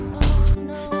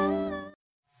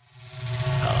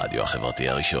הרדיו החברתי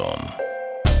הראשון.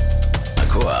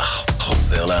 הכוח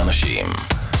חוזר לאנשים.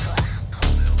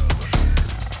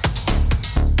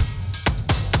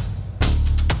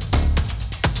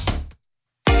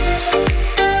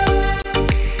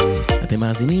 אתם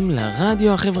מאזינים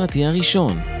לרדיו החברתי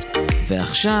הראשון.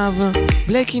 ועכשיו,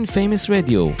 Black in Famous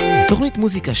Radio, תוכנית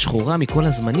מוזיקה שחורה מכל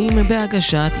הזמנים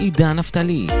בהגשת עידן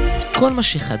נפתלי. כל מה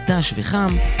שחדש וחם,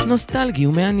 נוסטלגי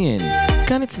ומעניין.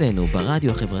 כאן אצלנו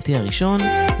ברדיו החברתי הראשון,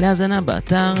 להאזנה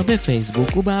באתר,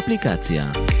 בפייסבוק ובאפליקציה.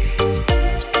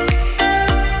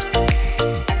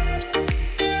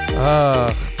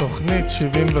 תוכנית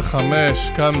 75,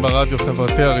 כאן ברדיו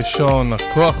החברתי הראשון,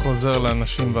 הכוח חוזר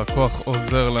לאנשים והכוח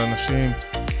עוזר לאנשים.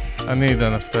 אני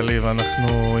עידן נפתלי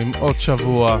ואנחנו עם עוד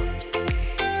שבוע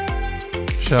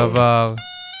שעבר,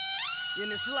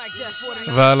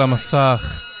 ועל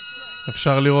המסך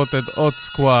אפשר לראות את עוד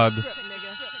סקוואד.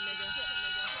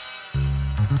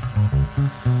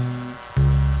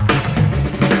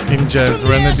 עם ג'אז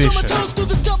רנדישן.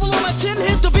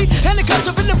 Here's the beat, and the cuts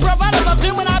up in the bra right of my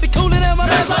pen when I be cooling in my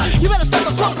massa. You better stop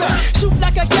the front back, shoot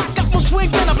like a gat, got more swing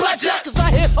than a blackjack. Cause I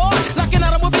hit hard like an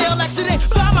automobile accident.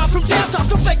 5 miles from down south,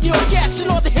 don't fake New York action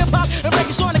or the hip hop and break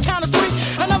it so on the count of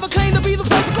 3. I never claim to be the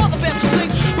perfect or the best to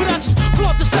sing, but I just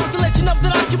flaunt the stuff to let you know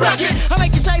that I can rock it. I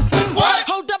make you say, what?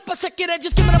 Hold up a second and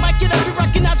just give me the mic and I'll be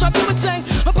rocking. I'll drop you insane.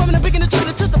 I'm coming to big and achieving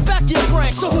it to the back of your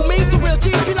brain. So who me, the real G,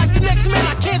 be like the next man.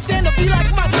 I can't stand to be like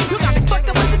mine. You got me fucked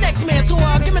up with the next man, so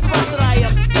give me the rest that I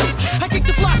am. I kick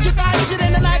the fly shit, I shit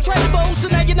in the night train bowl. So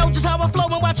now you know just how I flow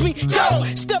and watch me. Yo,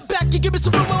 step back, you give me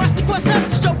some room and watch the quest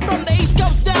after show. From the East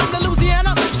Coast down to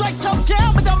Louisiana, straight toe tail,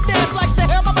 but don't dance like the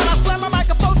hammer. But I slam my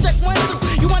microphone, check 1,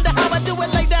 2. You wonder how I do it,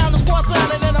 lay down the squad side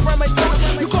and then I run my through it.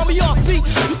 You call me off beat,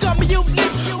 you call me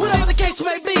unique, whatever the case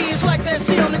may be. It's like that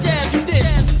shit on the jazz you did.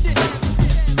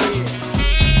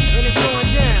 And it's going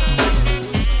down.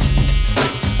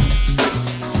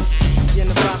 Yeah,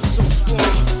 the vibe is so strong.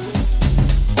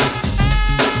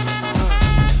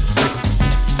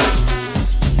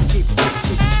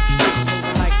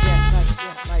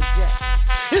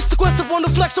 On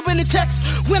the flex of any text.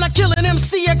 When I kill an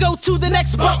MC, I go to the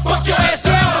next. Fuck your ass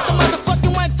down with the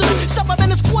motherfucking wank too. Step up in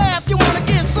the square if you wanna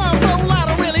get some roll. I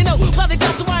don't really know why they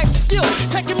got the right skill.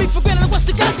 Taking me for granted, what's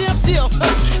the goddamn deal?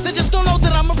 They just don't know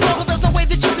that I'm a pro. There's no way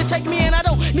that you can take me and I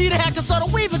don't need a hacker, so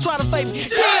don't even try to fake me.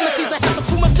 Damn, it seems I have to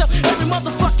prove myself every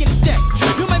motherfucking day.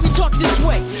 You make me talk this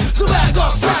way, so back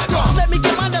off, slack off. Let me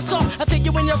get my nuts off. I take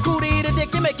you in your crew to eat a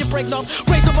dick and make you break no.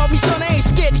 Raise above me, son, I ain't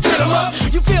scared to get them up.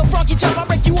 You feel funky, chop, I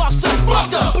break you off, son.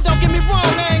 Fucked up, but don't get me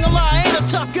wrong, I ain't gonna lie, I ain't a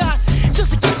tough guy. Just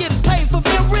to keep getting paid for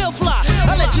being real fly.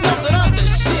 I let you know that I'm the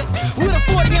shit. With a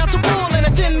 40-ounce of bull and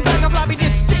a 10-bag of lobby,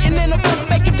 just sitting in the room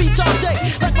making beats all day.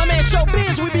 Like my man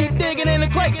Showbiz, we be digging in the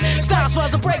crates. Styles for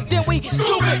us to break, then we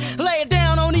scoop it. Lay it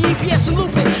down on the EPS and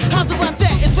loop it. How's about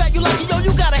that? It's fact you lucky, yo,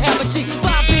 you gotta have a G.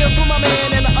 5 beers for my man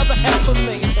and the other half for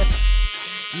me.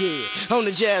 Yeah, on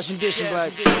the jazz condition,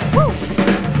 baby. Woo!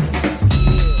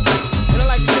 And I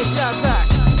like to say shit outside.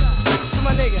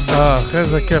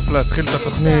 איזה כיף להתחיל את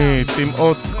התוכנית עם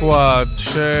עוד סקוואד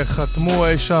שחתמו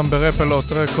אי שם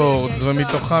ברפלוט רקורדס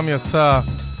ומתוכם יצא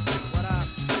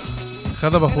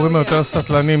אחד הבחורים היותר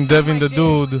סטלנים, דווין דה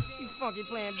דוד,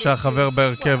 שהחבר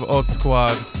בהרכב עוד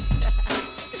סקוואד,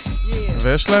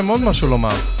 ויש להם עוד משהו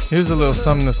לומר. Here's a little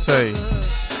something to say.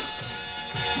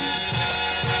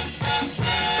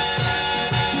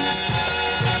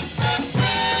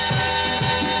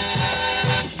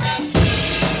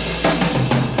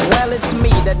 It's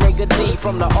me, that nigga D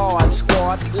from the Odd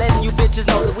Squad. Letting you bitches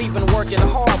know that we've been working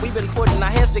hard. We've been putting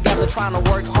our heads together trying to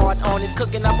work hard on it.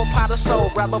 Cooking up a pot of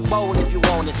soul, grab a bowl if you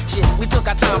want it. Shit, we took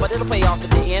our time, but it'll pay off at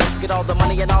the end. Get all the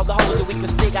money and all the hoes that we can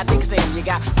stick our dicks in. You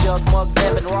got Jug, Mug,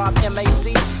 Devin, Rob, MAC.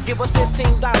 Give us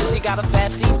 $15, you got a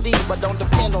fat CD. But don't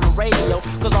depend on the radio,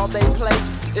 cause all they play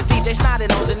is DJ Snotty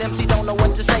Nose and MC don't know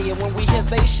what to say. And when we hit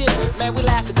they shit, man, we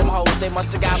laugh at them hoes. They must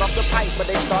have got off the pipe, but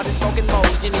they started smoking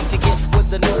moles. You need to get with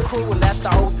the new crew, and that's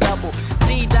the old double.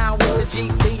 D down with the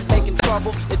GP, making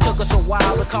trouble. It took us a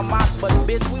while to come out, but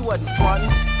bitch, we wasn't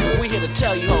frontin'. We here to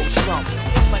tell you hoes something.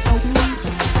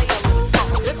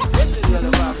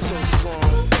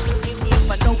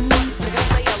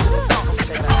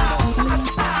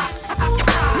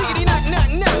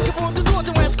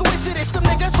 Them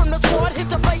niggas from the squad hit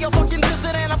to pay your fucking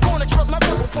visit, and I'm gonna trust my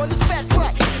double on this fat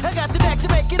track. I got the back to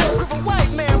make it over for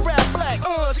white man rap black.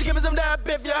 So give me some dap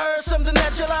if you heard something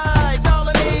that you like. All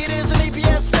I need is an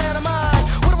EPS and a mic.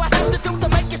 What do I have to do to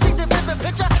make you see the vivid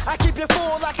picture? I keep you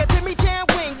full like a Jimmy Chan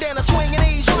wing, then a swinging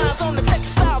these rhymes on the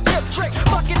Texas style tip trick.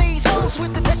 Fucking these hoes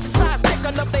with the Texas side stick.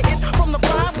 Another hit from the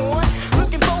blind one.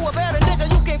 Looking for a better nigga,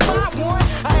 you can't find one.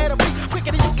 I had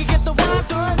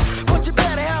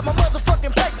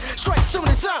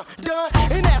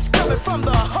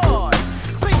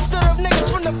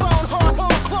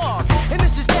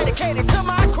dedicated to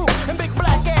my crew and big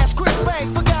black ass Chris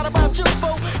Bang. Forgot about you,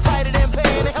 fool. Tighter than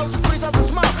pan and helps squeeze out the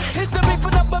smoke. It's the big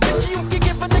for number bitch you can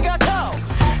give a nigga a call.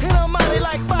 And I'm money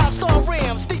like 5-star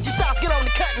rims. DJ Styles, get on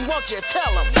the cut and won't you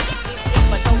tell him.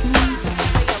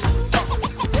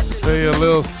 Say a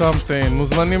little something.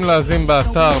 מוזמנים להזין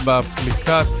באתר,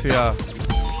 באפליקציה.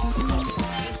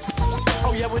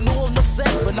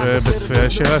 ובצפייה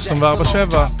ישירה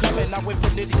 24/7.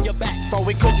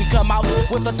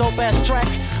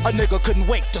 A nigga couldn't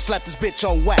wait to slap this bitch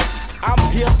on wax. I'm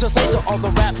here to say to all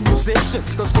the rap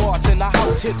musicians, the squads in the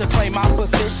house here to claim our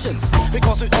positions.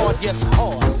 Because we hard, yes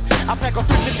hard. I pack a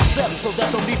 357, so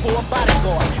there's no need for a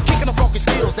bodyguard. Kicking the funky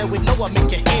skills that we know I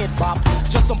make your head bop.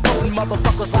 Just some potent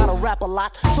motherfuckers out of rap a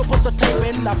lot. So put the tape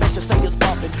in, I bet you say it's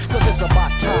bumping. Cause it's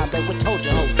about time that we told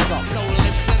you whole something.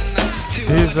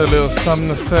 Here's a little something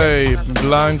to say,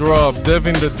 Blind Rob,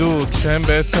 Devin the Dude, שהם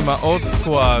בעצם העוד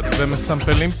סקואד,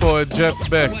 ומסמפלים פה את ג'ף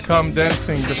בק, Come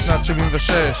Dancing בשנת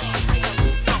 76.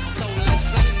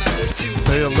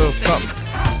 Say a little something.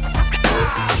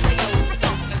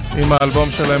 עם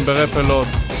האלבום שלהם בראפ אלוד,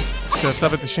 שיצא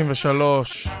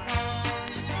ב-93.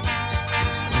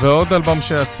 ועוד אלבום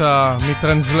שיצא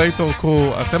מטרנסלייטור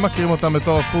קרו, אתם מכירים אותם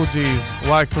בתור הפוג'יז,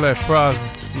 וייקלף, פרז,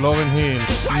 לורן היל,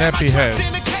 נפי הד.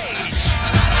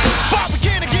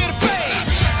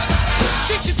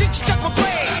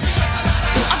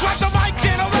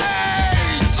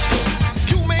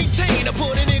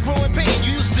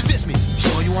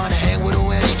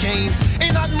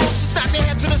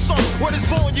 What is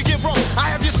born, you get wrong. I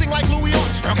have you sing like Louis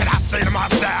Armstrong, and I say to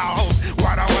myself,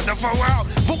 what a wonderful world.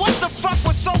 But what the fuck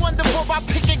was so wonderful about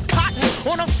picking cotton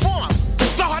on a farm?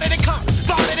 The harder they come,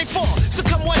 the harder they fall. So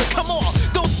come on, come on,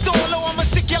 don't stall low, I'ma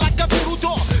stick you like a voodoo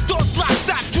door. Door slot,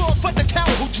 stop, draw for the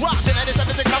count who dropped. And that is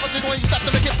everything covered when you stop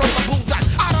to make it from the boondock.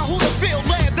 Out of Hooterfield,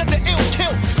 land that the ill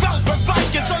kill. Felsberg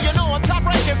Viking, so you know I'm top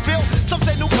ranking, Phil. Some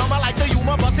say newcomer like the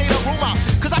humor, but say the rumor.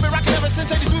 Cause I've been rocking ever since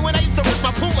 83 when I used to rock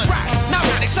my Puma. Right, now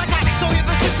psychotic, so you're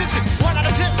the statistic. 1 out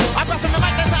of 10, I bust him the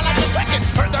mic, that's how I like the cricket.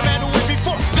 Heard the man who went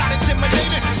before, got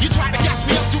intimidated. You try to gas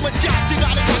me up, too much gas, you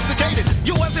got intoxicated.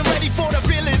 You wasn't ready for the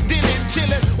feeling, dealing,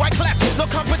 chilling. White clap, no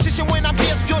competition when I'm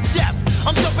here, you're deaf.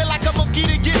 I'm jumping like a monkey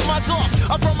to get my off.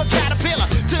 I'm from a caterpillar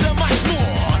to the mic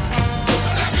north.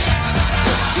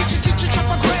 Teacher, check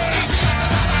my grades.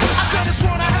 I could've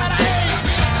sworn I had an A.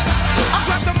 I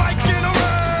grabbed the mic in a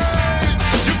rage.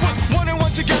 You put 1 and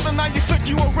 1 together, now you think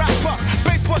you a rapper.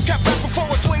 Got back before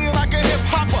it's swinging like a hip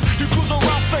hopper. You cruise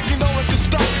around thinking no one can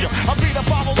stop you. I beat a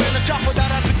bottle in a chopper that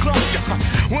had to club you.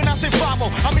 When I say 5-0,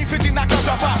 I mean 50 knockers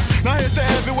off out. Now here's the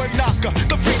heavyweight knocker,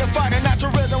 the freedom fighter,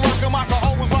 natural rhythm rocker, mocker.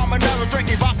 Always bombing, never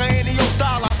drinking vodka. Any old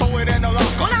style, I throw it in the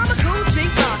locker. Well, I'm a cool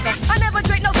cheap rocker. I never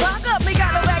drink no vodka. Me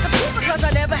got no bag of cheap because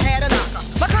I never had a knocker.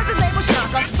 My cousin's name was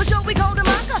Shocker. For sure we called him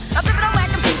Locker. I flip it on whack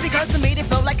him cheap because to me they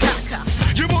flow like caca.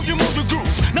 You move the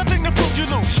groove. Nothing to prove you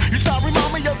lose. You start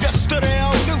remind me of yesterday.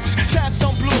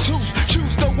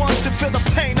 Choose the one to feel the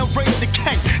pain and raise the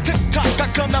cane. Tick-tock, I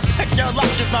gonna pick your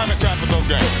lock. It's not a capital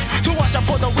game. So watch out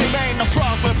for the remain of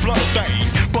private blood stain.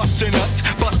 Busting nuts,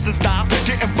 busting style,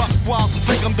 getting bucked while to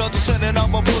think I'm done to sending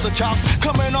up a the chop.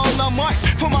 Coming on the mic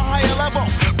from a higher level.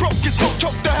 Broke your smoke,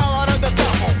 choke the hell out of the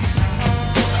devil.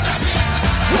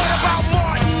 What about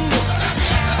Martin?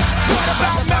 What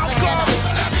about Malcolm?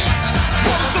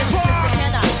 Rosa Parks?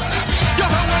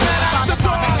 You're hungry man after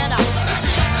dark.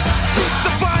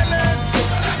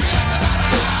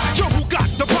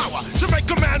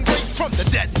 From the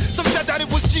dead. Some said that it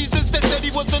was Jesus that said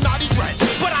he was a naughty dread.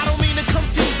 But I don't mean to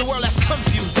confuse the world that's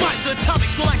confused. Mine's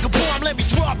atomic, so like a bomb, let me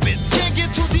drop it. Can't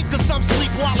get too deep cause some sleep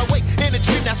while awake in a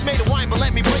dream that's made of wine, but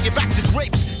let me bring it back to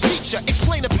grapes. Teacher,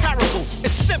 explain a parable.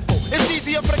 It's simple. It's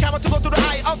easier for the camera to go through the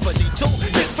eye of a needle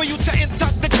than for you to enter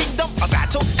the kingdom of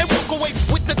battle and walk away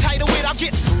with the title without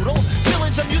getting brutal.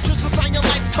 Feelings are mutual, so sign your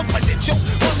life to potential.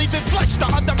 One leaving flesh, the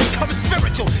other becoming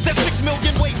spiritual. There's 6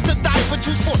 million ways to die, but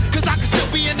choose 4. Cause I can still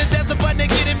be in the desert, but they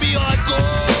getting me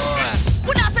hardcore.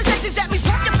 When I say Texas, that means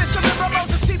pump your fish. Remember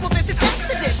Moses, people, this is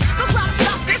Exodus. Don't try to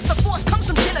stop this, the force comes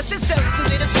from Genesis. Those who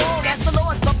did it wrong, ask the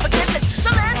Lord for forgiveness.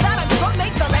 The land that I'm from,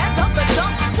 make the land of the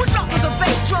dumb. We'll drop with a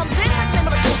bass drum, then let's name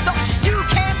of a toaster. You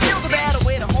can't feel the battle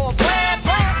with a whole brand.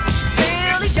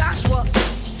 Philly Joshua.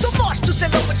 So march to say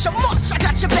low with your march. I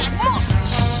got your back,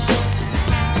 march.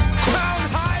 Crown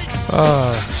Heights.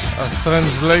 אז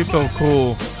טרנסלייטור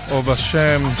קרו, או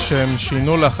בשם שהם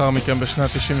שינו לאחר מכן בשנת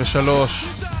 93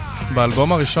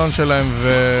 באלבום הראשון שלהם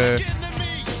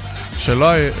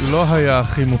שלא היה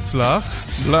הכי מוצלח,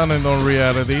 Blinded on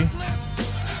Reality,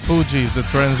 Fugees, The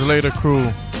Translator Crew,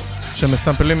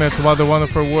 שמסמפלים את What a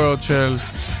Wonderful World של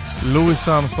לואיס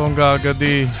ארמסטרונג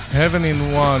האגדי, Heaven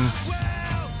in Once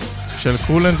של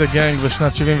Kool and the Gang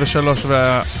בשנת 73,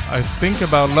 ו-I Think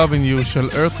About Loving You של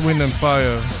Earth, Wind and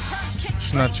Fire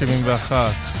שנת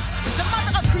 71.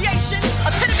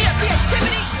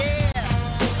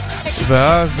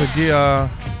 ואז הגיע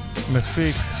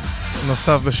מפיק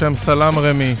נוסף בשם סלאם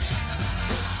רמי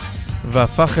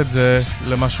והפך את זה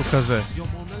למשהו כזה.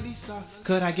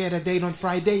 Could I get a date on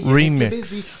Friday?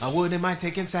 Remix. I wouldn't mind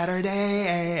taking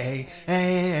Saturday.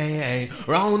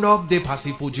 Round up the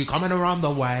posse Fuji coming around the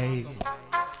way.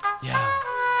 Yeah,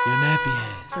 you're nappy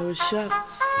head. Hey, what's up?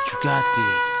 What you got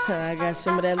there? I got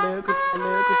some of that lyrical.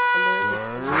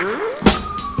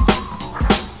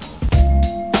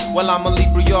 Well, I'm a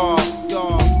Libra, y'all.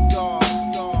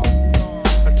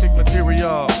 I take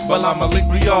material. Well, I'm a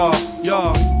Libra, y'all.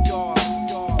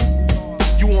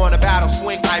 You on a battle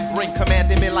swing, I bring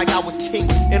commanding me like I was king.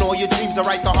 In all your dreams, I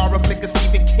write the horror flick of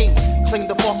Stephen King. Cling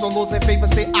the forks on those in favor,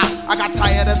 say I got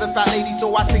tired of the fat lady, so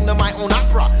I sing to my own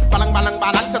opera. Balang balang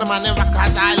balang to the man in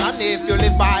Rikers Island. If you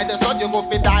live by the sun, you're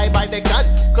gonna die by the gun.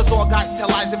 Cause all guys tell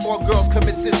lies and more girls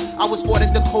commit sins. I was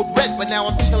ordered the code red, but now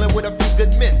I'm chilling with a few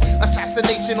good men.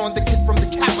 Assassination on the kid from the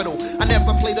capital. I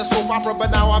never played a soap opera, but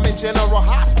now I'm in general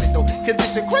hospital.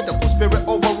 Condition critical, spirit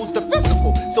overrules the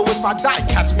physical. So if I die,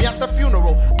 catch me at the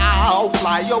funeral. I'll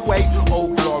fly away, oh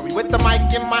glory, with the mic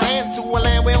in my hand to a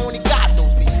land where only God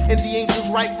knows me. And the angels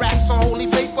write raps on holy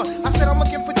paper. I said I'm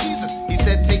looking for Jesus. He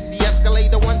said take the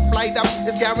escalator, one flight up.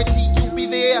 It's guaranteed you'll be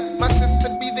there. My sister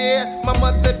be there, my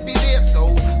mother be there. So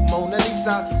Mona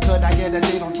Lisa, could I get a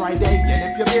date on Friday? And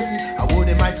if you're busy, I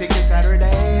wouldn't mind taking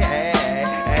Saturday.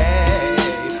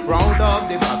 Round up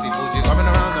the posse Fuji coming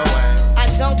around the way. I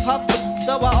don't puff,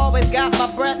 so I always got my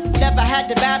breath. Never had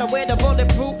to battle with a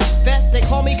bulletproof vest. They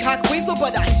call me cockweasel,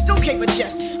 but I still keep a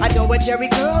chest. I don't wear Jerry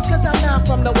curls, cause I'm not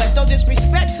from the West. No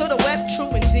disrespect to the West, true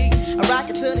indeed. I rock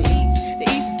it to the east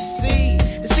is the sea.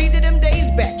 The sea to them days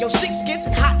back, yo, sheepskins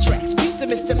and hot tracks. Peace to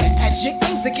Mr. Magic,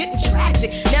 things are getting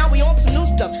tragic. Now we on some new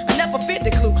stuff, I never fit the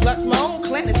Ku Klux. My own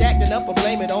clan is acting up, I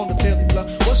blame it on the Philly blood.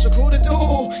 What's your crew to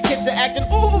do? Kids are acting,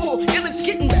 ooh, yeah, it's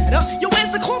getting better. Yo,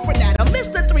 where's the corporate at? I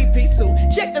missed the three-piece suit.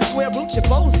 Check the square root, your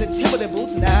bows and Timberland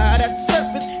boots. Nah, that's the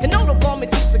surface. And no, the bomb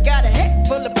it keeps. I got a head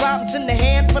full of problems in the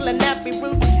hand full of nappy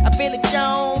root. I feel it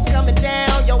Jones coming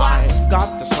down, yo, I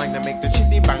got the slang to make the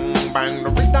chitty bang bang, the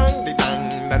ridang de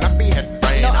dang, the nappy head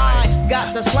brain. No, I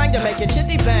got the slang to make it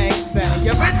chitty bang bang.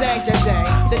 You're a dang da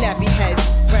dang, the nappy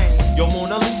heads brain. Yo,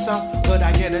 Mona Lisa, could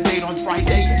I get a date on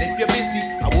Friday? And if you're busy,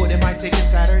 I wouldn't mind taking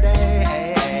Saturday.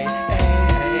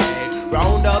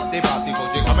 Round up the posse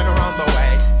Fuji coming around the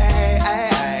way.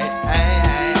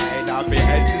 Nappy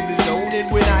heads in the zone, and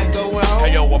when I go out.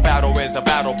 Hey yo, a battle is a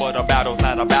battle, but a battle's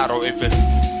not a battle if it's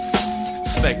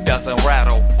snake doesn't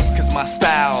rattle. Cause my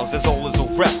style's as old as a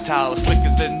reptile, as slick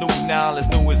as a new Nile, as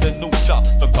new as a new chop.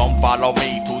 So come follow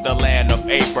me to the land of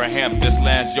Abraham. This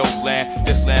land's your land,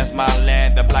 this land's my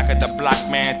land. The blacker the black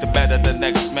man, the better the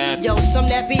next man. Yo, some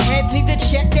nappy heads need to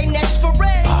check they necks for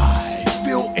red. I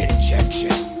feel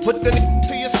injection. Put the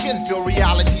to your skin, feel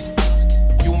realities.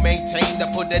 You maintain to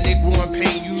put the Negro in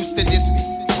pain. You used to diss me,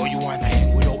 so you wanna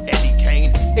hang with old Eddie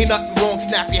Kane. Ain't nothing wrong,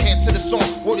 snap your hand to the song.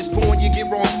 Word is born, you get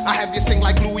wrong. I have you sing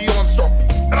like Louis Armstrong.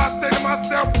 And I say to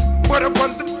myself, what a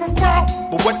wonderful world.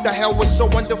 But what the hell was so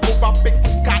wonderful about big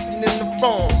cotton in the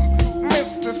phone?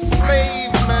 Mr.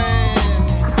 Slave Man.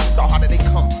 The harder they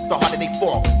come, the harder they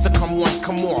fall. So come one,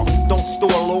 come more. Don't store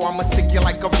low, I'ma stick you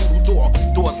like a voodoo door.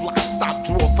 Doors locked, stop,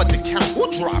 drawer for the count.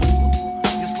 Who drops?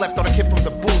 You slept on a kid from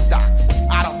the boondocks.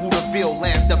 Out of Hooterville,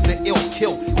 land of the ill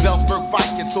kill. Bellsburg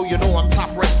Viking, so you know I'm top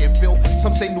ranking, Phil.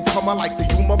 Some say newcomer like the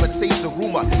humor, but save the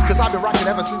rumor. Cause I've been rocking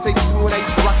ever since 82 and I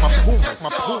used to rock my Pumas, my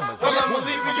Pumas. Well, I'ma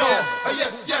leave y'all.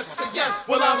 Yes, yes, yes.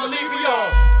 Well, I'ma leave y'all.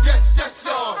 Yes, yes,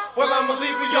 y'all. Well, I'ma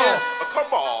leave y'all.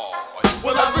 Come on.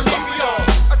 Well, I'ma leave y'all.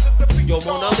 Yo,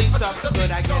 Mona Lisa,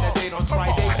 could I get a date on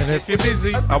Friday? And if you're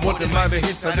busy, I wouldn't mind a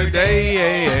hit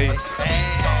Saturday.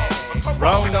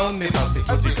 Round on the posse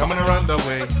Fuji coming around the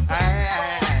way.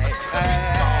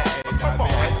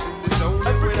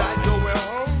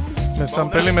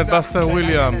 מסמפלים את בסטר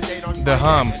וויליאמס, The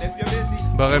Hump,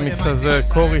 ברמיקס הזה,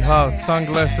 קורי הארט,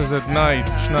 Sunglasses at Night,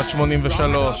 שנת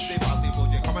 83,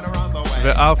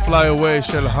 ו-I'll Fly Away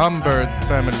של Humbird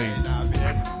Family,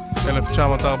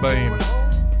 1940.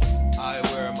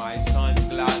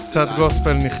 קצת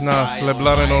גוספל נכנס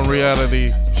ל-Blood and On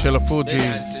Reality של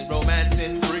הפוג'יז,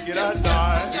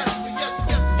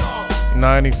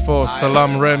 94,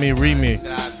 סלאם רמי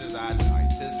רימיקס.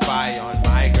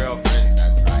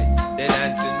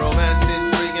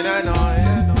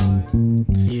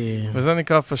 וזה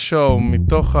נקרא For Show,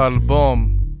 מתוך האלבום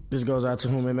This goes out to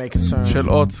whom it may concern. של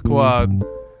עוד סקואד.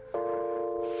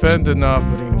 Fend enough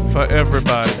for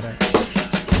everybody.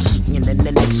 And then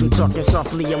the next one talking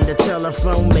softly on the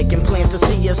telephone, making plans to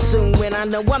see you soon when I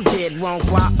know I'm dead wrong.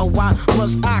 Why, oh why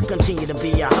must I continue to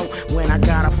be a hoe when I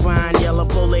got a fine yellow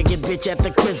bow-legged bitch at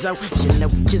the quizzo? You know,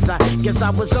 cause I guess I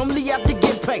was only out to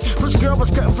get paid. This girl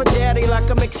was cutting for daddy like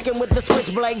a Mexican with the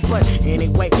switchblade. But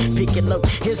anyway, peek it low,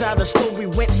 here's how the story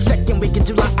went. Second week in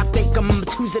July, I think I'm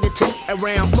Tuesday the 10th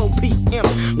around 4 p.m.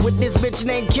 with this bitch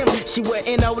named Kim. She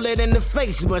wasn't OLED in the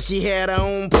face, but she had her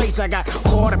own place. I got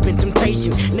caught up in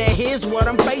temptation. Now here's what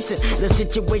I'm facing. The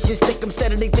situation's thick, I'm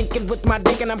steadily thinking with my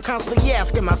dick, and I'm constantly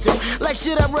asking myself, like,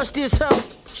 should I rush this hoe?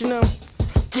 You know?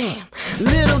 Damn,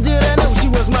 little did I know she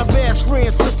was my best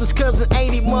friend, sister's cousin,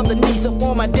 auntie, mother, niece up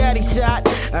on my daddy's side.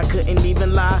 I couldn't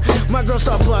even lie. My girl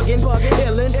started bugging,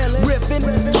 illin', ripping,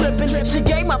 tripping. She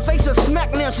gave my face a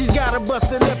smack, now she's got a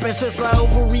busted lip. And since I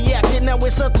overreacted, now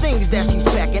it's her things that she's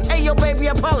packing. Hey, yo, baby,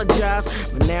 I apologize,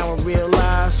 but now I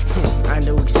realize I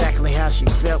knew exactly how she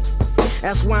felt.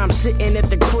 That's why I'm sitting at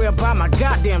the crib by my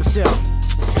goddamn self.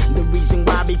 The reason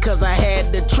why, because I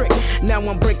had the trick. Now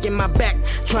I'm breaking my back,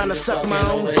 trying to suck my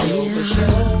own dick.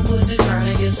 Pussy, trying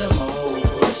to get some more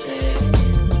pussy.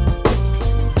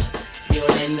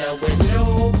 You'll end up with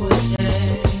no pussy.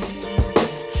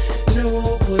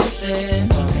 No pussy.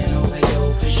 Fucking over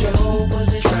your for sure.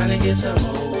 Pussy, trying to get some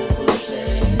more pussy.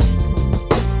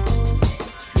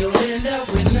 You'll end up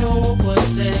with no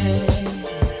pussy.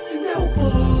 No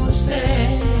pussy.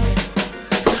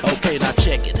 Okay, now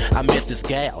check it. I met this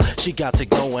gal, she got it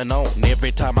going on.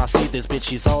 Every time I see this bitch,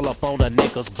 she's all up on a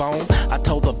nigga's bone. I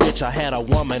told the bitch I had a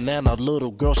woman and a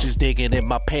little girl. She's digging in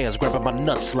my pants, grabbing my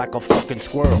nuts like a fucking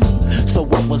squirrel. So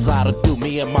what was I to do?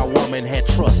 Me and my woman had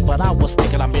trust, but I was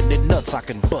thinking I'm in the nuts, I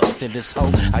can bust in this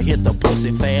hole. I hit the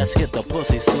pussy fast, hit the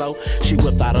pussy slow. She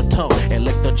whipped out her tongue and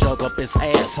licked the jug up his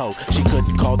asshole. She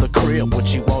couldn't call the crib when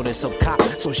she wanted some cop,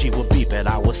 so she would beep and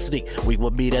I would sneak. We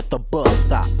would meet at the bus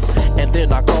stop, and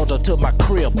then I called her to my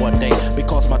crib one day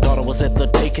because my daughter was at the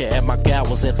daycare and my gal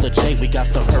was at the J. We got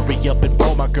to hurry up and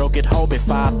roll. My girl get home at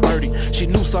 5:30. She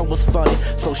knew something was funny,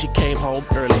 so she came home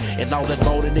early. And all that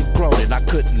moaning and groaning, I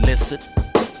couldn't listen.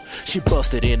 She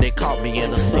busted in and caught me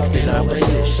in a 69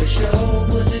 position.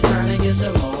 Pussy, trying to get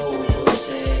some more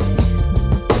pussy.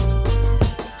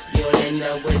 You'll end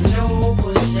up with no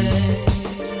pussy.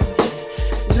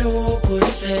 No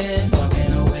pussy.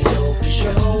 Fucking over your for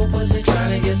sure. Pussy,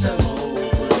 trying to get some more.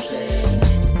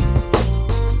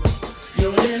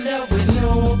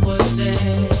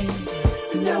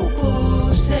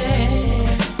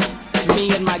 Me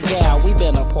and my gal, we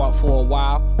been apart for a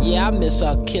while. Yeah, I miss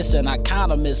her kiss and I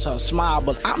kinda miss her smile,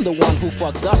 but I'm the one who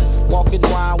fucked up, walking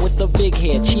around with the big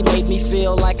head. She made me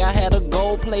feel like I had a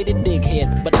gold-plated dig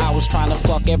head, but I was trying to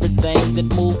fuck everything that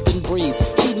moved and breathed.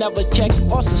 She never checked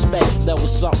or suspected there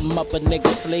was something up a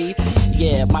nigga's sleeve.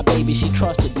 Yeah, my baby, she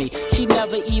trusted me. She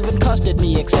never even cussed at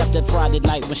me except that Friday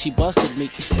night when she busted me.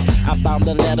 I found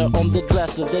a letter on the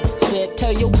dresser that said,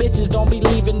 tell your bitches don't be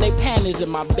leaving they panties in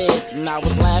my bed. And I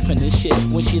was laughing and shit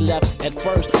when she left at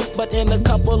first, but in a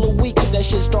couple of weeks that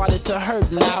shit started to hurt.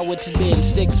 Now it's been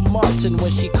 6 months, and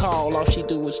when she called, all she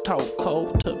do is talk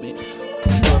cold to me.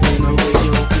 Fucking over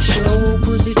you for sure.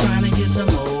 Pussy, trying to get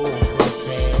some more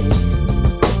pussy.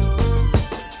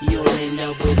 You'll end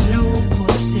up with no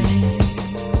pussy.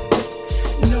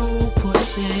 No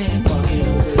pussy. Fucking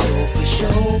over you for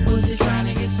sure. Pussy, trying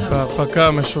to get some more pussy. בהפקה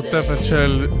המשותפת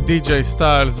של די.ג'יי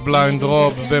סטיילס, בליינד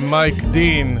רוב ומייק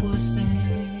דין,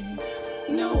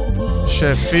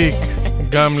 שהפיק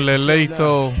גם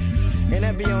ללייטו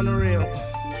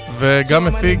וגם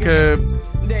הפיק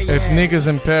את ניגז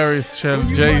אין פריס של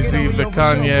ג'יי-זי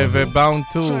וקניה, ובאונד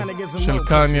 2 של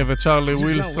קניה וצ'רלי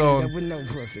ווילסון,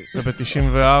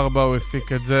 וב-94 הוא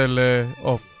הפיק את זה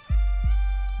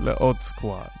לעוד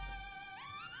סקואד.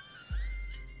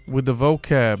 With the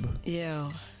vocab.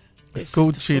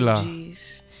 Escuchila.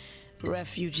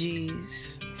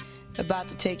 Refugees, about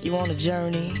to take you on a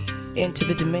journey into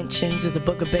the dimensions of the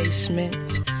Book of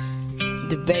Basement.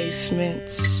 The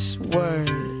basement's word.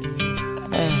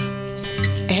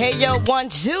 Hey yo, 1,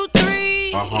 2,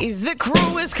 3. The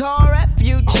crew is called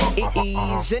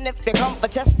Refugees, and if you come for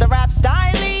test the rap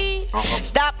style,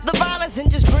 stop the violence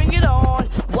and just bring it on.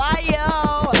 Why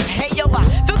yo? Hey yo, I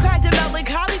feel kind of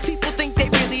melancholy. People think they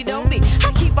really know me.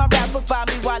 I keep my rapper by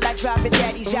me while I drive a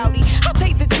daddy's Audi. I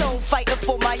pay the tone, fighting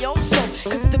for my own soul,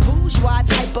 cause the bourgeois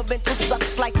type of mental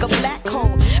sucks like a black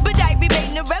hole. But I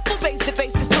remain a rebel, face to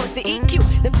face, distort the EQ.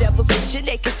 Them devils wishing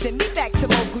they could send me back to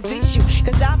Mogadishu.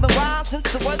 Cause I've been wild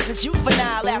since I was a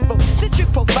juvenile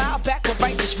Afro-centric profile back when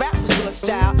righteous rap was still a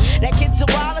style. That kid's a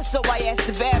wilder, so I asked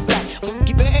the bad black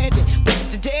Boogie Bandit, what's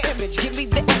the damage? Give me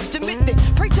the estimate then.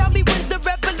 Pray tell me when the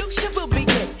revolution will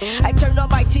begin. I turn on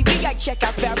my TV, I check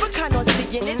out Farrakhan on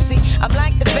CNN. See, I'm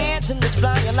like the phantom that's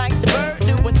flying like the bird,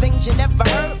 doing things you never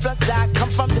heard. Plus I come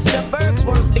from the suburbs,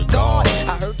 word to God.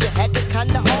 I heard you had it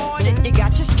kinda hard, and you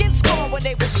got your skin scorn when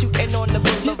they were shooting on the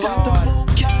boulevard.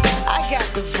 I got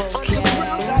the vocab. Yeah,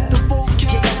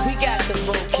 we got the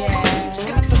vocab.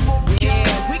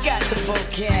 Yeah, we got the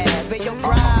vocab. Hey, yo,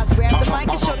 Braz, grab the mic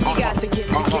and show me you got the get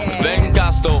together. Then I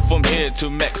stole from here to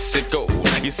Mexico.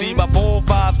 You see my 4,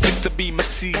 5, 6 to be my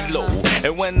CeeLo.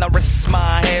 And when I rest,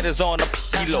 my head is on a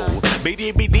pillow.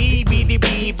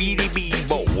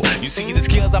 BDBD-BDB-BDB-bo. You see the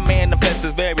skills I manifest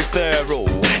is very thorough.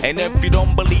 And if you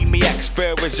don't believe me, ask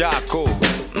Ferrajaco.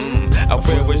 I'm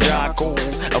Ferrajaco.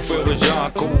 I'm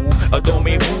Ferrajaco. Adore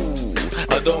me who?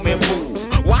 Adore me who?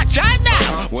 Watch out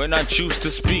now! When I choose to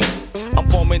speak, I'm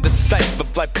forming the cipher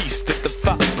like peace to the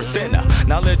 5%er.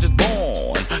 Knowledge is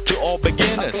born to all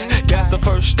beginners. Cast the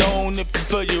first stone if you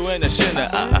feel you in a sinner.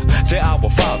 Say our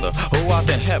Father who art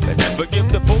in heaven,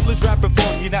 forgive the foolish rapping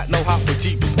for you not know how to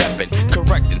G be stepping.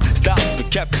 Correcting, stop be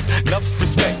kept. Enough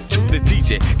respect to the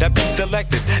DJ that be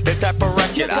selected. The type of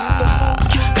record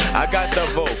I got the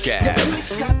vocab.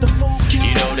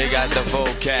 You know they got the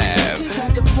vocab.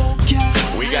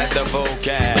 We got the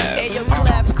vocab. Hey, yo,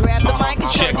 Clef, grab the mic and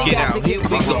check it out. Here we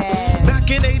go. Back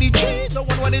in 83, no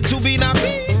one wanted to be not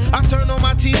me. I turn on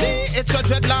my TV, it's a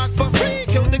dreadlock for free.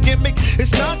 Kill the gimmick,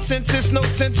 it's nonsense, it's no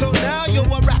sense. So now you're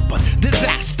a rapper,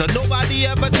 disaster. Nobody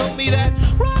ever told me that.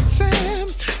 Roxanne,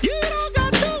 you don't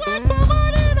got to work for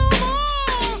money no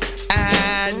more.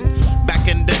 And back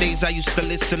in the days I used to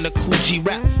listen to Cool G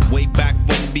rap. Way back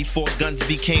when before guns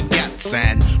became gats.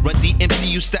 And Run DMC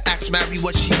used to ask Mary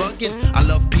was she bugging. I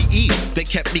love PE, they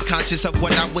kept me conscious of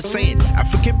what I was saying.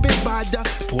 African big by the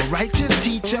poor righteous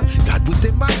teacher. God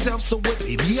within myself, so it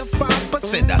may be a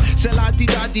 5%er. Say la di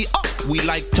da di, oh, we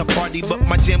like to party, but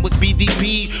my jam was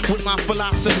BDP with my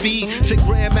philosophy. Say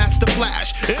Grandmaster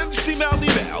Flash, MC Melly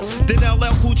Bell. Then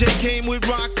LL Cool J came with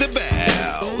Rock the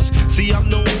Bells. See, I'm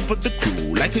known for the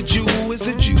crew, like a Jew is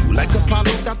a Jew, like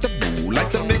Apollo got the boo, like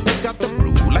the Mecca got the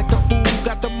brew, like the fool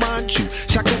got the Manchu,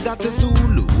 Shaka got the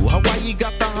Zulu, Hawaii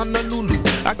got the Honolulu,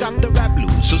 I got the rap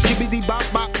blues. So skibbity bop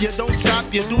bop, you don't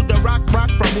stop, you do the rock from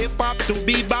hip hop to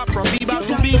bebop, from bebop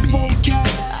to bebop.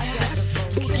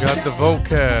 got the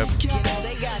vocab,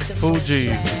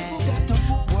 פוג'יז,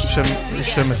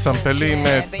 שמסמפלים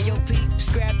את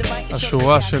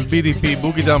השורה של BDP,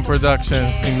 בוגי דאם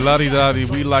פרודקשנס, עם לאדי דאדי,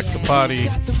 We Like to Party,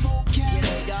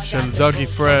 של דאגי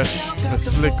פרש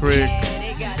וסליק ריק.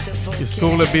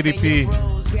 אזכור ל-BDP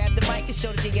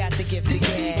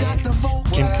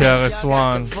עם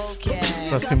KRS-One,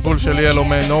 והסימפול של Yellow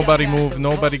Man, Nobody Move,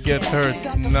 Nobody Get Hurt,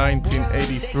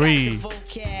 1983.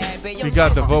 We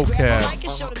got the vocab.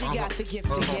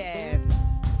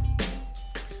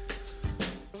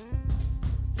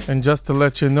 And just to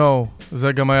let you know,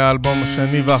 זה גם היה האלבום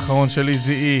השני והאחרון של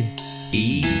Eazy-E.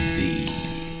 Easy.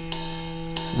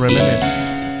 Reminisce.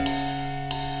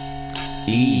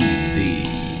 Easy.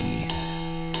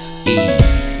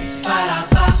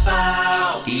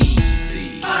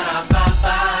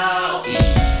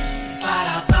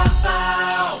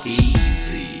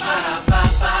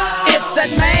 It's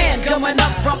that man coming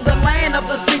up from the land of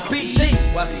the CPT.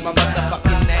 What's my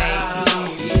motherfucking name?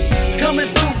 Coming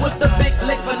through with the big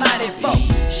lick for 94.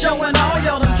 Showing all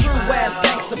y'all them true ass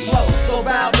gangster flows. So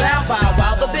bow down, bow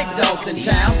wow, the big dogs in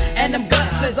town. And them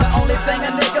guts is the only thing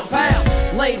a nigga pound.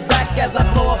 Laid back as I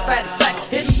blow a fat sack.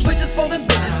 Hitting switches for them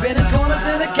bitches, bending corners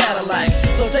in a Cadillac.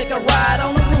 So take a ride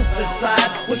on the roofless side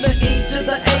with the E to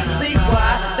the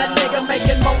A-C-Y. That nigga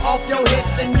making more off your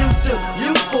hits than you do.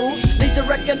 You fools need to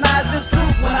recognize this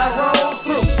truth when I roll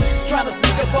through. Trying to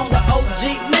speak up on the OG,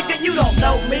 nigga, you don't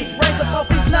know me. Raise up off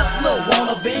these nuts, little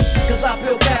wannabe. Cause I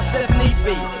peel caps if need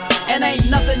be. And ain't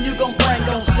nothing you gon' bring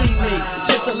gon' see me.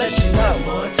 Just to let you know.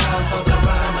 One more time for the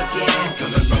rhyme again.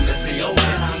 Coming from the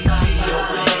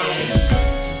C-O-M-E-T-O-N.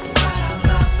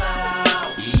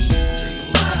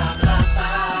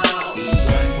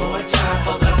 One more time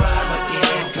for the rhyme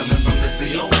again. Coming from the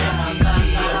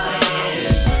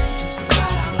C-O-M-E-T-O-N.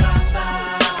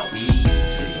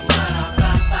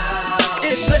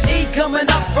 It's the E coming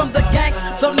up from the gang.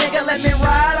 So nigga, let me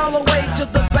ride all the way to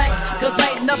the bank. Cause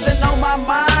ain't nothing on my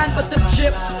mind but them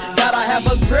chips. Gotta have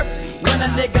a grip when a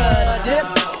nigga dip.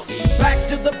 Back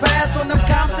to the past on them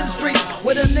Compton streets,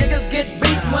 where the niggas get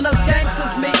beat when us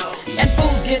gangsters meet. And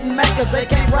fools getting mad cause they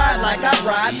can't ride like I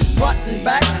ride. front and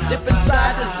back, dipping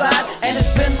side to side, and it's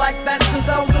been like that since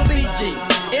I was a BG.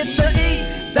 It's a E,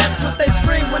 that's what they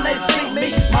scream when they see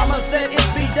me. Mama said it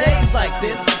be days like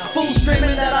this. Fools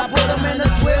screaming that I put them in a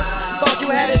twist. Thought you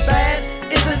had it bad,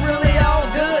 is it really all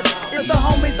good? If the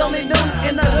homies only knew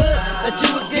in the hood that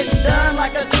you was getting done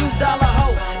like a $2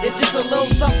 hoe. It's just a little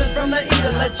something from the E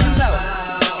to let you know.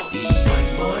 One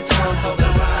more time for the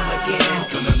rhyme again,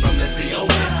 coming from the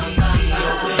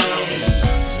C-O-M-E-T-O-N.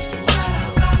 Just to let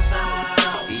you know.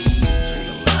 Just to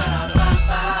let you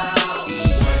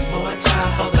know. One more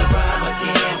time for the rhyme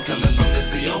again, coming from the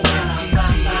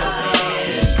C-O-M-E-T-O-N.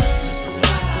 Just to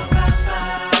let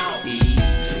you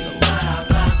know.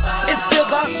 It's still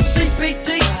the CPT,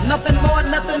 nothing more,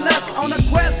 nothing less, on a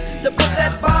quest to put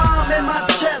that bomb in my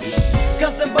chest.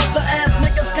 Cause them buster ass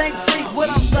niggas can't see what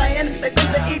I'm saying. They think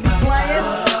the E be playing,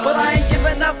 but I ain't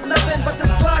giving up nothing but this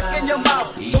clock in your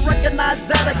mouth. So recognize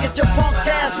that or get your punk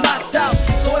ass knocked out.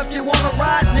 So if you wanna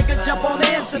ride, nigga, jump on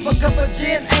in, sip a cup of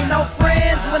gin. Ain't no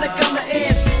friends when it come to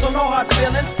ends, so no hard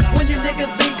feelings when you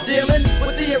niggas be dealing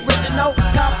with the original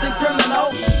Compton criminal.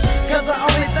 Cause the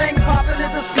only thing poppin' is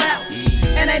the snaps,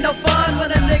 and ain't no fun when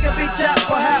a nigga be tapped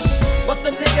perhaps. But the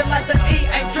nigga like the E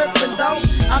ain't trippin' though.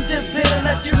 I'm just here to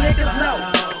let you niggas know.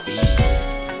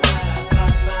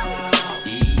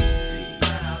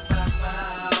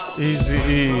 Easy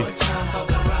E,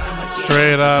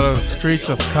 Straight Out of Streets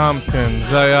of Compton.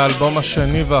 זה היה האלבום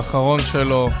השני והאחרון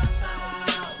שלו,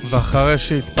 ואחרי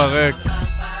שהתפרק,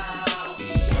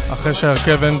 אחרי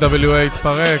שהרכב NWA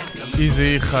התפרק,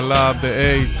 Easy E חלה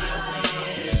באיידס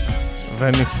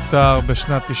ונפטר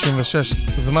בשנת 96,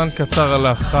 זמן קצר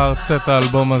לאחר צאת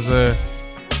האלבום הזה,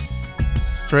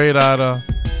 Straight Out of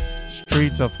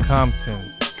Streets of Compton.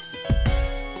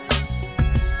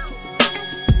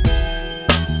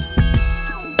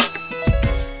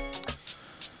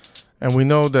 And we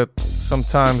know that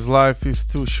sometimes life is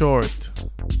too short.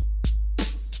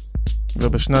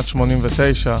 ובשנת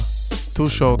 89, Too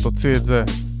Short הוציא את זה.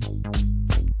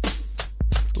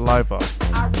 Live Up.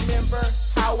 I remember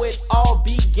how it all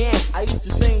began. I used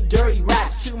to sing dirty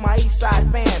raps to my East Side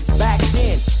fans back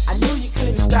then. I knew you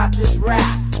couldn't stop this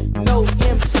rap. No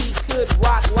MC could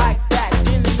rock like that.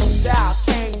 Then the new style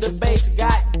came, the bass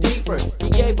got deeper. He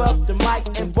gave up the mic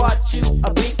and bought you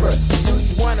a beeper. Do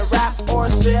you wanna rap or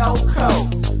sell coke?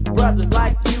 Brothers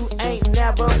like you ain't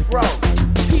never broke.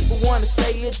 People wanna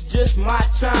say it's just my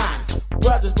time.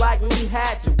 Brothers like me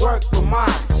had to work for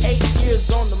mine. 8 years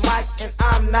on the mic and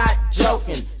I'm not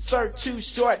joking. Sir Too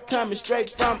Short coming straight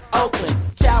from Oakland,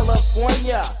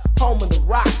 California, home of the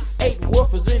rock. 8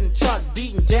 woofers in the trunk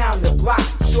beating down the block.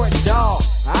 Short dog,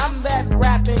 I'm that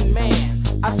rapping man.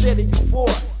 I said it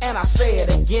before and I say it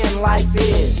again, life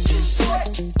is too short.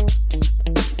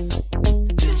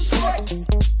 Too short.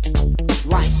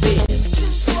 Life is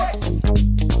too short.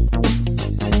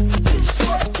 Too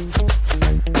short.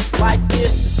 Life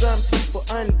is to some people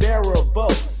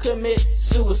unbearable. Commit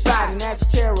suicide and that's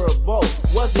terrible.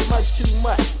 Was it much too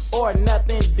much or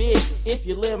nothing big? If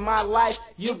you live my life,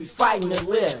 you'll be fighting to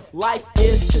live. Life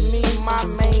is to me my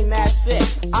main asset.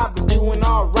 I'll be doing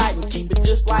alright and keep it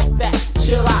just like that.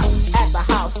 Chill out at the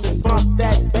house and bump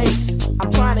that bass.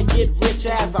 I'm trying to get rich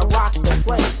as I rock the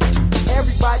place.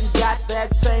 Everybody's got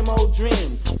that same old dream,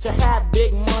 to have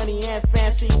big money and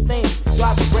fancy things.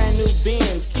 Drive a brand new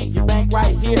Benz, keep your bank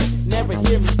right here. Never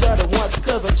hear me stutter once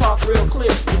cause I talk real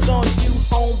clear. It's on you,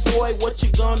 homeboy, what you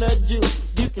gonna do?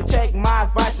 You can take my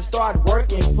advice and start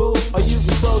working, fool. Or you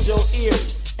can close your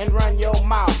ears and run your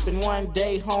mouth. And one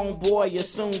day, homeboy,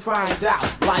 you'll soon find out.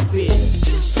 Life is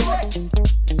too short.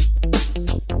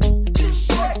 Too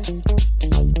short.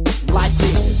 Life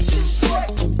is too short.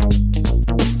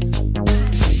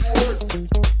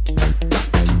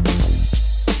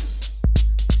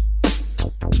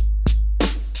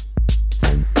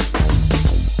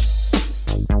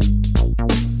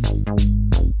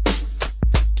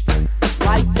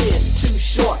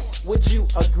 Would you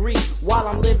agree? While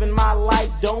I'm living my life,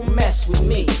 don't mess with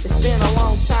me. It's been a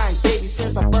long time, baby,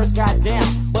 since I first got down,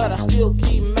 but I still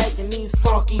keep making these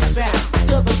funky sounds.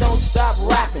 Cause I don't stop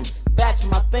rapping, that's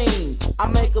my thing. I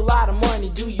make a lot of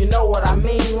money, do you know what I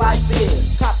mean? Life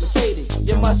is complicated,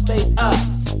 you must stay up.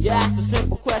 You ask a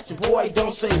simple question, boy,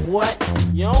 don't say what.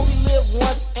 You only live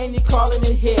once and you're calling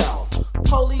it hell.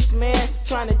 Policeman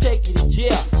trying to take you to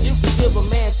jail. You can give a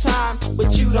man time,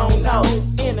 but you don't know.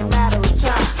 In a matter of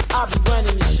time, I'll be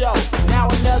running the show. Now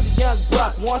another young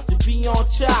buck wants to be on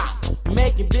top,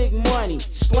 making big money,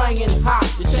 slanging hot.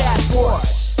 The task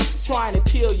force trying to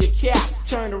peel your cap.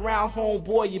 Turn around,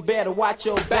 homeboy, you better watch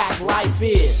your back. Life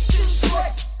is too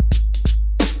short.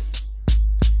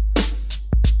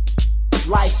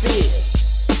 Life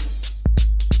is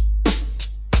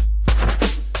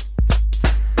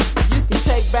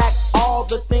back all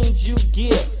the things you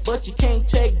give, but you can't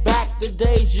take back the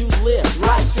days you live.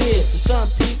 Life is to some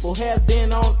people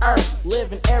heaven on earth,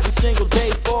 living every single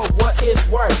day for what it's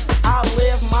worth. I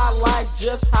live my life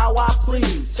just how I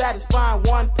please, satisfying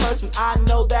one person, I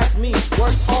know that's me.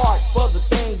 Work hard for the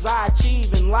things I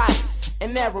achieve in life,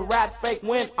 and never rap fake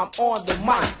when I'm on the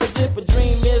mic. Cause if a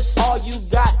dream is all you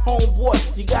got, homeboy,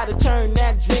 you gotta turn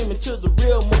that dream into the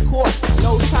real McCoy.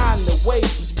 No time to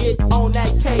waste, just get on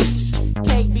that case.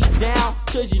 Can't be down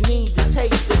cause you need to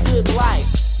taste the good life.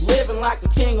 Living like a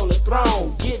king on the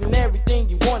throne, getting everything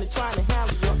you want and trying to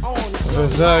handle your own.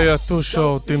 וזה היה Too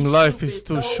Short עם Life is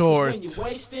Too Short,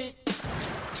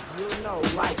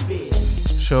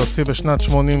 שהוציא בשנת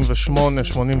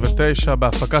 88-89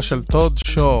 בהפקה של טוד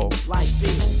שור,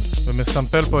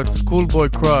 ומסמפל פה את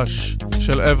Schoolboy Crush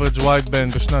של Average White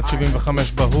Band בשנת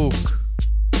 75 בהוק.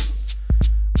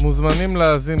 מוזמנים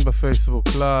להאזין בפייסבוק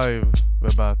לייב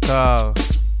ובאתר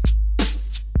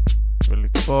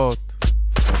ולצפות.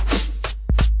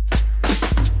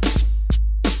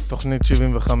 תוכנית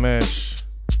 75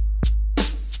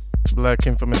 Black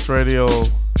Infamous Radio.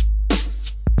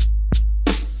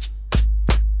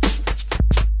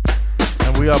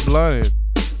 And we are blinded.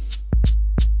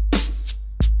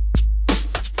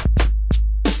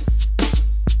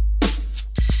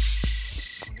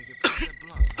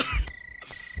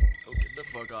 Get the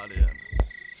fuck out of here.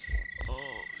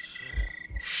 Oh shit.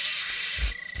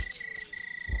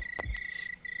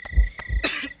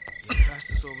 Yeah, pass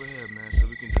this over here, man, so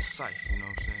we can just sife, you know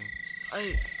what I'm saying?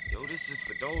 Sife? Yo, this is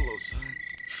for Dolo, son.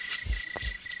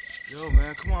 Yo,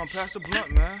 man, come on, pass the blunt,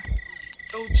 man.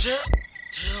 Yo, Chip.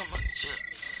 Chill, man, Chip.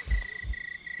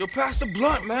 Yo, pass the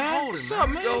blunt, man. What's up,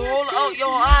 man? Yo, hold on. Yo,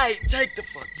 alright, take the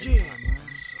fucking blunt, man.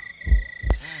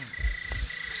 Damn.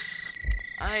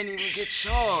 I ain't even get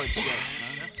charged yet,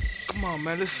 man. Come on,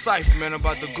 man, let's sife, man,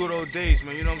 about the good old days,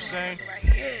 man, you know what I'm saying?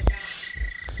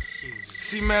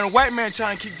 See, man, a white man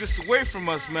trying to keep this away from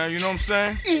us, man, you know what I'm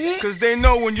saying? Because they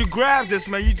know when you grab this,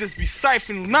 man, you just be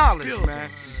siphoning knowledge, man.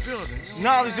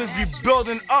 Knowledge just be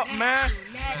building up, man.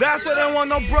 That's why they don't want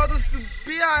no brothers to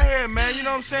be out here, man, you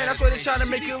know what I'm saying? That's why they're trying to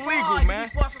make it illegal, man.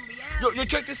 Yo,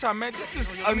 check this out, man. This is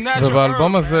a natural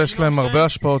ובאלבום הזה יש להם הרבה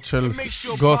השפעות של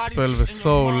גוספל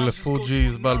וסול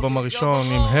לפוג'יז באלבום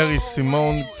הראשון עם הרי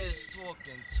סימון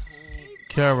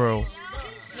קארו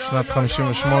שנת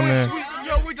 58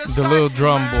 The Little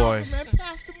Drum Boy.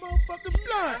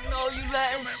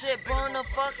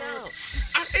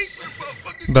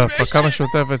 בהפקה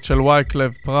משותפת של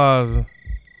וייקלב פרז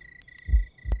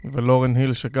ולורן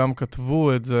היל שגם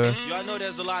כתבו את זה.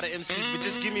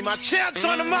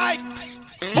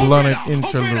 Planet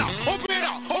Interlude.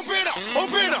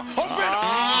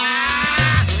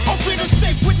 Open a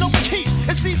safe with no key.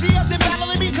 It's easier than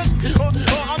battling me, cause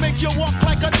I make you walk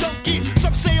like a donkey.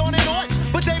 Some say on and on,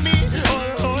 but they mean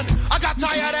on. I got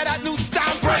tired of that new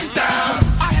style breakdown.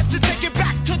 I had to take it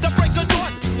back to the break of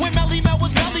dawn, when Melly Mel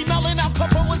was Melly Mel and Al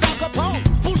Capone was Al Capone.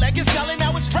 Bootleg is selling,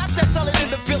 now it's rap that's selling in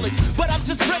the village. But I'm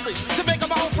just privileged to make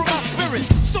them home from my spirit.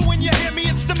 So when you hear me,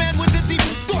 it's the man with the deep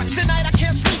thoughts. Tonight I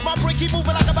can't sleep, my brain keep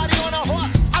moving like a body on a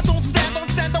horse. I don't stand on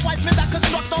sand, the white man that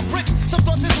construct on bricks. Some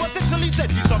thought this was it till he said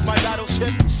he's off my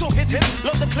battleship. So hit,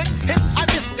 love the click, hit, I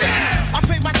miss. Damn! I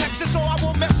pay my taxes so I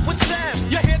won't mess with Sam.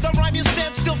 You hear the rhyme, you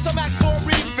stand still, some act for a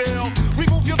refill.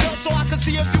 Remove your veil so I can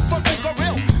see if you for fake or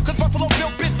real. Cause Buffalo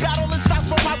Bill bit battle and stops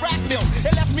from my rap mill.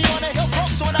 It left me on a hill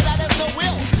broke, so now that has no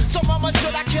will. So mama,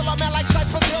 should I kill a man like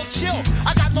Cypress Hill? Chill.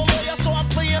 I got no lawyer, so I'm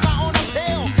playing my own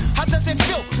appeal. How does it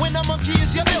feel when a monkey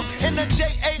is your meal? In the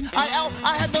J-A-I-L,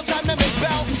 I had no time to make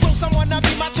bell. So someone to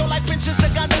be macho like Princess the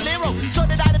Gondolero. So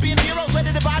did I to be a hero, where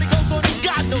did the body go? So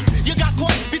God knows. You got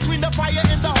caught between the fire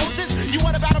and the hoses. You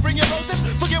want about to bring your roses?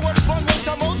 Forget what it's from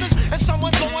to Moses. And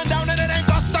someone's going down and it ain't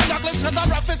Buster Douglas. Cause the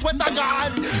roughest with the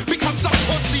gun becomes a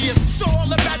pussy. So all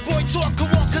the bad boy talk can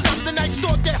walk, cause I'm the nice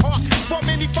dog that hawk. For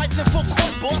many fights and full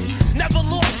court, boss. Never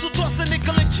lost, so toss a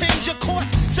nickel and change your course.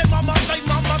 Say mama, say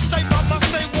mama, say mama,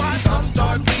 say what? Some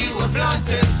thought we were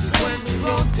blunted when we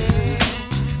wrote it.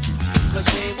 Cause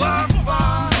we were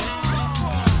far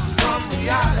from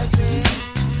reality.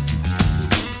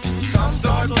 Some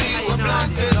thought we were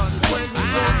blunted when we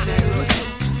wrote it.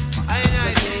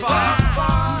 Cause we were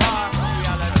far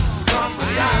from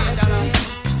reality.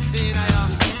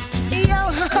 Yo,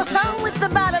 with the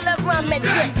bottle of rum and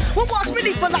dip. We'll watch me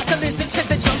leap like a lizard to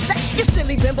the drum set. You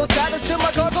silly bimbo, try to steal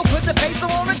my cargo, put the peso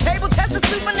on the table, test the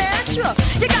supernatural.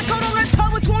 You got caught on a toe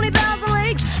with 20,000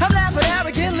 leaks. I'm laughing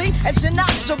arrogantly as your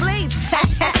nostril bleeds.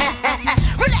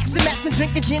 Relaxing, maxing,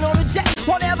 drinking gin on the deck,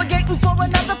 while navigating for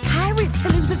another pirate to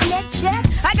lose his neck check.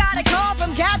 I got a call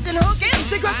from Captain Hook in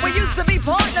secret. We used to be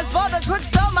partners for the quick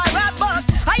stove.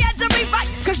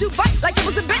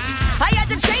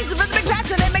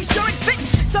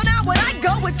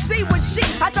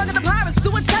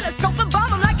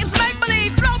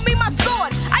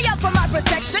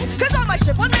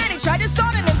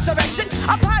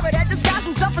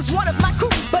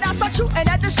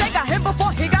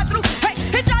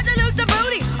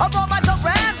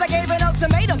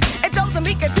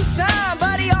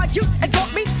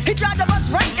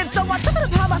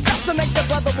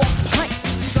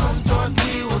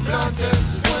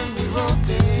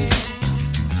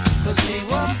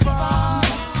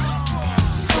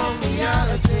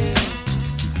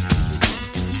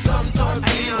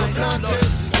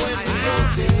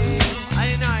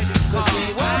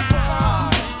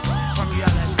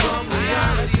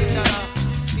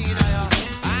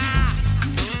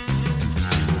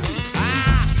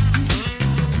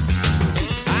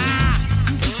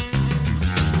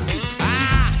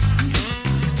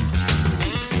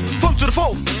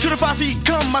 5 feet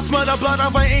come, I smell the blood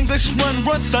of an Englishman.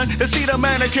 Run, son, to see the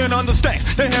man that can't understand.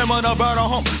 They hammer the bird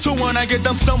home. So when I get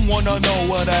them, someone to know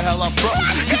where the hell I'm from.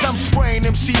 Cause I'm spraying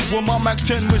them seeds with my Mac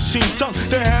 10 machine tongue.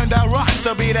 The hand that rocks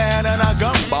to be the hand and I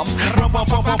gun bum. Rum pum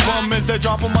pum pum pum is the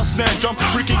drop of my snare drum.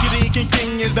 Ricky kitty king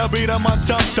king is the beat of my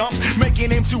thump thump.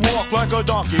 Making him to walk like a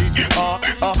donkey.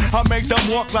 I make them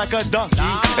walk like a donkey.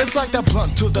 It's like the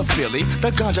blunt to the Philly,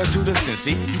 the ganja to the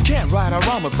Cincy. You can't ride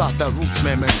around without that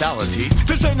rootsman mentality.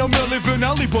 This ain't no Milli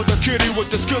Vanilli, but the kitty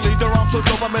with the skilly. The rhymes so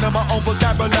dope, I'm in my own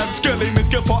vocabulary skilly. Miss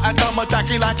Gilford at the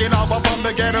Mataki, lacking all from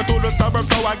the ghetto to the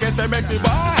suburb, so I guess they make me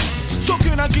buy. So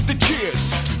can I get the cheers?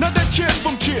 Not the cheers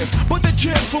from cheers, but the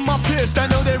cheers from my peers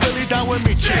that know they really down with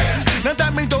me. Cheers. Now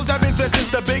that means those have been there since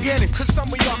the beginning. Cause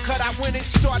some of y'all cut out when it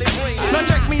started raining. Now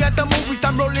check me at the movies,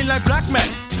 I'm rolling like black man.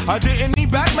 I didn't need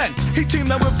Batman, he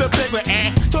teamed up with the big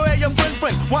man. So hey your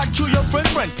friend, watch you your friend.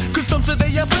 Cause some say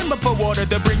they have been for water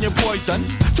to bring you poison.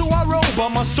 So I roll by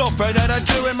myself right at a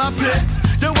cheer in my pit.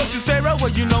 Then what you say, well,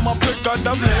 you know my prick got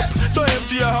the lip. So hip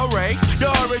to your hooray,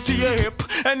 your hurry to your hip.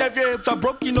 And if your hips are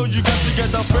broke, you know you got to get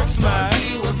the fix, man.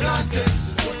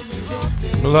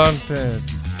 Blunted.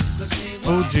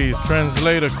 Fugees,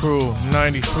 Translator Crew,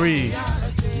 93.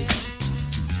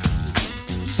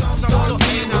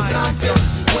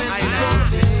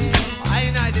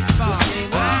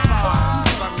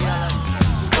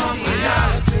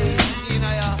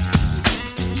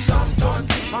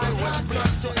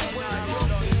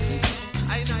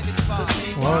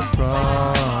 What's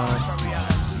wrong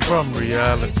from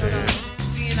reality?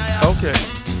 Okay.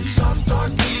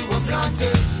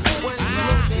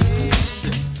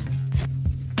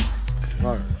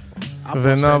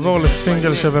 ונעבור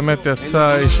לסינגל שבאמת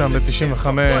יצא אי שם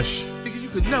ב-95,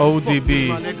 ODB,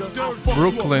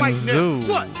 Brooklyn Zoo.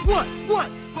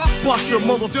 Bust your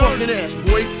motherfucking ass,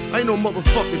 boy. I ain't no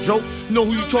motherfucking joke. You know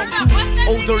who you talking to?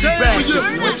 Old dirty bastard. You know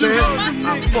what I'm saying?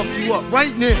 I'll fuck you up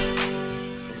right now.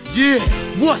 Yeah.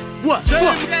 What?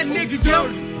 That nigga, yo.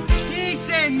 He ain't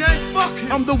saying nothing. Fuck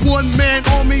him. I'm the one-man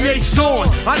army, ain't on.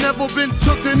 I never been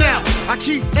tooken out. I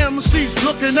keep MCs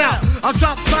looking out. I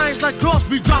drop signs like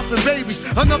Crosby dropping babies.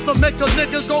 Enough to make a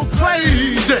nigga go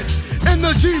crazy. In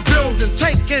the G building,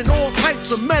 taking all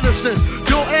types of medicines.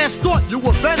 Your ass thought you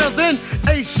were better than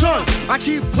a son. I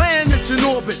keep planets in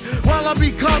orbit while I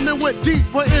be coming with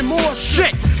deeper and more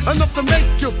shit. Enough to make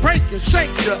you break and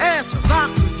shake your ass as I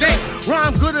create.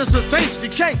 Rhyme good as a tasty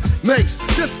cake makes.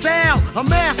 This style I'm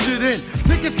mastered in.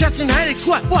 Niggas catching headaches,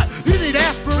 what? You need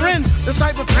aspirin? This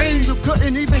type of pain you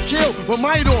couldn't even kill with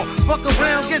Midor. Fuck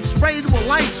around, get sprayed with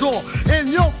Lysol in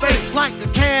your face like a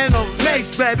can of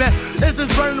mace, baby. Is this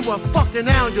burning with fucking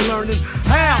now you're learning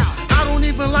how? I don't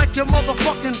even like your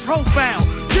motherfucking profile.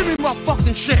 Give me my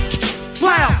fucking shit.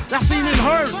 Wow, that's seen and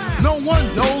heard. No one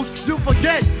knows, you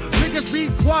forget. Niggas be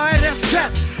quiet as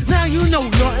kept. Now you know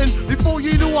nothing before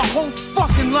you do a whole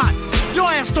fucking lot. Your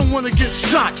ass don't wanna get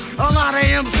shot. A lot of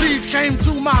MCs came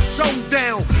to my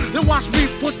showdown. Then watch me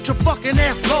put your fucking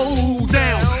ass low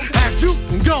down. As you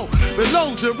can go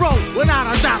below zero, without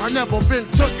a doubt, I never been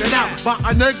taken out by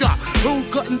a nigga who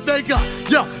couldn't figure.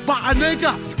 Yeah, by a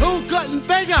nigga who couldn't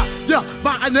figure. Yeah,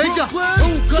 by a nigga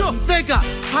who couldn't figure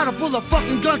how to pull a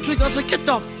fucking gun trigger. So get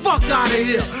the fuck out of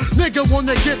here. Nigga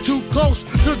wanna get too close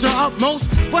to the utmost,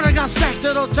 but I got stacks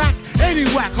that'll attack any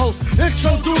whack host.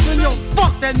 Introducing your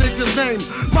fuck that nigga's name.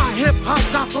 My hip hop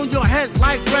drops on your head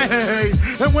like rain.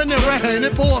 And when it rain,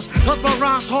 it pours. Cause my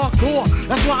rhymes hardcore.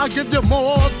 That's why I give you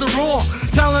more of the raw.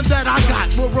 Tell them that I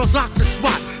got will rock the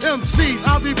spot. MCs,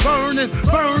 I'll be burning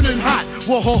hot.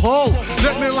 Whoa ho ho.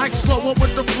 Let me like slow up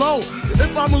with the flow.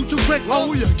 If I move too quick,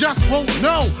 oh, you just won't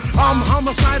know. I'm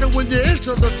homicidal when you're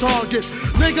into the target.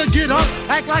 Nigga, get up,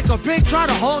 act like a pig, try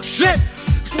to hog shit.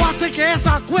 So I take your ass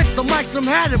out quick, the mic's I'm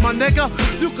had it, my nigga.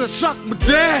 You can suck my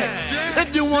dick.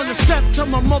 If you wanna step to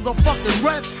my motherfucking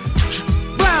rep,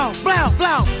 blow, blow,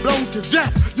 blow, blown to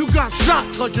death. You got shot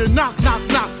cause you knock.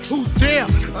 Who's there?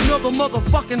 Another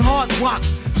motherfucking hard rock.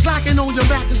 Slacking on your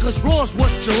back cause raw's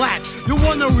what you lack. You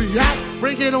wanna react?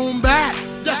 Bring it on back.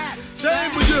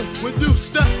 Shame with you when you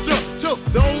stepped up to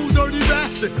the old dirty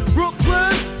bastard.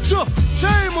 Brooklyn,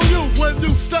 shame on you when you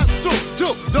stepped up to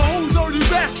the old dirty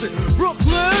bastard.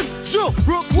 Brooklyn,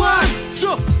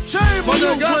 shame on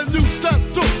you when you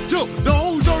stepped up to the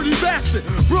old dirty bastard.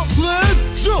 Brooklyn,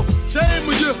 shame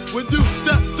on you when you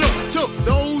stepped up to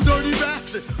the old dirty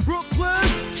bastard. Brooklyn,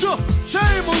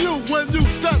 shame on you when you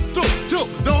stepped up to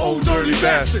the old dirty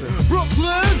bastard.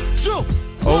 Brooklyn,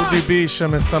 ODB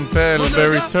שמסמפל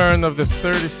ב-Return of the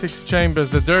 36 Chambers,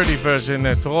 the dirty version,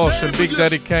 את ראש של ביג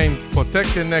דאדי קיין,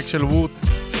 Protected Neck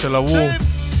של הוו,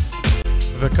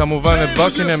 וכמובן את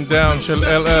Buckingham Down של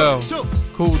LL,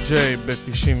 Cool קול ג'יי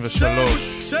ב-93.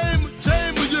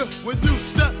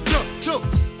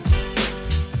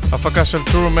 הפקה של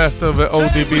טרו מאסטר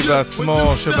ו-ODB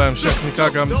בעצמו, שבהמשך נקרא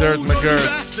גם דירט מגרד.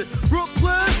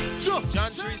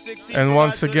 And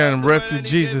once again,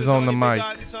 Refugees is on the mic.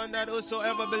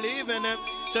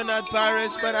 Shall not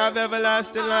perish, but have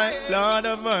everlasting life. Lord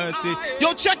of mercy. Yo,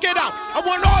 check it out. I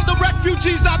want all the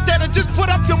refugees out there to just put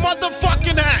up your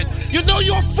motherfucking hand. You know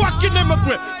you're a fucking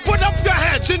immigrant. Put up your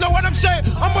hands. You know what I'm saying?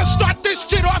 I'm gonna start this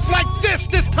shit off like this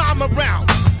time around.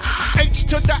 H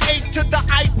to the A to the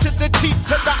I to the T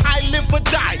to the I live or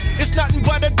die. It's nothing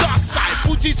but a dark side.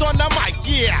 Fuji's on the mic,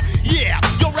 yeah, yeah.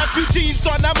 Your refugees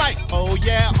on the mic, oh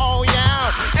yeah, oh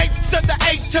yeah. H to the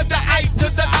A to the I to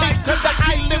the T to the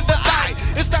I live or die.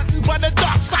 It's nothing but a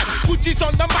dark side. Fuji's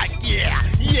on the mic, yeah,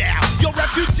 yeah. Your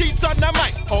refugees on the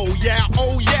mic, oh yeah,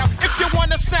 oh yeah. If you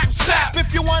wanna snap, snap. If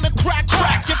you wanna crack,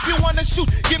 crack. If you wanna shoot,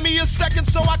 give me a second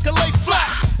so I can lay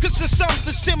flat. Cause to some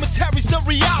the cemetery's the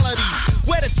reality,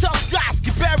 where the tough guys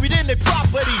get buried in their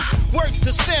property. Word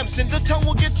to Samson, the tongue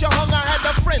will get you hung. I had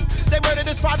a friend, they murdered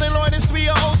his father-in-law and his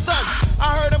 3-year-old son. I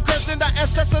heard him cursing the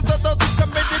ancestors of those who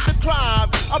committed the crime.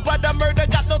 But the murder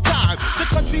got no time. The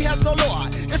country has no law.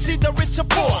 It's either rich or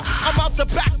poor. I'm out the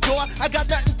back door. I got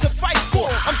nothing to fight for.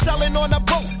 I'm selling on a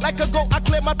boat like a goat. I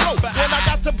clear my throat. When I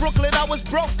got to Brooklyn, I was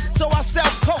broke, so I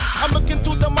sell coke. I'm looking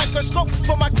through the microscope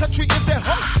for my country is their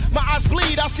hope. My eyes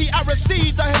bleed. I see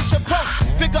Aristide, the Haitian Pope.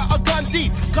 Figure a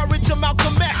Gandhi, courage of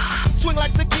Malcolm X. Swing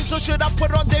like the king, so should I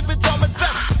put on David's armored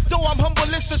vest? Though I'm humble,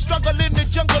 it's a struggle in the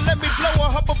jungle. Let me blow a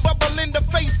hubble bubble in the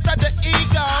face of the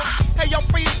ego. Hey, yo,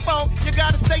 free phone, you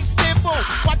gotta stay simple.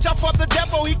 Watch out for the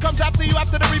devil, he comes after you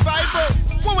after the revival.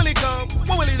 When will he come?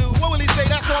 What will he do? What will he say?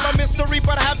 That's all a mystery,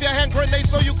 but have your hand grenade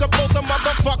so you can blow the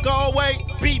motherfucker away.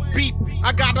 Beep, beep.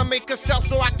 I gotta make a cell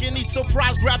so I can eat, so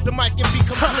prize grab the mic and be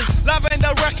complete. Love and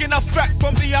the wrecking effect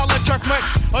from the electric mix.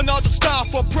 Another style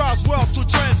for prize world to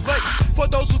translate. For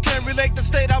those who can't relate the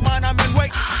state of mind, I'm in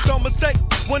wait. Don't mistake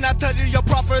when I tell you your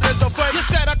prophet is a fake. You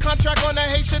set a contract on a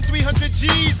Haitian 300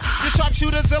 G's. Your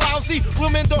sharpshooters are lousy,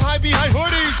 women don't hide behind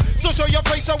hoodies. So show your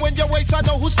face, so when your waist, I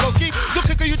know who's smoky. The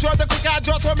quicker you draw, the quicker I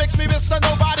draw, so it makes me Mr.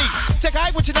 Nobody. Take a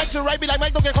hike with your next to right, be like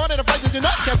Mike, don't get caught in a fight, cause you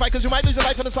know you can't fight, cause you might lose your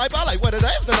life in the sniper. Like, what is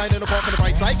that? The night in the park on the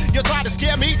right side. You try to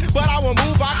scare me, but I will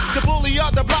move on. The bully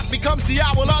of the block becomes the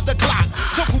owl of the clock.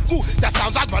 So cuckoo, that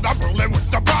sounds odd, but I'm rolling with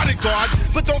the bodyguard.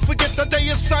 But don't forget the day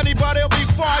is sunny, but it'll be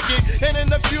foggy. And in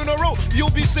the funeral,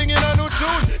 you'll be singing a new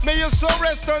tune. May your soul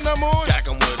rest on the moon. Jack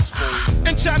 'em with a spoon.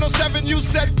 In Channel 7, you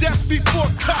said death before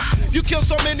cut. You kill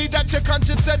so many that your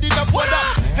conscience said enough. What up?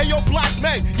 Hey, yo, black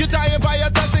man, you're dying by a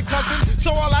dozen cousins. So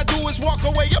all I do is walk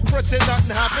away, you pretend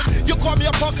nothing happened. You call me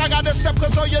a punk, I gotta step,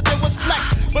 cause all you did was flex.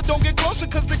 But don't get closer,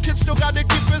 cause the kid still gotta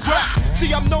keep his rap.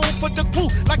 See, I'm known for the crew,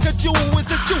 like a Jew is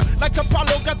a Jew. Like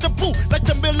Apollo got the boo, like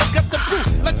the Miller got the brew.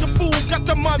 Like the fool got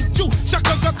the Manju,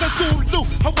 Shaka got the Zulu.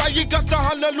 Hawaii got the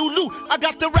Honolulu. I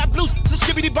got the rap blues, so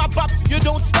skibbity bop bop. You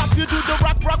don't stop, you do the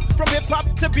rock rock. From hip hop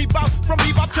to bebop, from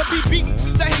bebop to beep beep.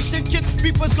 The Haitian kid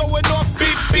beepers going off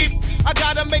beep beep. I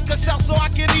gotta make a sound so I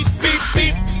can eat beep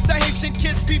beep. The Haitian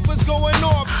kid beepers going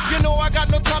off. You know I got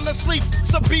no time to sleep,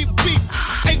 so beep beep.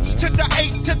 H to the A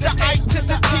to the I to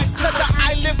the T to the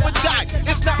I live or die.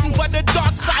 It's nothing but the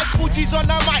dark side. Fuji's on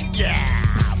the mic, yeah.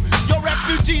 Your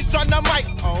refugees on the mic,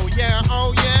 oh yeah,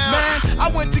 oh yeah. Man, I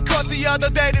went to court the other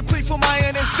day to plead for my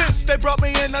innocence. They brought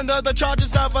me in under the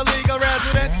charges of illegal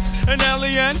residence. An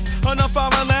alien on a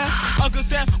foreign land. Uncle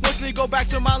Sam wants me to go back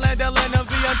to my land, the land of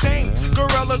the untamed.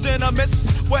 Gorillas in a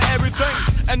mist where everything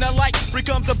and the light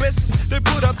becomes abyss. They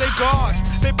put up their guard,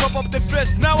 they pump up their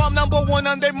fists. Now I'm #1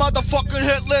 on their motherfucking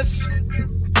hit list.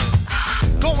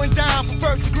 Going down for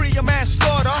first degree of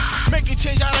manslaughter. Making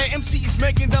change out of MCs,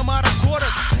 making them out of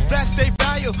quarters. That's their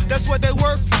value, that's what they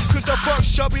worth. Cause the first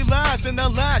shall be last and the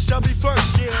last shall be first,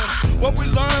 yeah. What we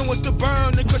learned was to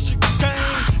burn the cushion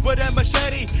cane. But that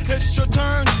machete, it's your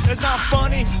turn. It's not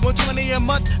funny, 120 a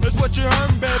month is what you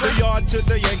earn, baby. The yard to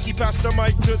the Yankee, pass the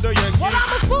mic to the Yankee. Well,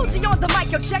 I'm a Fuji on the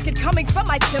mic, yo, check it coming from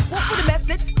my temple. For the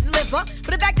message, deliver.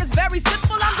 But the fact is very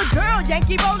simple, I'm the girl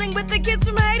Yankee rolling with the kids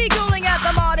from Haiti, cooling at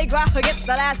the Mardi Gras. Against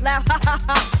the last laugh, ha ha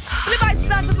ha. Levi's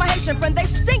sons with my Haitian friend, they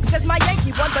stink, says my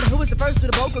Yankee one. But who was the first to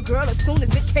the vocal girl as soon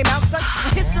as it came out, son?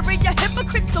 History, you're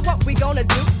hypocrites, so what we gonna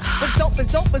do? What's dope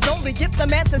is only get the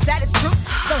man says that it's true.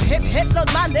 So hip,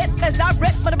 load my lip as I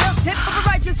rip for the real tip of a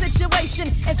righteous situation.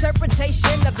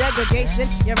 Interpretation of degradation,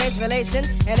 your race relation,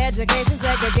 and education,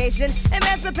 segregation,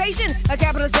 emancipation, a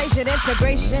capitalization,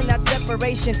 integration, not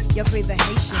separation. You're free the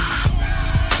Haitian.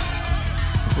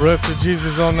 Refugees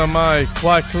is on the mic,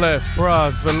 Wyclef,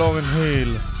 Praz ולורן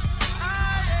היל.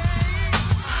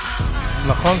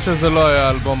 נכון שזה לא היה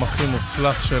האלבום הכי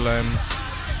מוצלח שלהם,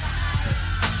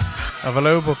 אבל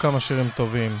היו בו כמה שירים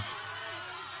טובים.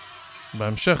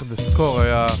 בהמשך דיסקור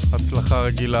היה הצלחה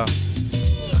רגילה,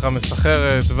 הצלחה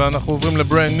מסחרת, ואנחנו עוברים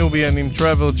לברנד נוביאן עם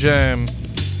Travel Jam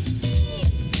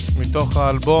מתוך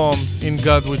האלבום In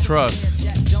God We Trust.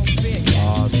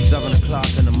 7 o'clock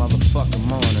in the motherfucking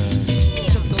morning.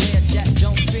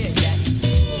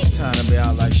 It's time to be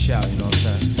out like shout, you know what I'm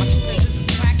saying?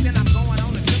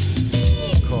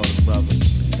 Call the brothers,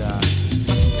 die.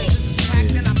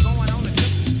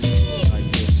 Like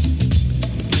this.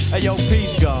 Hey yo,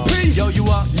 peace, God. Peace. Yo, you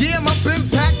up? Yeah, my bin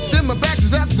packed and my bags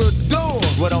is at the door.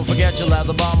 Well, don't forget your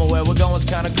leather bomber. Where we're going's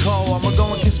kinda cold. I'ma go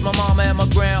and kiss my mama and my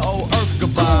grand old earth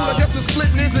goodbye. Cool, I guess it's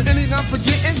splitting. Isn't anything I'm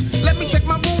forgetting? Let me check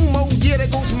my room. Oh yeah,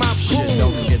 there goes my pool. Shit,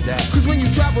 don't forget that. Cause when you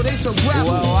travel, they so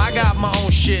gravel. Well, I got my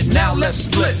own shit. Now let's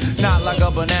split. Not like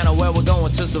a banana. Where we're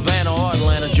going to Savannah or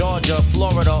Atlanta, Georgia,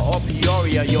 Florida or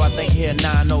Peoria. Yo, I think here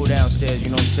 9-0 downstairs. You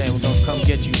know what I'm saying? We're gonna come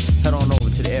get you. Head on over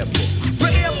to the airport. For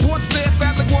airports there,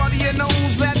 Fat LaGuardia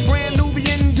knows that brand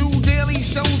Nubian do daily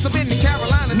shows. I've been to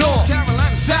Carolina, North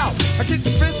Carolina, South. I kicked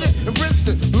the fence in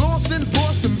Princeton, Lawson,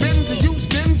 Boston, been to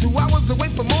Houston, 2 hours away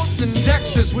from Austin,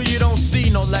 Texas, where you don't see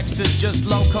no Lexus, just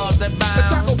low cars that bounce. the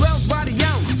Taco Bell's by the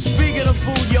ounce. Speaking of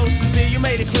food, yo, sincere, you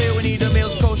made it clear we need the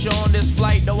meals kosher on this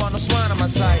flight. Don't want no swine on my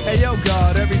sight. Hey yo,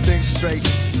 God, everything's straight.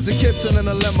 The kissing in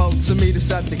a limo to meet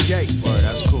us at the gate. Word,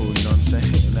 that's cool, you know what I'm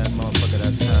saying? And that motherfucker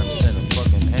that time sent a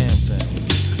fucking ham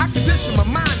sandwich. I condition my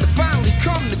mind to finally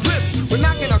come to grips. We're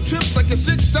knocking our trips like a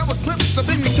 6-hour clips. I've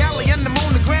been to Cali and I'm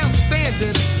on the ground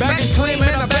standing. Bags claiming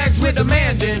our bags we're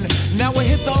demanding. Now we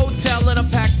hit the hotel and I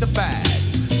pack the bag.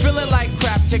 Feeling like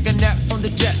crap, take a nap from the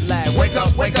jet lag. Wake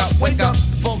up, wake up, wake up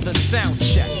for the sound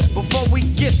check before we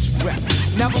get wrecked.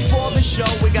 Now before the show,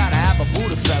 we gotta have a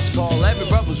Buddha fest. Call every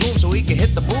brother's room so he can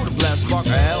hit the Buddha blast. Spark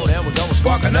a L, then we're gonna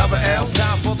spark another L.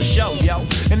 Time for the show, yo.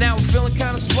 And now I'm feeling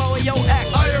kinda swell, yo, X.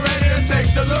 Are you ready to take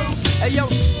the loot? Hey, yo,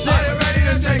 Sick. Are you ready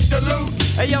to take the loot?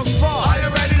 Hey, yo, Spark. Are you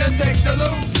ready to take the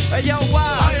loot? Hey, yo,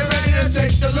 Wild. Are you ready to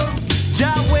take the loot?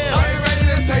 John Will. Are you ready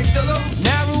to take the loot?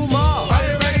 Naru Mar. Are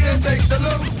you ready to take the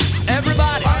loot?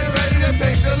 Everybody. Are you ready to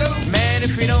take the loot? Man,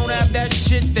 if you don't have that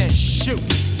shit, then shoot.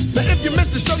 Now if you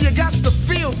missed the show, you got to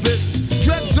feel this.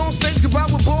 Dreads on stage, goodbye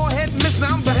with bald head miss.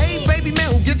 Now I'm the hey baby man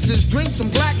who gets his drinks and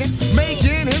blacking,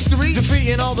 making history,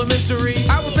 defeating all the mystery.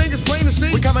 I would think it's plain to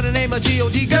see. We come in the name of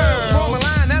G.O.D. girls. Form a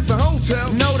line at the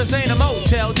hotel. No, this ain't a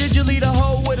motel. Did you lead a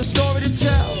hoe with a story to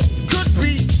tell? Could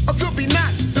be or could be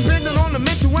not, depending on the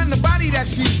mental and the body that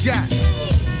she's got.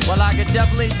 Well, I could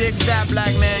definitely dig that,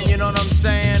 black man. You know what I'm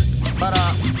saying? But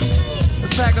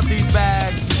let's pack up these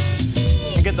bags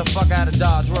and get the fuck out of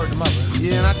Dodge. Word to mother.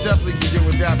 Yeah, and I definitely can get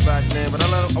with that back, man. But I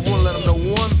want to let them know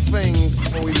one thing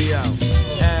before we be out.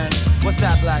 And what's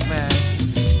that, black man?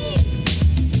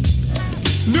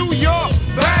 New York,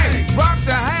 bang, rock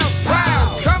the house,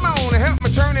 pow. Come on and help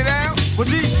me turn it out. Well,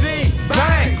 D.C.,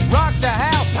 bang, rock the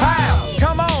house, pow.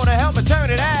 Come on and help me turn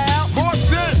it out.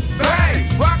 Boston, bang,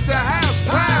 rock the house,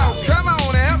 pow. Come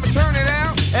on and help me turn it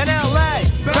out. And L.A.,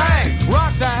 bang,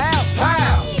 rock the house,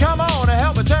 pow. Come on and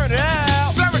help me turn it out.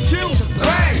 Syracuse,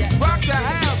 bang, rock the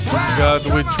house, pow. God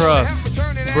We Trust,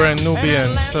 ברנד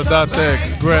נוביאן, סאדאת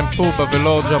אקס, גרנד פובה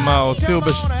ולורד ג'מאר הוציאו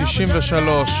ב-93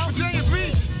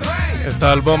 את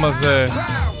האלבום הזה,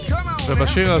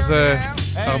 ובשיר הזה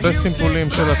הרבה סימפולים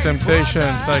של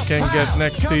ה-Temptations, I Can't Get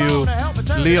Next to You,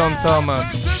 ליאון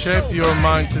תומאס, Shape Your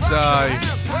Mind to Die,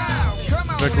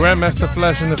 וגרנדמאסטר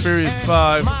פלאש in the Furious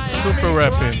 5, סופר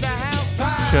רפין,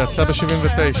 שיצא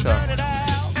ב-79.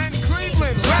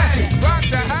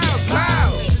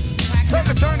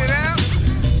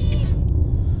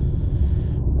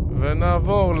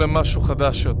 ונעבור למשהו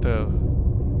חדש יותר.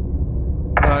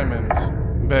 Diamonds,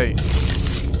 Bass.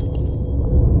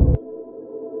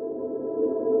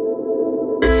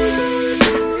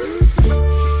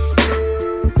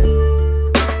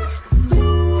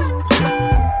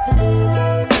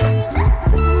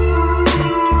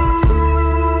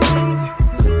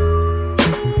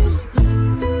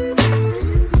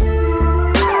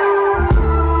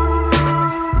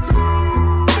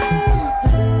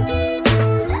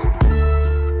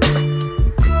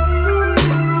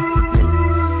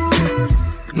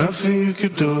 Nothing you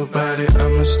could do about it,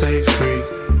 I'ma stay free.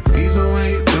 Either way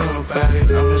you go about it,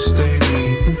 I'ma stay me.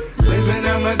 Living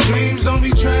out my dreams, don't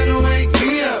be trying to wake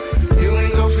me up. You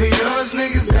ain't go for yours,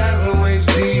 niggas diving waist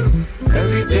deep.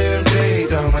 Every damn day,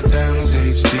 all my diamonds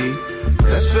HD.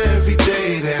 That's for every day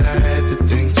that I had to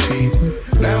think cheap.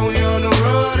 Now we on the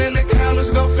road and the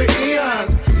counters go for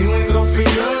eons. You ain't go for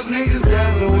yours, niggas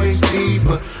diving waist deep.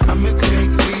 But I'ma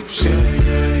take leaps, yeah.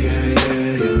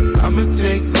 I'ma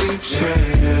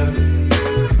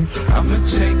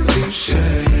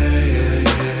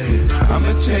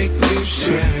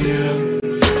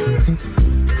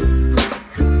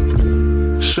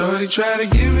Shorty try to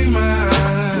give me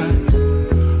mine,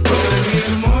 but I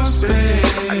need more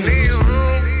space. I need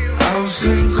room. I was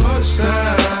sitting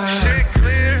courtside. Shit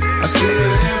clear. I see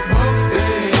that here both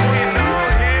days.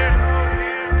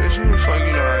 Bitch, who the fuck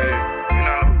you know I am? You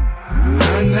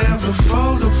know. I never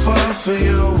fold or fall for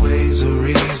your ways or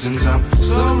reasons. I'm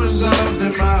so resolved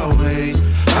in my ways.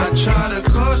 I try to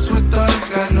course with thoughts,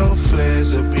 got no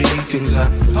flares or beacons. I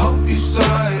hope you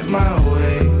saw it my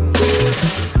way.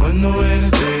 When the way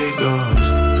the day goes,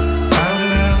 out of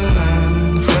the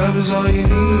line, the club is all you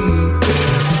need.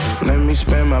 Yeah. Let me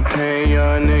spend my pain,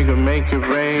 young nigga, make it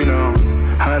rain on.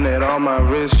 100 on my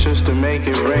wrist just to make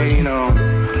it rain on.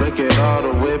 Look at all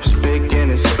the whips, big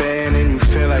and expanding. You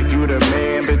feel like you the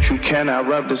man, but you cannot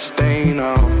rub the stain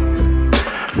off.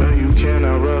 No, you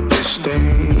cannot rub the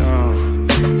stain off.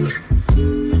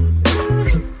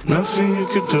 Nothing you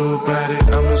could do about it,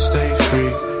 I'ma stay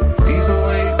free. Either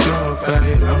way you go about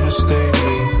it, I'ma stay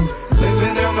me.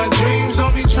 Living out my dreams,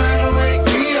 don't be trying to wake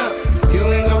me up. You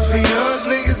ain't go for yours,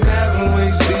 niggas diving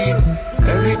waist deep.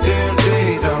 Every damn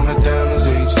day, all my diamonds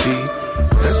HD.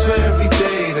 That's for every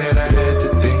day that I had to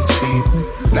think cheap.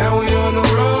 Now we on the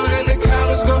road and the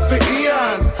comments go for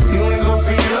eons. You ain't go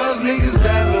for yours, niggas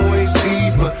diving waist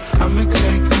deep. But I'ma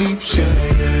take leaps, yeah,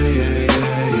 yeah, yeah,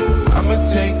 yeah, yeah. I'ma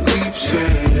take leaps, yeah,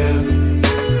 yeah.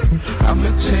 I'ma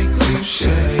take leaps,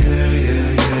 yeah, yeah, yeah,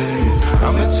 yeah.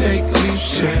 I'ma take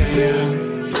leaps, yeah, yeah.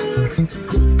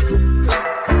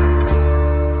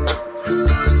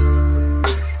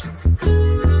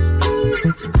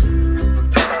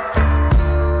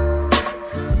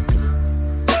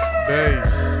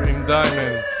 Bass עם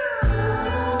diamonds.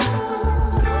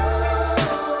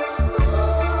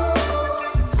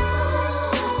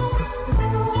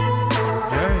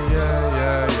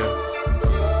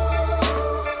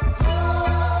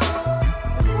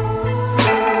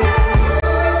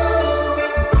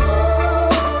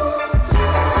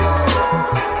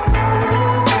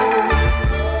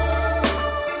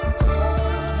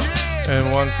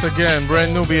 Once again,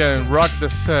 Brand Nubian, rock the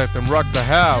set and rock the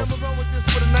house.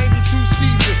 For the 92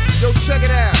 season, yo, check it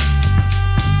out.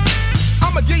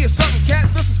 I'ma give you something, cat.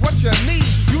 This is what you need.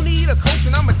 You need a coach,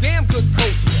 and I'm a damn good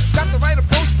coach. Got the right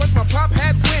approach, plus my pop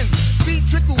had wins. Feet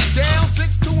trickled down,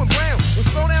 6'2" and brown. When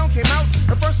Slow Down came out,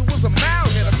 at first it was a mound,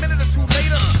 and a minute or two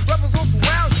later, brothers on some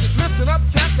wild shit. Listen up,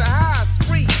 cats, a high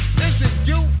spree. Is it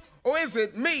you or is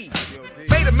it me?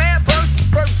 Made a mad burst,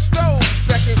 first stole,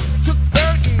 second, took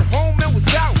third and home and was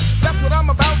out. That's what I'm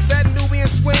about, that Nubian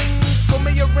swing. For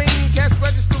me a ring, cash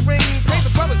register ring. Pay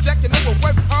the brothers, jack your number,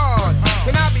 work hard.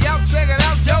 And I'll be out, check it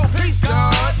out, yo, peace,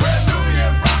 God. Brand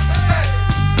Nubian rock the set.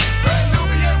 Brand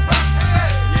Nubian rock the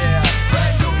set. Yeah.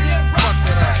 Brand Nubian rock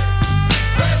the set.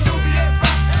 Brand Nubian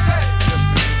rock the set.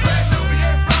 Brand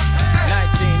Nubian rock the set.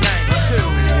 1992.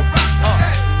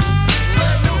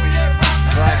 Brand Nubian rock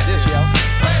the set. Like this, yo.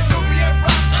 Brand Nubian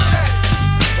rock the set.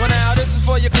 Well, now this is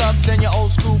for your clubs and your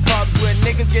old school pubs where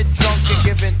niggas get drunk and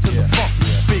give in to the funk.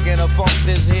 Speaking of funk,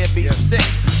 this here be stick.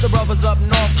 The brothers up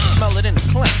north smell it in the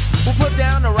clink. We'll put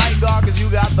down the right guard cause you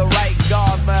got the right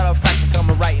guard. Matter of fact, we're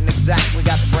coming right and exact. We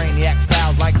got the brainiac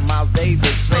styles like Miles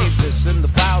Davis. Save this in the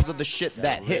files of the shit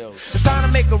that hit. It's time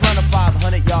to make a run of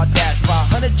 500-yard dash.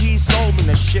 500 G's sold me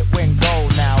the shit went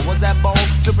gold. Now, was that bold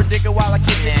to predict it while I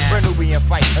kick it? Brand Nubian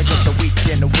fight against the weak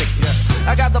and the wicked.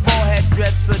 I got the ball head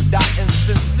dread, Sadat and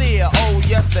sincere. Oh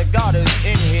yes, the God is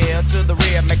in here. To the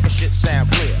rear, make the shit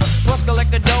sound clear. Plus collect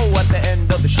the dough at the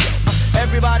end of the show.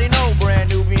 Everybody know Brand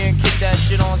Nubian kick that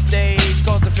shit on stage.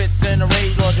 Cause it fits in the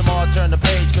rage. Lord Jamal turn the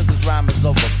page cause this rhyme is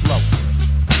overflow.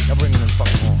 Y'all bringing this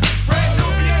fucking home. Brand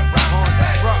Nubian rock the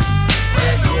set.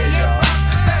 Brand Nubian rock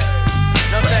the set.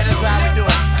 You know what I'm saying? That's how we do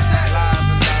it. Live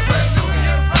and direct. Brand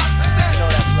Nubian rock the set. You know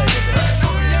that flavor, baby. Brand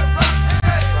Nubian rock the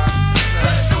set.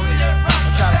 Brand Nubian rock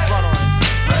the set. I'm trying to front on it.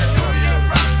 Brand Nubian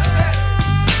rock the set.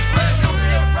 Brand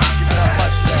Nubian rock the set.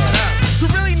 To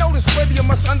really know this flavor, you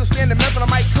must understand the method. I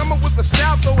might come up with a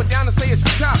style, throw it down and say it's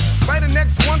chop. Right the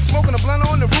next one, smoking a blunt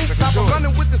on the rooftop. I'm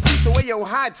running with this piece away your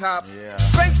high tops.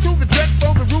 Thanks to the jet,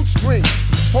 throw the root string.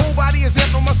 Whole body is there,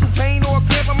 no muscle pain or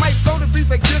cramp. I might throw the beats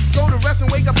like this, go to rest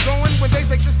and wake up going. When days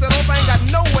like this set off, I ain't got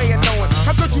no way of knowing.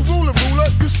 How could you rule a ruler?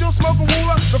 You still smoke a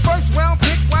ruler? The first round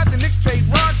pick, why the Knicks trade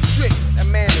Rod Strick? That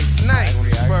man is nice.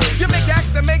 You make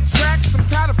acts that make tracks, I'm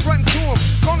tired of fronting to him.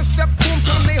 Gonna step to him,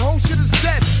 tell him they whole shit is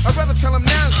dead. I'd rather tell him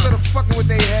now instead of fucking with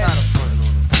they head.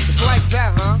 It's like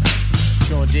that, huh?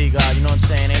 Sure, D, God, you know what I'm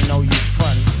saying? Ain't no use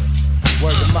fronting.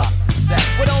 Word them up.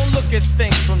 We don't look at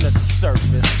things from the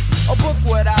surface. A book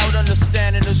without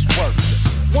understanding is worthless.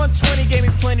 120 gave me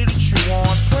plenty to chew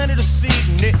on, plenty to see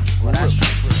knit. Well, that's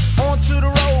true. On to the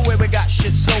road where we got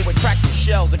shit so we're cracking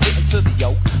shells and getting to the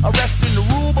yoke. Arresting the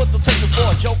rule, but don't take me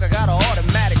for a joke. I got an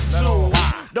automatic too.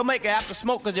 Don't make it after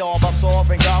smoke, cause you all bust off.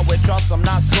 And God with trust, I'm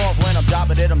not soft. When I'm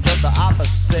dropping it, I'm just the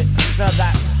opposite. Now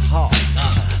that's hard.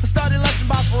 I started lesson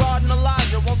by Farad and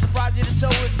Elijah. Won't surprise you to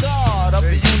tell with God of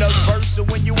the universe. So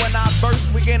when you and I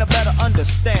burst, we gain a better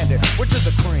understanding. Which is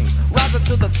the cream. Rising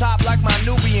to the top like my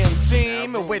Nubian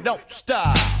team. And we don't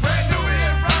stop.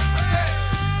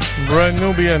 Brand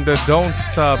Nubian that don't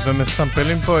stop.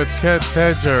 ומסמפלים פה את קט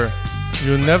טאג'ר.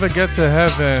 You never get to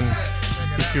heaven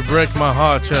if you break my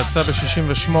heart, שיצא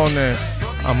ב-68.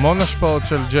 המון השפעות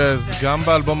של ג'אז, גם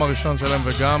באלבום הראשון שלהם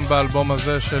וגם באלבום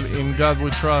הזה של In God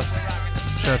We Trust,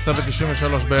 שיצא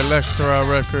ב-93 באלקטרה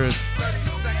רקורדס.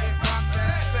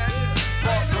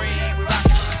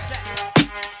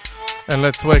 And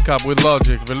let's wake up with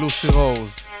Logic ולוסי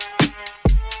רוז.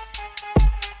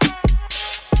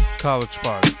 College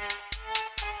Park.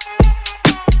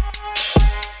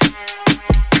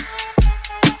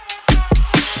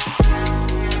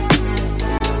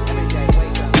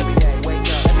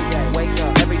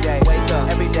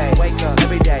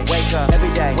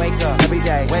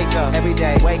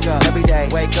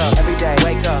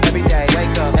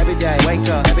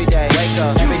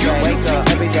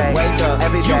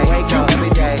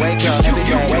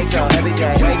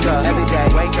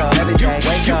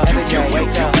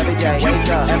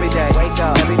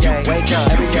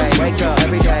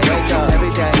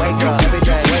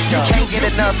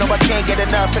 No, I can't get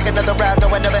enough. Took another route, no,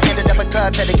 I never ended up a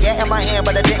cuss. Had a gat in my hand,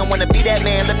 but I didn't want to be that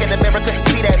man. Look in the mirror, couldn't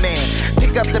see that man.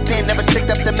 Pick up the pen, never stick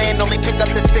up the man. Only pick up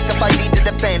the stick if I need to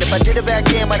defend. If I did it back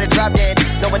then, might have dropped dead.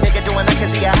 No, a nigga doing that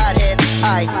cause he a hothead.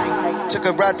 I took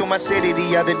a ride through my city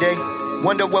the other day.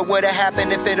 Wonder what would have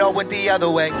happened if it all went the other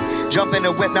way. Jump in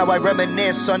the whip, now I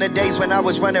reminisce on the days when I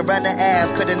was running around the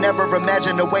Ave. Could've never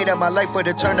imagined the way that my life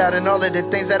would've turned out and all of the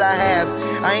things that I have.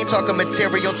 I ain't talking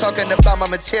material, talking about my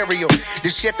material.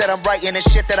 The shit that I'm writing, the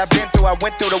shit that I've been through. I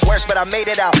went through the worst, but I made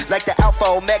it out. Like the Alpha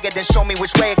Omega, then show me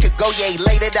which way it could go, yeah, he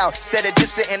laid it out. Instead of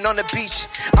just sitting on the beach,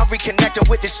 I'm reconnecting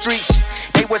with the streets.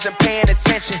 They wasn't paying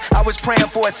attention, I was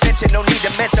praying for ascension. No need to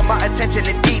mention my attention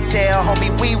to detail. Homie,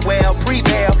 we well,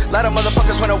 prevail. A lot of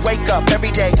motherfuckers wanna wake up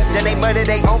every day, then they murder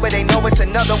they own, but they know it's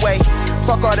another way.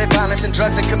 Fuck all that violence and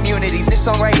drugs and communities. This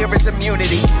song right here is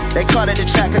immunity. They call it a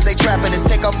trap cause they trapping us.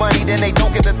 Take our money, then they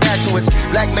don't give it back to us.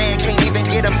 Black man can't even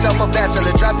get himself a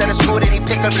bachelor. Dropped out of school, then he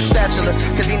picked up the spatula.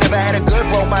 Cause he never had a good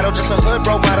role model, just a hood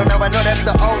role model. Now I know that's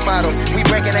the old model. We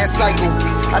breaking that cycle.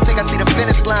 I think I see the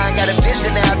finish line. Got a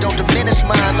vision now, don't diminish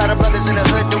mine. A lot of brothers in the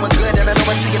hood doing good, and I know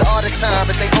I see it all the time.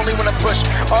 But they only wanna push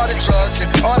all the drugs and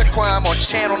all the crime on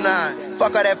Channel 9.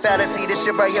 Fuck all that fallacy, this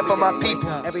shit right here for my people.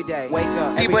 Every day, wake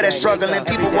up. People that struggling,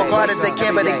 people work hard as they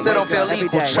can, but they still don't feel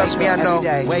equal. Trust me, I know.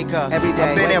 Wake up. Every day,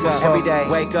 I've been there before. Every day,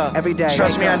 wake up. Every day,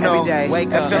 trust me, I know. That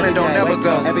feeling don't never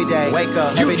go. Every day, wake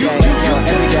up. Every day, wake up.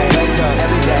 Every day, wake up.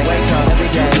 Every day, wake up. Every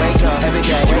day, wake up.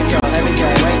 Every day, wake up. Every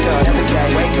day, wake up. Every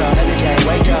day, wake up. Every day,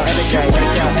 wake up. Every day, wake up. Every day, wake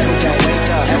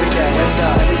up. Every day, wake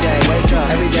up. Every day, wake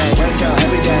up. Every day, wake up.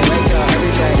 Every day, wake up.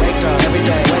 Every day, wake up. Every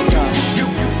day, wake up.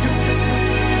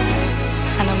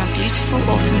 And on a beautiful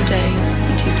autumn day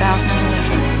in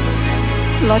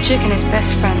 2011, Logic and his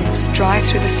best friends drive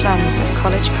through the slums of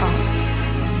College Park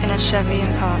in a Chevy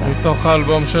Impala. מתוך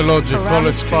האלבום של לוג'יק,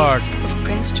 College Park,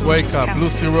 Wake Up,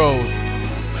 לוסי רוז.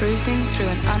 Cruising through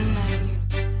an unknown.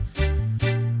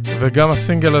 וגם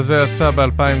הסינגל הזה יצא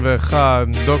ב-2001,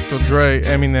 דוקטור דרי,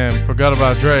 אמינם, Forgot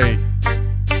About Dre.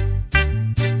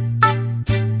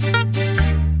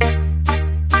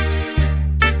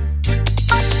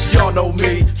 Know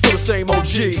me, still the same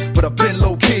OG, but I've been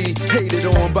low-key, hated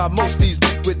on by most these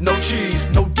with no cheese,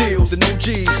 no deals and no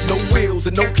G's, no wheels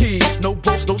and no keys, no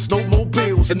boats, no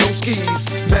snowmobiles and no skis.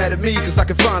 Mad at me cause I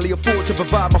can finally afford to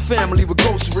provide my family with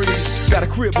groceries. Got a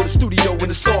crib with a studio and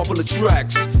it's all full of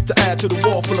tracks, to add to the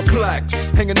wall full of plaques,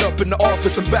 hanging up in the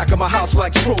office and back of my house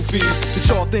like trophies. Did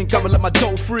y'all think I'ma let my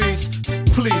dough freeze?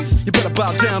 Please, you better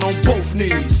bow down on both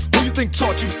knees. Who you think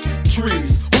taught you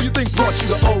trees? Who you think brought you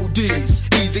the ODs?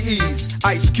 Easy E's,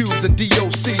 Ice Cubes and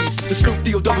DOCs, the Snoop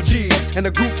D-O-double G's, and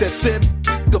the group that said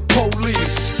the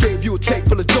police gave you a tape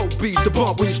full of dope beats to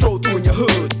bump when you stroll through in your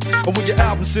hood. Or when your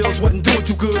album sales wasn't doing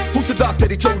too good, who's the doc that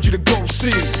they told you to go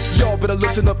see? Y'all better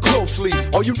listen up closely.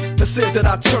 All you that said that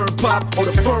I turn pop or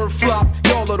the firm flop,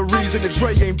 y'all are the reason that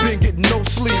Dre ain't been getting no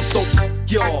sleep. So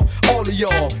y'all, all of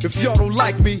y'all, if y'all don't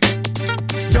like me,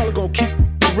 y'all are gonna keep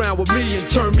around with me and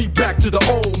turn me back to the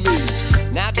old me.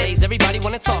 Nowadays, everybody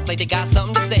wanna talk like they got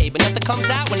something to say, but nothing comes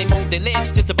out when they move their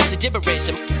lips, just a bunch of gibberish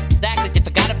and act like they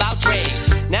forgot about Dre.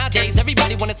 Nowadays,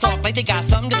 everybody wanna talk like they got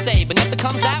something to say, but nothing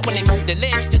comes out when they move their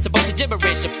lips, just a bunch of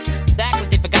gibberish and act like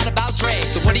they forgot about Dre.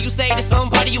 So what do you say to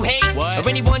somebody you Or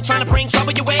anyone trying to bring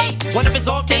trouble your way? One of his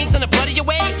off things in the blood of your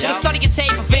way? Just study your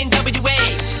tape of NWA.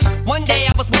 One day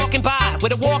I was walking by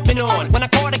with a Walkman on. When I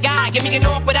caught a guy, give me an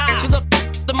awkward eye. She looked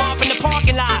them up in the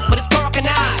parking lot, but it's dark and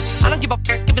I don't give a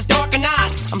fuck if it's dark or not.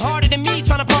 I'm harder than me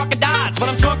trying to park a Dodge, but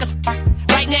I'm drunk as fuck.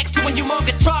 Right next to a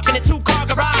humongous truck in a 2-car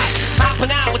garage.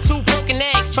 Hopping out with 2 broken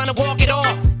legs, trying to walk it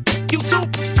off. You two,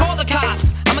 call the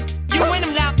cops. I'ma you and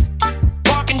them now,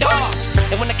 barking dogs.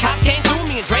 And when the cops came through,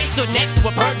 me and Dre stood next to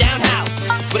a burned down house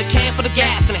with a can full of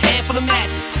gas and a handful of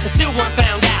matches, and still weren't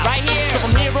found out. Right here, so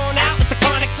from here on out, it's the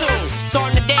chronic too.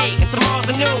 Starting the day and tomorrow's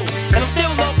a new, and I'm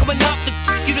still local enough to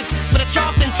you to with a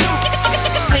Charleston chew.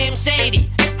 Slim Shady,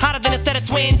 hotter than a set of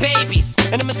twin babies,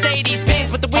 and a Mercedes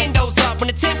Benz with the windows up when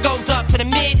the temp goes up to the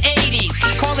mid-80s.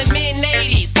 Calling men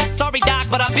ladies. Sorry, Doc,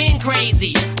 but I've been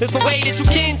crazy. There's no way that you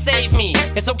can save me.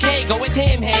 It's okay, go with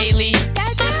him, Haley.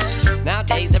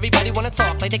 Nowadays, everybody wanna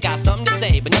talk like they got something to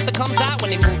say, but nothing comes out when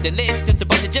they move their lips. Just a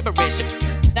bunch of gibberish.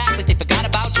 Act like they forgot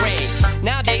about Dre.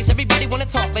 Nowadays, everybody wanna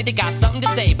talk like they got something to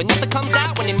say, but nothing comes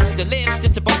out when they move their lips.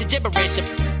 Just a bunch of gibberish.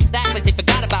 Act like they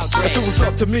forgot about Dre. If it was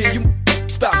up to me, you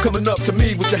stop coming up to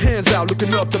me with your hands out,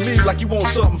 looking up to me like you want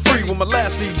something free. When my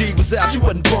last CD was out, you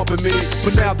wasn't bumping me.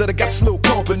 But now that I got this little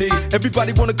company,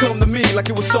 everybody wanna come to me like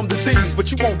it was some disease. But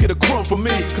you won't get a crumb from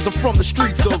me, cause I'm from the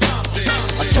streets of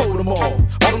I told them all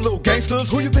them little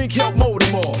gangsters, who you think helped mold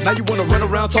them all? Now you wanna run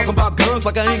around talking about guns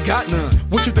like I ain't got none.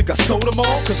 What you think I sold them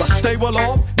all? Cause I stay well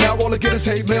off. Now all I get is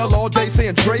hate mail all day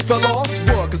saying Dre fell off.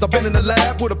 What? Cause I've been in the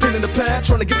lab with a pen in the pad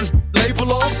trying to get this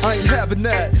label off. I ain't having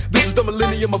that. This is the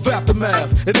millennium of aftermath.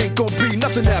 It ain't gonna be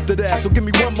nothing after that. So give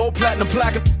me one more platinum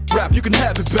plaque and rap, you can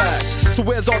have it back. So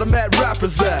where's all the mad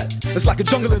rappers at? It's like a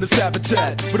jungle in this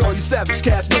habitat. But all you savage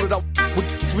cats know that I with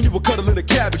when you were cuddling a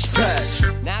cabbage patch.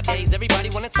 Nowadays everybody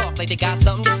wanna talk like they got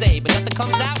something to say, but nothing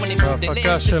comes out when they move their lips.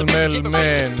 ההפקה של מל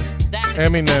מן,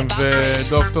 אמינם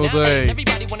ודוקטור דריי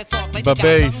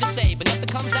בבייס,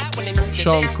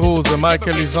 שון קרוז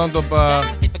ומייקל ליזונדו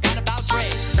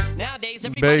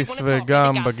בבייס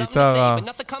וגם בגיטרה.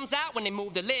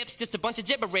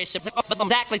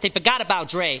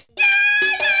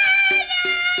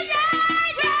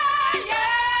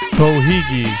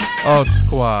 פוהיגי, עוד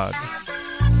סקוואד,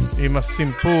 עם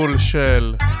הסימפול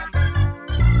של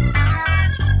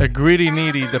A Greedy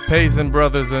Needy, the Payson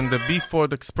Brothers and the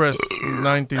B-Ford Express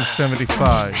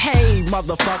 1975. Hey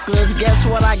motherfuckers, guess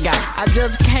what I got? I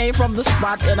just came from the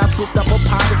spot and I scooped up a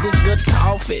pot of this good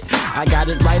coffee. I got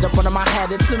it right up under my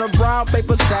hat. It's in a brown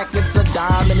paper sack, it's a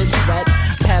dime and it's fat.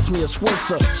 Pass me a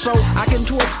Switzer so I can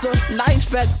twist a nice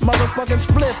fat motherfucking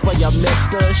split for your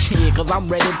mister. Shit, cause I'm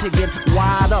ready to get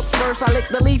wired up. First I lick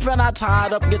the leaf and I tie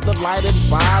it up, get the light and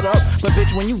fired up. But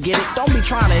bitch, when you get it, don't be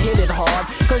trying to hit it hard,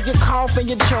 cause you cough and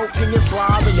you choke and you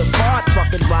slob and you fart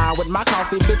fucking rhyme with my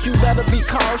coffee. Bitch, you better be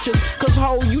cautious, cause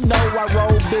ho, you know I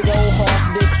roll big old horse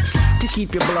dicks to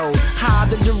keep you blowed. High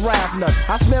the giraffe nut.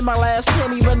 I spend my last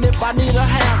 10 even if I need a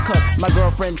haircut. My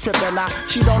girlfriend tripping out,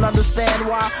 she don't understand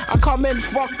why I come in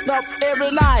fucked up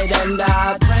every night. And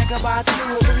I drank about 2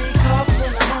 or 3 cups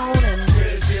in the morning.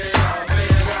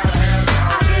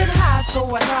 I get high so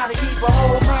I try to keep a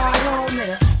whole crowd on me.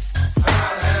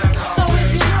 So if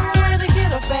you know where to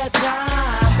get a fat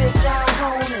dime, bitch, I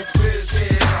own it.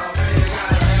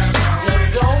 Just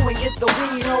go and get the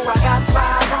weed, oh, I got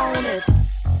 5 on it.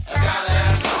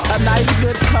 A nice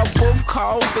good cup of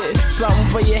coffee, something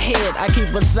for your head. I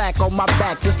keep a sack on my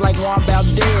back, just like Juan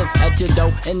Valdez. At your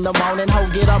door in the morning, ho,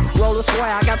 get up, roll a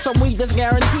square. I got some weed that's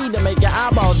guaranteed to make your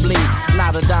eyeballs bleed.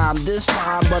 Not a dime this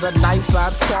time, but a nice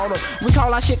size quarter. We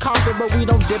call our shit coffee, but we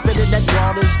don't dip it in that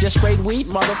water. It's just straight wheat,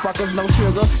 motherfuckers, no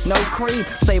sugar, no cream.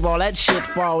 Save all that shit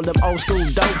for all them old school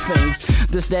dope things.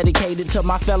 This dedicated to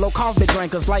my fellow coffee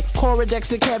drinkers like Corey,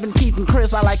 Dexter, Kevin, Keith, and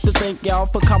Chris. I like to thank y'all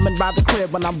for coming by the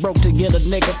crib when I'm broke to get a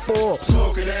nigga full.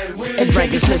 Smoking that weed and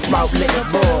drinking slick smoke liquor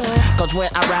bull. Cause when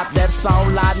I rap, that's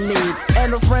all I need.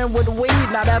 And a friend with weed,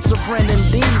 now that's a friend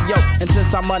indeed, yo. And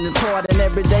since I'm unemployed and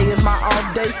every day is my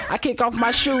off day, I kick off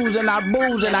my shoes and I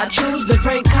booze and I choose to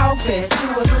drink coffee.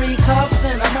 2 or 3 cups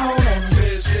in the morning.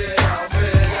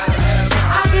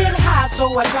 I get high, so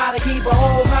I try to keep a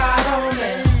whole ride on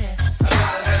it.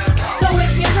 So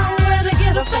if you know where to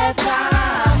get a fat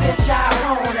time, bitch, I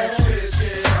want it.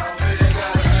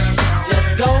 Just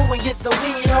go and get the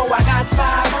weed, oh, I got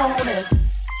 5 on it.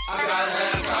 I gotta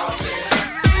have coffee.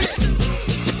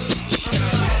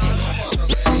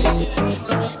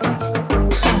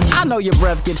 I know your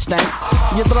breath gets stank,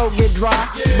 your throat get dry,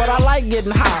 but I like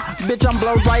getting high. Bitch, I'm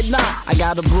blowed right now. I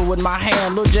got a brew in my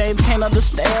hand. Lil' James can't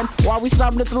understand why we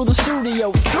stumbling through the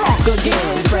studio drunk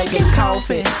again, drinking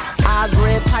coffee. eyes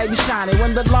red, tight and shiny.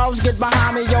 When the lows get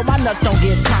behind me, yo, my nuts don't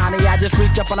get tiny. I just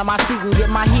reach up under my seat and get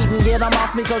my heat and get them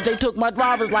off me, cause they took my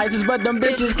driver's license, but them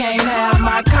bitches can't have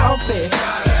my coffee.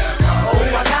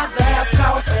 Oh, I got to have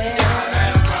coffee.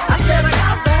 I said I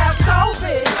got to have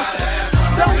coffee.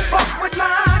 Don't fuck with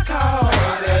my car.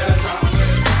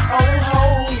 Oh ho,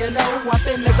 you know, up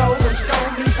in the golden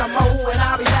stone, me some more, and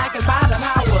I'll be back in about an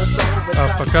hour or so.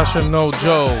 ההפקה של No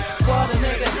Joe,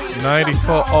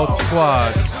 94 Odd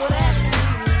Squad,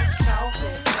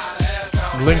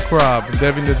 Link Rob,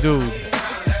 Devin the Dude.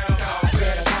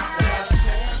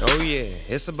 Oh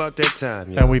yeah, it's about that time,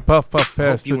 yo. And we puff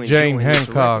past to Jane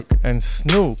Hancock and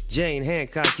Snoop. Jane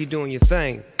Hancock, you doing your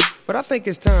thing. But I think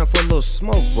it's time for a little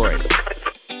smoke break.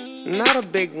 Not a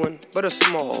big one, but a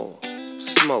small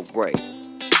smoke break.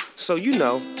 So you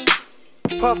know,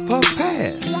 puff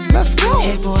pass. Let's go.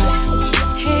 Hey boy,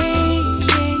 hey,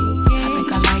 I think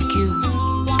I like you.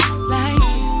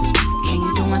 Can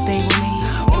you do my thing with me?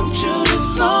 I want you to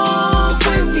smoke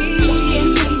with me.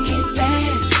 Can't make it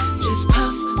last. Just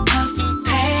puff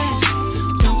pass.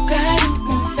 Don't gotta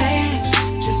move fast.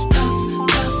 Just puff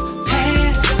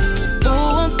pass.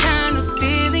 Oh, I'm kinda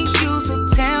feeling you, so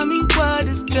tell me what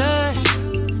is good.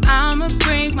 I'ma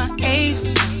bring my eighth.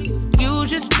 You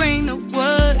just bring the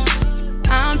woods.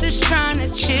 I'm just trying to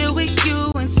chill with you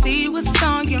and see what's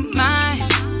on your mind.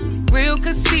 Real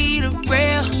could see the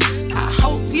real. I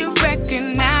hope you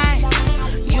recognize.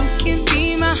 You can be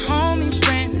my homie,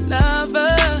 friend,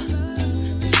 lover.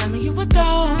 Tell me you a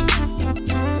dog.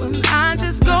 Well, I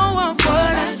just go off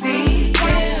what I see.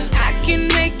 Yeah, I can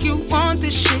make you want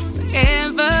this shit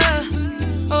forever.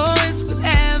 Oh, it's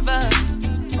forever.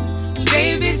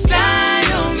 Baby, slide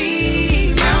on me,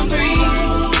 round three.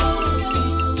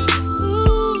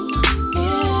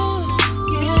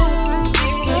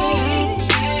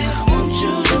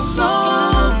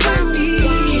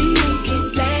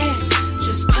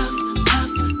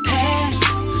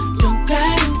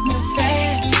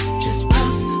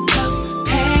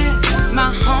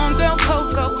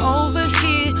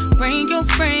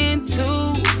 Friend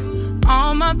too,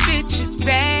 all my bitches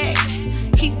back.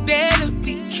 He better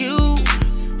be cute.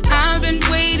 I've been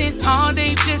waiting all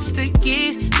day just to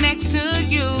get next to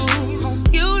you.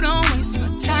 You don't waste my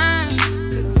time,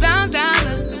 cause I'm down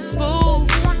to the boo.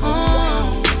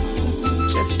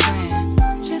 Just playing,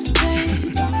 just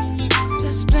playing,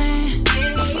 just playing.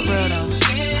 But for real though,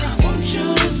 I want you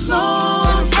to slow.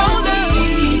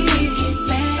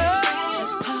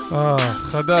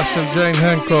 חדש של ג'יין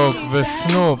הנקוק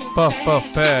וסנופ, פאף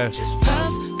פאס.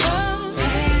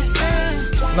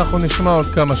 אנחנו נשמע עוד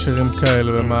כמה שירים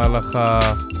כאלה במהלך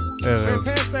הערב.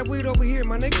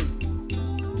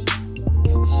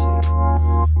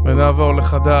 ונעבור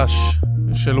לחדש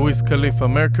של וויז קליפה,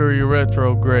 Mercury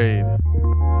Retrograde.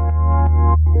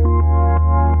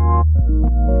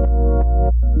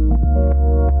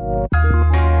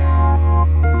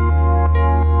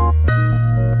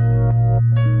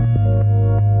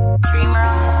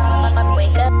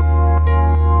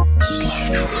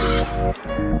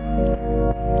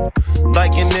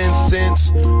 Like an incense,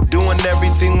 doing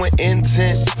everything with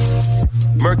intent.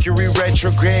 Mercury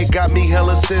retrograde got me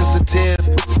hella sensitive.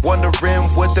 Wondering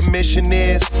what the mission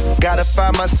is. Gotta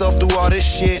find myself through all this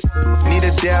shit. Need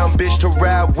a down bitch to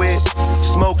ride with.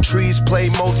 Smoke trees, play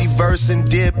multiverse and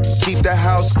dip. Keep the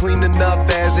house clean enough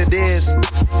as it is.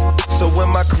 So when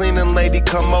my cleaning lady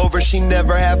come over, she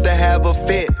never have to have a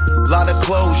fit. Lot of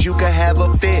clothes, you can have a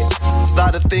fit.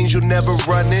 Lot of things you'll never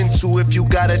run into if you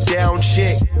got a down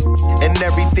chick. And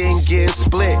everything getting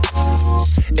split.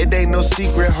 It ain't no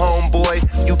secret, homeboy,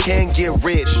 you can't get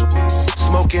rich.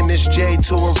 Smoking this J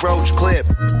to a roach clip.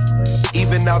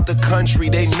 Even out the country,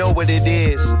 they know what it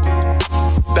is.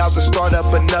 About to start up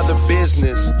another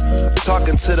business.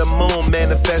 Talking to the moon,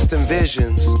 manifesting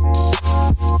visions.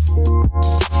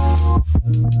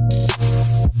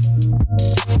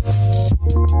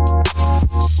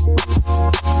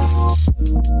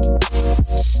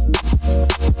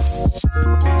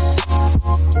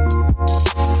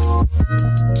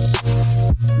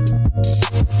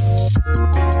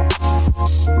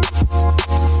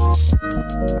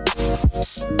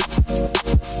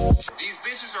 These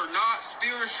bitches are not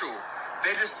spiritual.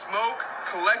 They just smoke,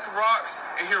 collect rocks,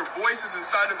 and hear voices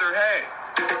inside of their head.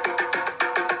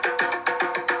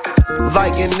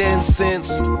 Like an incense,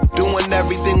 doing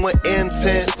everything with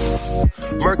intent.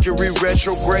 Mercury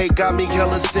retrograde got me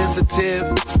hella sensitive.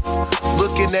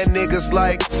 Looking at niggas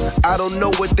like I don't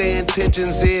know what their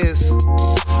intentions is.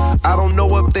 I don't know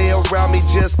if they around me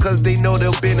just cause they know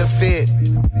they'll benefit.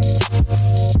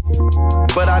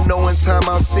 But I know in time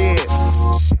I'll see it.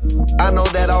 I know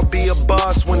that I'll be a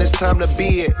boss when it's time to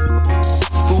be it.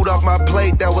 Food off my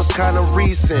plate that was kinda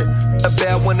recent. A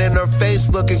bad one in her face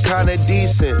looking kinda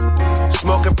decent.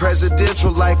 Smoking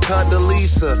presidential like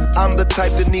Condoleezza. I'm the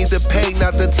type that need to pay,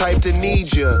 not the type to need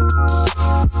ya.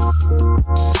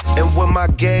 And when my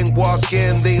gang walk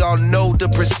in, they all know the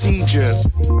procedure.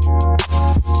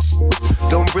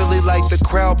 Don't really like the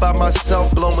crowd by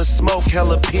myself, blowing smoke,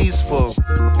 hella peaceful.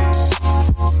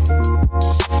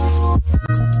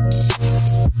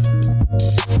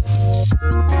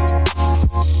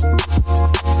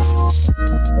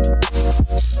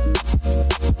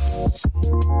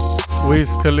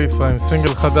 וויז קליפה עם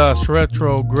סינגל חדש,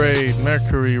 Retrograde,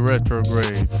 Mercury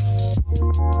Retrograde.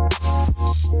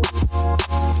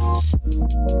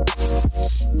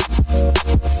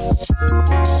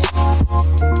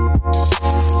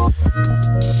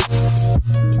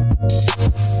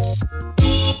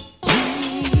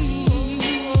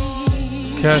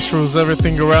 Cash rules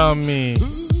everything around me.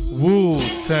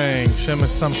 Wu-Tang,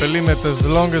 שמסמפלים את As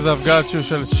Long As I've Got You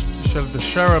של The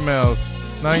Caramels,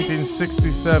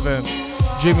 1967.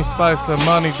 Jimmy Spicer,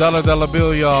 Money, Dollar Dollar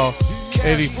Bill, y'all,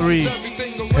 83.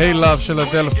 Hey Love של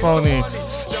Delphonics,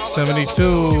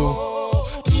 72.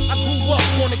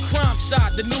 On the crime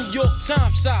side, the New York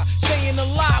Times side. Staying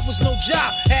alive was no job,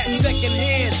 had second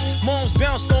hands. Moms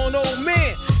bounced on old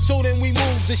men. So then we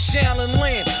moved to Shaolin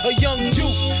Land. A young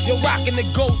youth, you're rocking the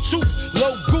gold tooth.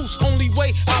 Low goose, only way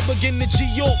I begin to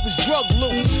G-York was drug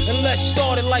loot. And let's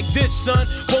start it like this, son.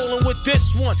 Rolling with this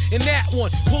one and that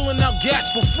one. Pulling out gats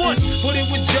for fun. But it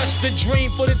was just a dream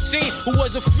for the teen who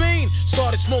was a fiend.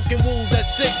 Started smoking wools at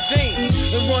 16.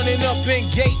 And running up in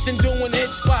gates and doing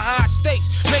hits for high stakes.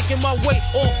 Making my way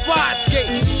on fire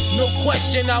skates. No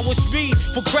question I was speed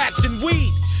for cracks and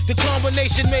weed. The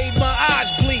combination made my eyes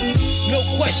bleed. No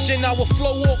question I would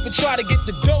flow off and try to get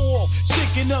the dough off.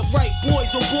 Sticking up right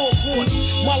boys on board.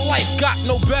 My life got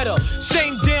no better.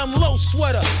 Same damn low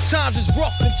sweater. Times is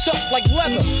rough and tough like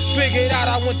leather. Figured out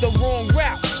I went the wrong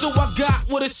route. So I got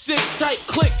with a sick tight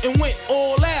click and went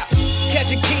all out.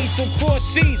 Catching keys from cross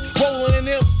seas, rolling in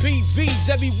MPVs.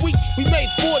 Every week we made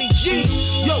 40 G's.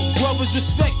 Yo, brothers,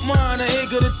 respect mine. I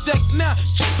ain't gonna tech now.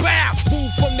 Bow,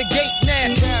 move from the gate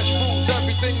now. Cash rules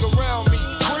everything around me.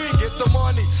 Green, get the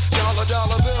money. Dollar,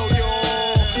 dollar bill, yo.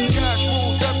 Cash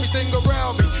rules everything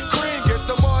around me. Green, get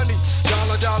the money.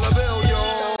 Dollar, dollar bill, yo.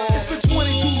 It's been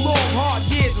 22 long, hard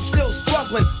years. I'm still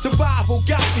struggling. Survival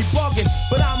got me bugging,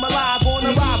 but I'm alive on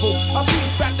arrival. I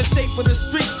beat back the shape of the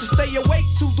streets to stay awake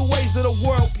to the ways of the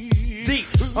world. Deep,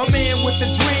 a man with a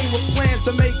dream, with plans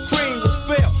to make cream was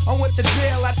fail. I went to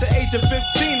jail at the age of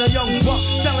 15, a young buck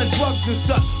selling drugs and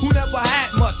such, who never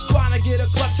had much, trying to get a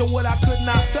clutch on what I could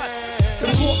not touch. The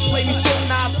court played me so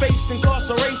now I face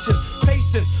incarceration,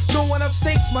 pacing, no one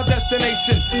upstates my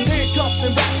destination. Handcuffed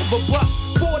in back of a bus,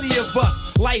 40 of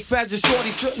us. Life as a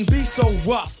shorty shouldn't be so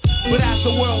rough. But as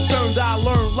the world turned, I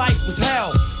learned life was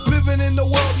hell. Living in the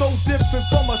world no different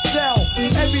from a cell.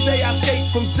 Every day I escape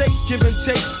from Jake's giving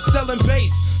chase, selling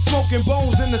bass, smoking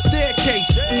bones in the staircase.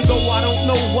 Though I don't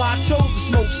know why I chose to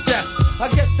smoke cess. I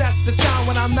guess that's the time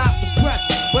when I'm not depressed,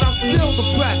 but I'm still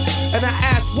depressed. And I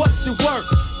ask, what's your work?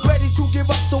 Ready to give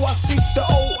up, so I seek the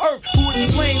old earth, who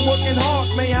explain working hard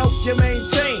may help you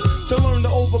maintain, to learn to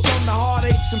overcome the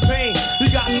heartaches and pain. You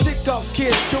got stick up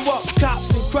kids, corrupt cops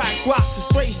and crack rocks and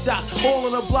stray shots, all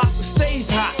in a block that stays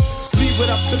hot. Leave it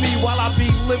up to me while I be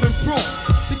living proof,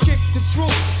 to kick the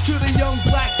truth to the young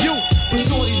black youth. When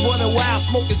shorties running wild,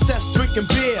 smoking cess, drinking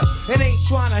beer, and ain't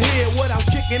trying to hear what I'm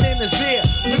kicking in his ear.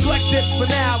 Neglected for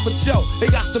now, but yo,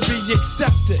 it got to be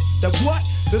accepted. That what?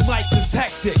 The life is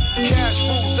hectic. Cash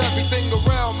rules everything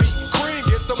around me. Cream,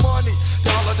 get the money.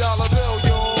 Dollar, dollar bill,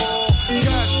 yo.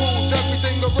 Cash rules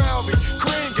everything around me.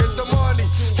 Cream, get the money.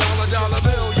 Dollar, dollar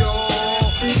bill, yo.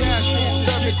 Cash rules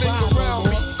everything around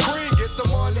me. Cream, get the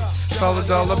money. Dollar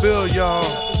Dollar Bill, y'all.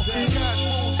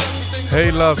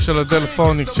 Hey Love של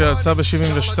הדלפוניקס שיצא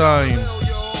ב-72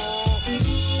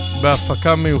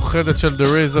 בהפקה מיוחדת של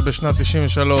The RZA בשנת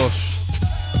 93.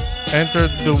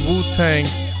 Entered the Wu-Tang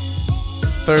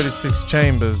 36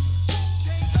 Chambers.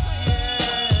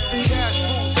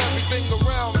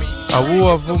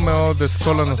 אהבו מאוד את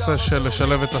כל הנושא של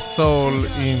לשלב את הסול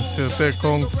עם סרטי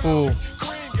קונג פו.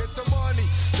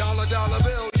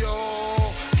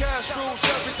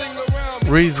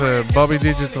 RZA, בובי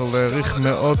דיג'יטל, העריך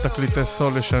מאוד תקליטי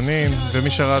סול לשנים,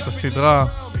 ומי שראה את הסדרה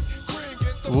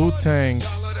Wu-Tang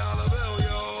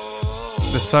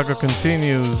The Saga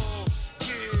Continues,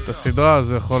 את הסדרה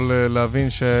הזה יכול להבין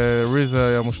ש-RZA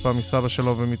היה מושפע מסבא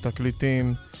שלו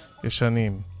ומתקליטים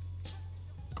ישנים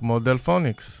כמו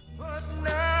דלפוניקס.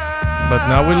 But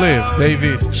Now We Live,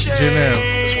 Davis, Janelle,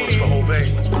 This one's for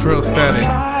Jose. Trill Static,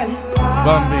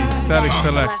 Bambi, Static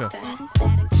Selector.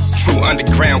 True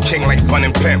underground king like Bun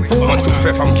and Pimp.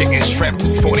 125th, I'm getting shrimp.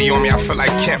 40 on me, I feel like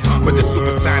Kemp with the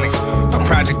supersonics. A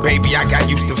project baby, I got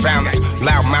used to violence.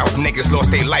 Loudmouth niggas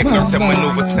lost their life, learned to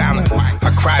maneuver silent.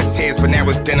 I cried tears, but now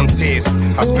it's denim tears.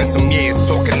 I spent some years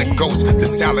talking to ghosts. The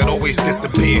salad always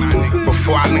disappeared.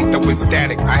 Before I linked up with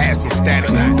Static, I had some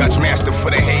static. Dutch master for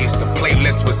the haze, the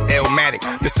playlist was Illmatic.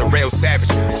 This a real savage.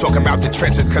 Talk about the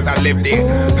trenches, cause I lived there.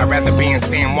 I'd rather be in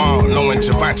San Juan, low in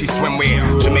Givenchy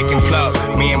swimwear. Jamaican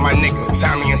plug, me and my nigga,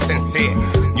 Tommy and Sincere.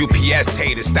 UPS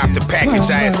haters, stop the package,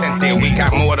 I had sent there. We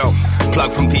got more though.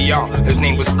 Plug from DR, his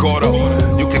name was Gordo.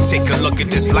 You can take a look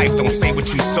at this life, don't say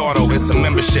what you saw though. It's a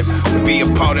membership, to be a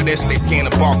part of this, they scan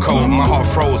the barcode. My heart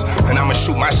froze, and I'ma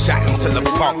shoot my shot until the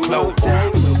park closed.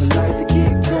 Like to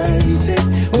get crazy,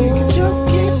 we can joke,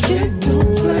 get kicked,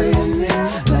 don't play with me.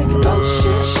 Like oh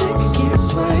shit, can get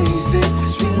wavy.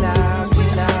 Cause we live, we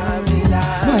live, we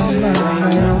live. So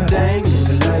ain't no dang,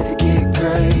 never like to get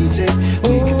crazy.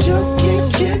 We can joke,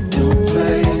 get kicked, don't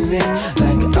play with me.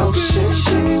 Like oh shit,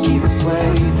 can get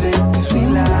wavy. Cause we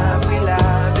live, we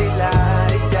live, we live.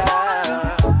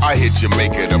 I hit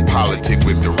Jamaica to politic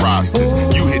with the rosters.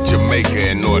 You hit Jamaica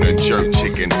and order jerk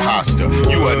chicken pasta.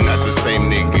 You are not the same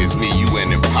nigga as me, you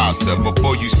an imposter.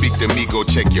 Before you speak to me, go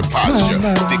check your posture.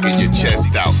 Sticking your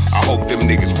chest out. I hope them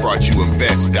niggas brought you a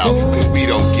vest out. Cause we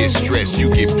don't get stressed, you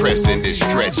get pressed and then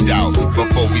stretched out.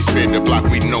 Before we spin the block,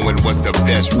 we knowin' what's the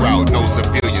best route. No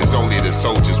civilians, only the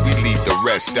soldiers, we leave the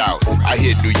rest out. I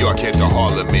hit New York, head to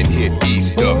Harlem and hit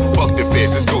East up. Fuck the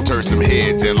feds, let's go turn some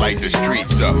heads and light the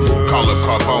streets up. Call up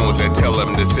Carbones and tell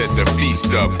them to set the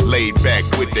feast up. Laid back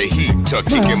with the heat tuck,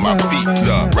 kicking my feet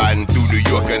up. Riding through New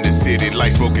York under city,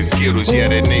 like smoking Skittles. Yeah,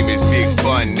 that name is Big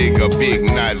Bun, nigga, big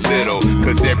not little.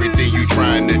 Cause everything you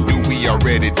trying to do, we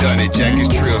already done it. Jack is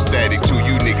Trill Static too,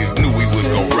 you niggas knew we was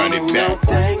gon' run it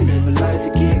back. Never like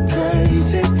to get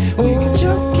crazy. We can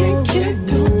joke, get kicked,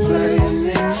 don't play with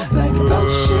me. Like oh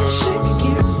shit, can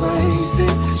get wavy.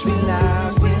 Cause we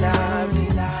live, we live, we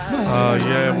live.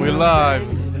 Yeah, we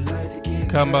live.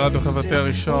 כאן ברדיו חברתי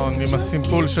הראשון עם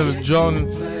הסימפול של ג'ון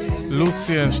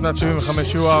לוסיאן, שנת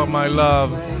 75, You Are My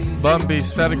Love, במבי,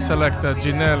 Static Selector,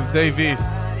 ג'ינל, דייביס,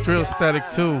 Trill Static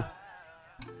 2.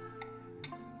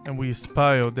 And we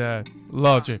aspire that.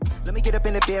 Logic. Let me get up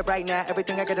in the bed right now.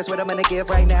 Everything I got is what I'm gonna give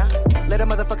right now. Let a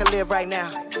motherfucker live right now.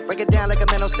 Break it down like a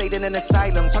mental state in an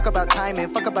asylum. Talk about timing,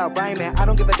 fuck about rhyming. I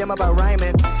don't give a damn about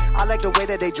rhyming. I like the way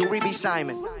that they jewelry be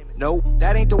shining. Nope,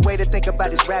 that ain't the way to think about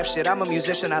this rap shit. I'm a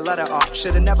musician, I love the art.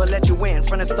 Should've never let you in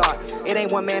from the start. It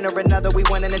ain't one man or another, we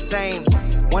one and the same.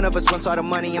 One of us wants all the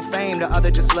money and fame, the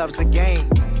other just loves the game.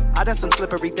 I done some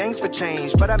slippery things for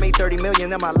change, but I made 30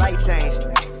 million and my life changed.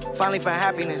 Finally found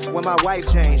happiness when my wife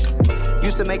changed.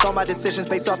 Used to make all my decisions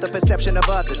based off the perception of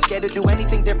others. Scared to do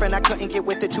anything different, I couldn't get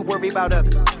with it, too worried about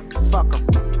others. Fuck them,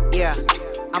 yeah,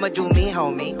 I'ma do me,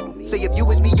 homie. Say if you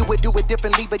was me, you would do it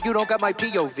differently, but you don't got my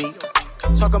POV.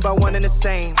 Talking about one and the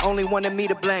same, only one of me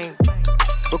to blame.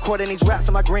 Recording these raps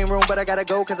in my green room, but I gotta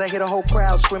go cause I hear the whole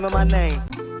crowd screaming my name.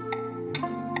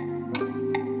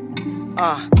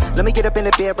 Let me get up in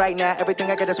the bed right now. Everything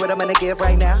I got is what I'm gonna give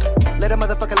right now. Let a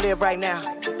motherfucker live right now.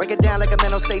 Break it down like a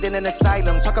mental state in an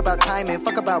asylum. Talk about timing,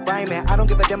 fuck about rhyming. I don't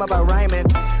give a damn about rhyming.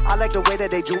 I like the way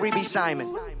that they jewelry be shining.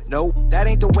 Nope, that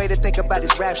ain't the way to think about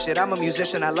this rap shit. I'm a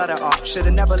musician, I love the art.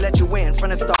 Should've never let you in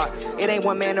from the start. It ain't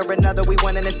one man or another, we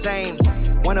one and the same.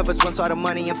 One of us wants all the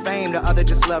money and fame, the other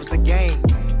just loves the game.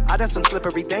 I done some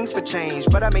slippery things for change,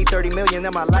 but I made 30 million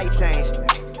and my life changed.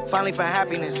 Finally found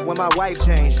happiness when my wife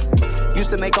changed. Used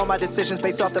to make all my decisions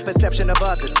based off the perception of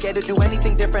others. Scared to do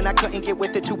anything different, I couldn't get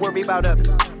with it, too worried about others.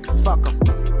 Fuck them,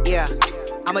 yeah,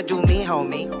 I'ma do me,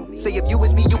 homie. Say if you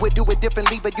was me, you would do it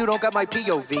differently, but you don't got my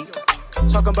POV.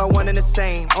 Talking about one and the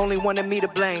same, only one of me to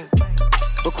blame.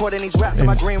 Recording these raps in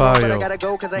my green room, but I gotta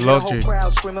go cause I hear the whole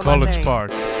crowd screaming my name. College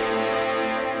Park.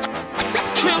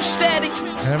 Trill Static.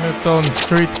 Hamilton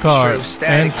Streetcar.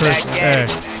 Entrance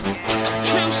Act.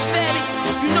 Trill Static.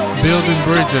 You know this Building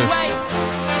shit Bridges.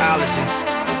 Allergy.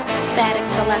 Static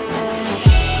Selector.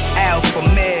 Alpha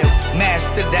male,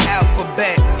 mastered the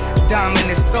alphabet.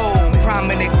 Dominant soul,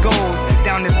 prominent goals.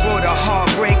 Down this road of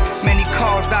heartbreak, many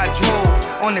cars I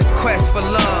drove. On this quest for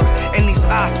love, and these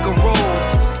Oscar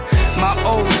roles. My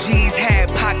OGs had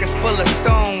pockets full of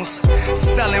stones.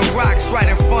 Selling rocks right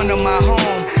in front of my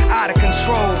home. Out of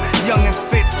control, young and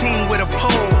 15 with a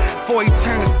pole. Before he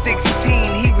turned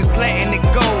 16, he was letting it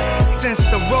go. Since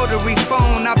the rotary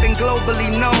phone, I've been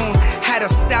globally known. Had to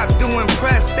stop doing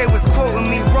impressed, they was quoting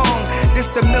me wrong.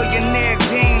 This a millionaire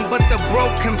game, but the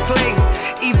broke can play.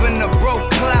 Even the broke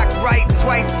clock right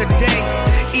twice a day.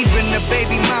 Even the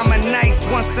baby mama nice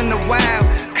once in a while.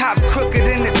 Cops crooked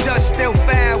and the judge still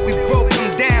foul. We broke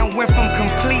them down, went from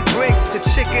complete bricks to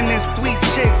chicken and sweet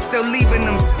chicks, still leaving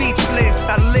them speechless.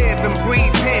 I live and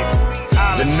breathe hits.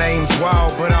 The name's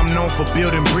wild, but I'm known for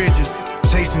building bridges.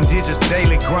 Chasing digits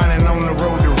daily, grinding on the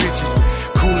road to riches.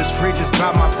 Coolest fridges,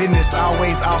 about my business,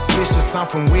 always auspicious. I'm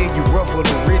from where you ruffle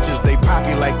the ridges. They pop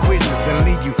you like quizzes and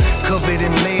leave you covered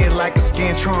in lead like a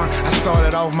Scantron. I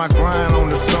started off my grind on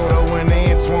the Soto and the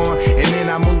Antoine, and then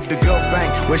I moved to Gulf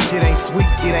Bank, where shit ain't sweet,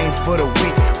 it ain't for the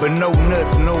weak. But no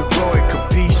nuts, no glory,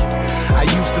 capiche. I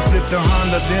used to flip the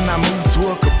Honda, then I moved to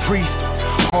a Caprice.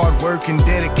 Hard work and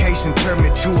dedication turned me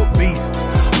to a beast.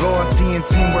 Loyalty and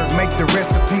teamwork make the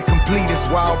recipe complete. It's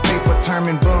wallpaper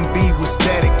turning Bun B with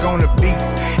static on the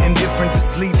beats. Indifferent to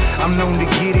sleep, I'm known to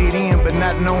get it in, but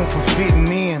not known for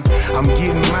fitting in. I'm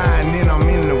getting mine, then I'm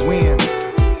in the wind.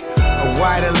 A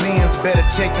wider lens, better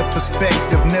check the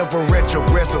perspective. Never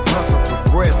retrogressive, hustle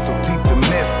progressive, peep the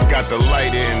mess. Got the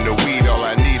lighter and the weed, all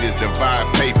I need is divine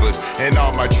papers. And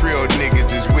all my trill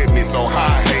niggas is with me, so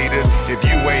hi haters. If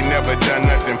you ain't never done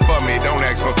nothing for me, don't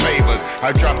ask for favors.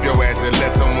 I drop your ass and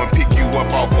let someone pick you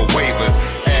up off of waivers.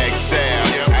 Ag Sam,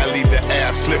 I leave the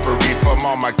app slippery from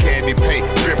all my candy paint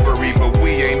drippery, but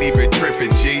we ain't even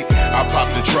tripping, G. I pop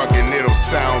the truck and it'll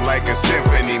sound like a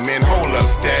symphony. Man, hold up,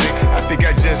 static, I think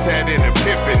I just had an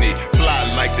epiphany. Fly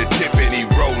like the Tiffany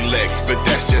Rolex, but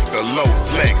that's just a low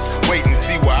flex. Wait and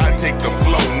see where I take the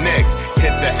flow next.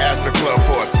 Hit the Astor Club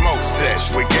for a smoke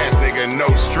sesh with gas, nigga, no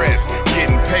stress.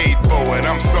 Getting paid for it,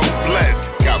 I'm so blessed.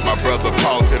 Got my brother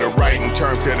Paul to the right and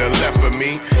turn to the left of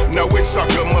me. No, it's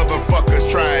sucker motherfuckers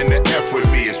trying to F with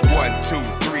me. It's 1, 2,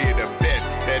 3 of the best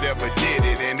that ever did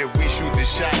it. And if we shoot the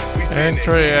shot, we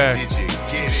Entry Act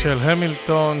של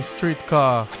המילטון סטריט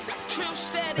קאר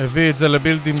הביא את זה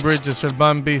לבילדינג ברידג'ס של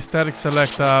בן-בי, סטטיק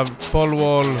סלקטה, פול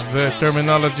וול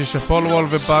וטרמינולוגי, שפול וול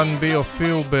ובן-בי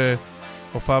הופיעו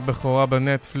בהופעה בכורה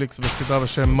בנטפליקס בסדרה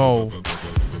בשם מו.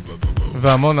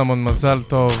 והמון המון מזל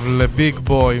טוב לביג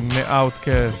בוי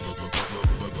מאוטקאסט,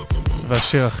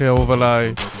 והשיר הכי אהוב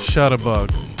עליי, שטרבאג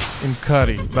עם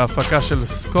קארי, בהפקה של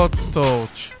סקוט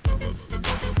סטורץ',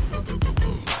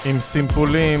 עם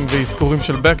סימפולים ואזכורים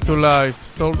של Back to Life,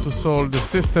 Soul to Soul, The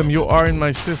System, You Are in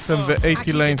My System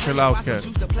ו-80 Lane של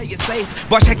Outkast.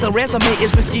 Boy, check the resume,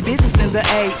 it's risky business in the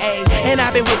AA. And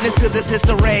I've been witness to this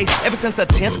history ever since the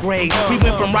 10th grade. We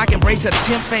went from rock and brace to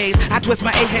 10th phase. I twist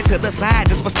my A-head to the side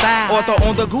just for style. Or throw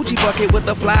on the Gucci bucket with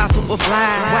the fly, super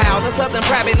fly. Wow, the Southern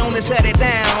private known to shut it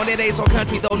down. It ain't so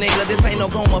country though, nigga, this ain't no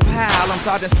Goma pile. I'm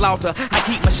Sergeant Slaughter, I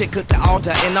keep my shit cooked to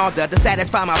altar in order to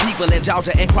satisfy my people in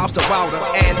Georgia and cross the water.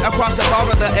 And across the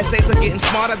border, the essays are getting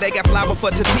smarter. They got flour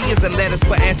for tortillas and lettuce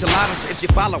for enchiladas. If you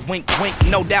follow, wink, wink,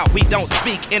 no doubt we don't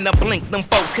speak in a blink. Them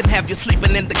folks can have you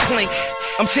sleeping in the clink.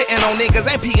 I'm shitting on niggas,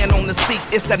 ain't peeing on the seat.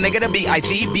 It's that nigga, the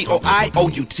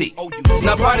B-I-G-B-O-I-O-U-T.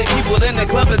 Now party people in the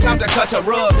club, it's time to cut a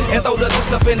rug and throw the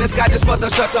juice up in the sky just for the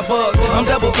shutter buzz. I'm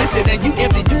double fisted and you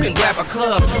empty, you can grab a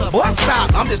cup. Boy, stop,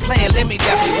 I'm just playing, let me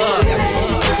dap you up.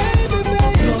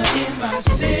 You're in my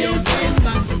system,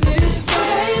 my system,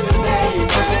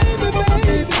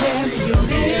 baby. Tell me you're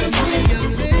listening.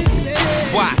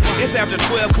 Why? It's after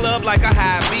 12 club like a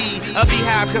high B. A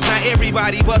beehive cause not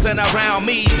everybody buzzing around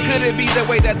me. Could it be the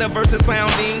way that the verses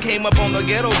sounding came up on the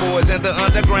ghetto boys and the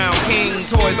underground king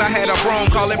toys? I had a broom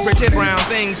calling pretty brown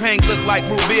thing. Pink looked like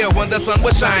Rubia when the sun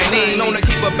was shining. Known to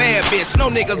keep a bad bitch, no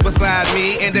niggas beside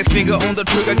me. Index finger on the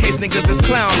trigger case niggas is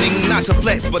clowning. Not to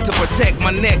flex but to protect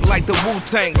my neck like the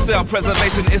Wu-Tang.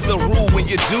 Self-preservation is the rule when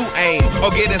you do aim.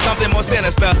 Or getting something more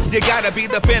sinister, you gotta be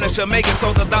the finisher. Make it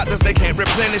so the doctors they can't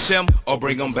replenish him or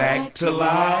bring them back to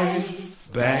life.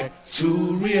 Back to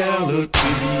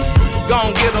reality.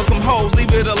 Gon' get on some hoes,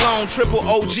 leave it alone. Triple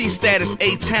OG status,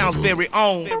 8 towns very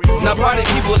own. Now party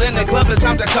people in the club, it's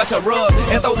time to cut a rug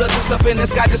and throw the juice up in the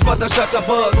sky just for the shutter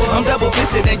buzz. I'm double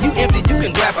fisted and you empty, you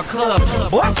can grab a cup.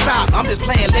 Boy, stop, I'm just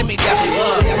playing, let me dap you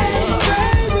up.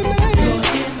 You're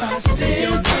in my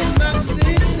system, my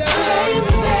system.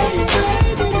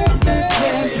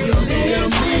 Tell me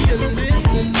you're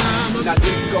listening, mama. Now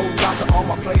this goes out to all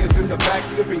my players in the back,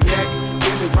 sipping yak,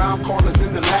 getting round corners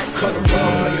in the lack, cut a rug,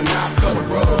 playing now, cut a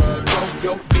rug. Throw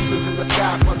your deuces in the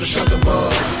sky for the shutter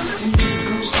buzz. And this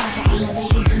goes out to all the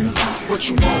ladies in the front. What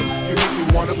you want? You make me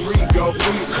wanna breathe, girl,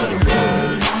 please cut a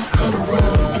rug, cut a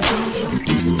rug. And throw your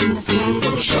deuces in the sky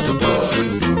for the shutter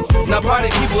buzz. Now party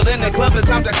people in the club, it's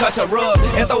time to cut a rug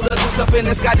and throw the juice up in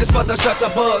the sky just for the shutter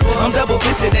buzz. I'm double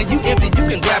fisted and you empty, you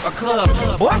can grab a cup.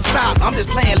 Boy, stop, I'm just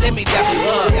playing, let me dap you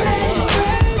up.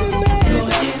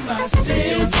 my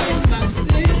system, my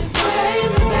system.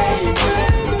 Baby,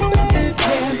 baby,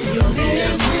 tell me you're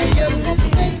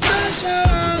listening. Cause you're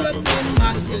all up in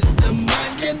my system. I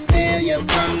can feel you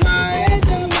from my head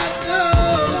to my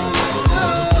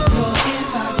toes. You're in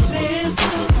my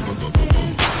system.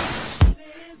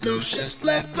 Loose just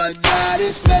left, but God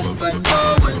is best foot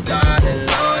forward, darling.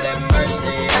 Lord have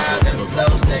mercy, how them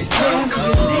flows stay so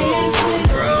cold.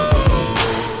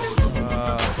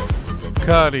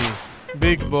 קארי,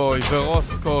 ביג בוי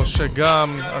ורוסקו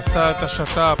שגם עשה את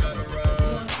השטאפ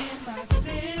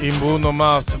עם ברונו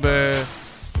מרס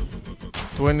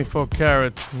ב-24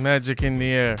 carats Magic in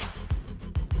the Air.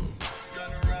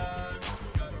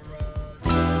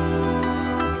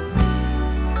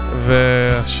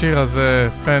 והשיר הזה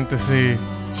פנטסי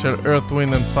של Earth,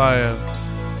 Wind and Fire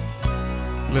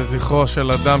לזכרו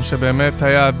של אדם שבאמת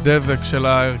היה הדבק של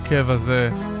ההרכב הזה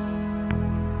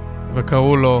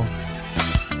וקראו לו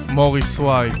מוריס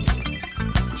ווייט,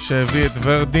 שהביא את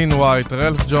ורדין ווייט,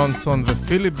 רלף ג'ונסון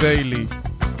ופיליפ ביילי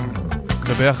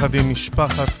וביחד עם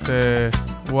משפחת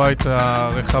ווייט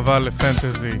הרחבה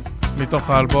לפנטזי מתוך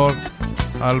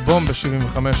האלבום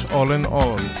ב-75 All in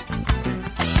All.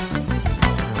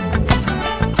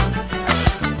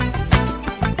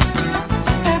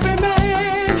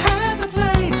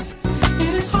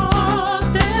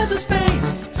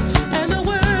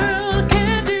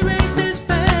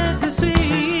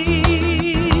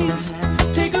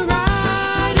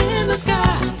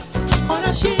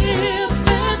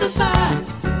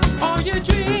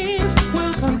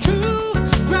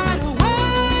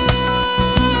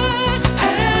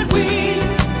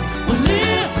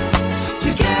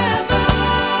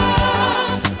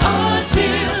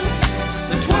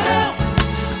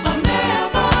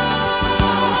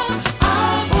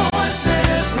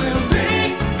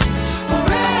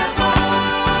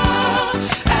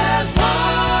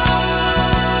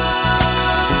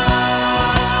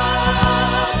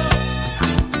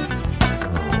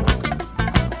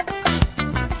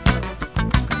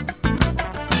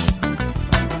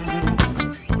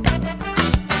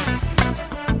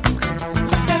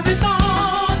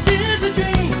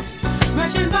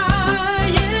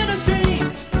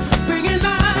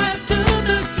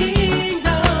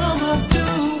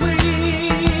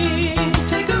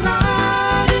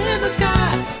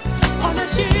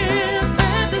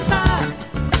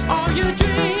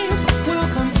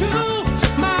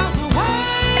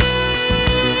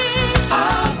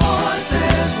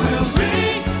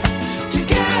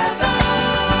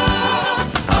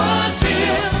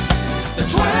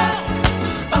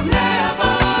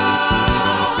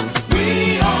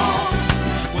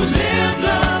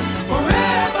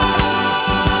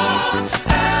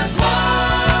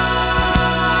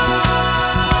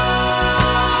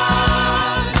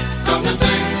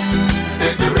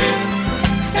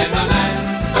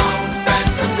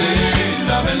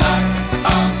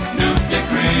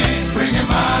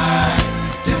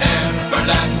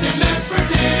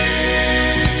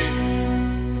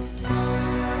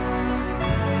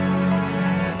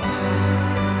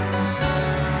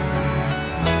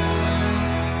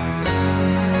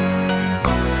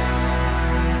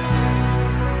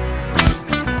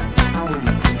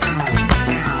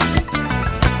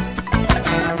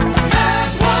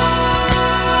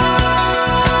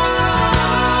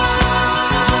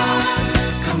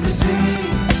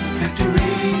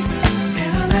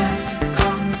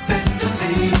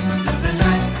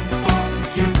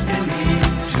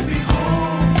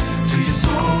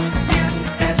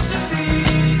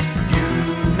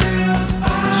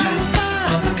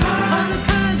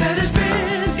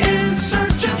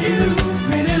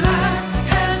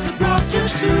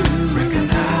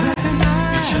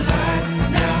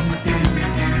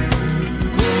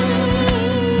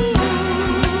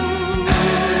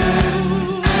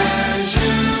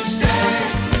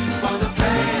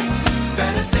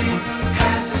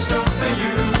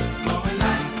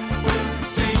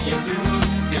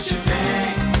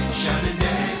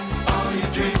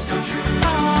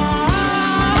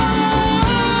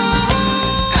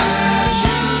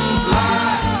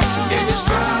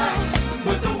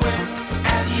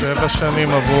 שנים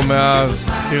עברו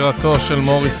מאז פטירתו של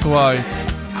מוריס ווייט.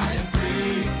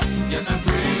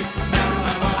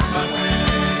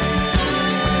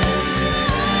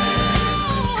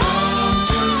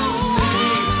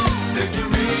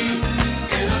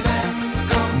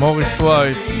 מוריס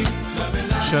ווייט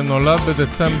שנולד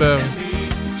בדצמבר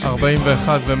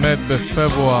 41 ומת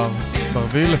בפברואר,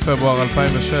 ב4 לפברואר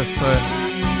 2016,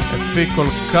 הפיק כל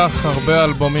כך הרבה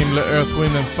אלבומים ל-Earth,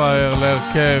 Wind and Fire,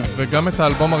 להרכב, וגם את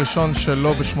האלבום הראשון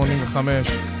שלו ב-85,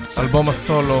 אלבום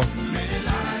הסולו,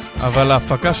 אבל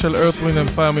ההפקה של Earth,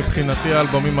 Wind & Fire מבחינתי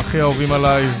האלבומים הכי אהובים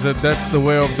עליי זה That's the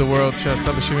Way of the World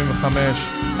שיצא ב-75,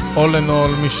 All in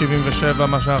All מ-77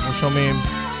 מה שאנחנו שומעים,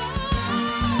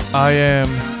 I Am,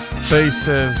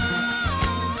 Faces,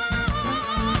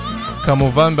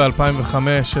 כמובן ב-2005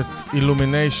 את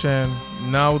Illumination,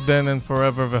 Now, Then and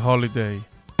Forever ו-Holiday.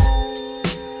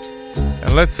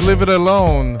 And Let's Leave It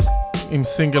Alone עם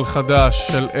סינגל חדש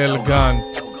של אל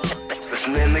גאנט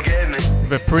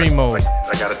ופרימו,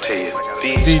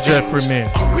 DJ Premier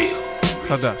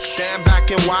חדש. Stand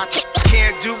back and watch,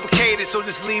 can't duplicate it, so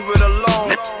just leave it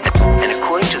alone. And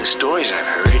according to the stories I've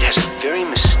heard, it has a very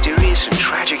mysterious and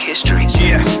tragic history.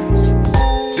 Yeah.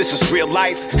 This is real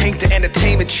life, ain't the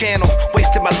entertainment channel.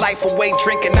 Wasted my life away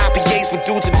drinking IPAs with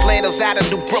dudes in flannels out of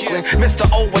New Brooklyn. Mr.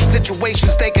 O in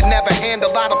situations they can never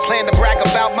handle. I don't plan to brag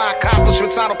about my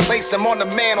accomplishments, I don't place them on the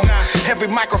mantle. Every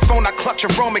microphone I clutch a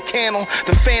Roman candle.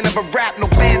 The fan of a rap, no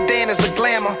bandanas or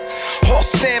glamour. All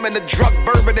stamina, drug,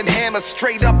 bourbon and hammer.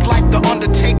 Straight up like the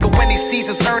Undertaker when he sees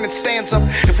his earning stands up.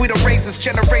 If we don't raise this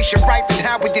generation right, then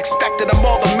how we expected them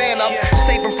all to man up?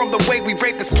 Save them from the way we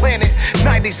rape this planet.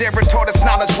 90s era taught us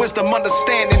knowledge, wisdom,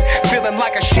 understanding. Feeling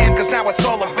like a sham cause now it's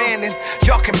all abandoned.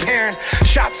 Y'all comparing,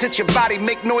 shots hit your body,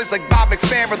 make noise like Bob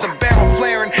McFerrin. The barrel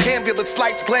flaring, ambulance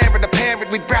lights glaring apparent.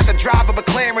 We'd rather drive a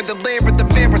McLaren than leer at the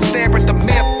mirror, stare at the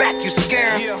man back, you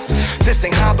scare him. This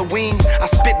ain't Halloween, I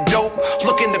spit dope,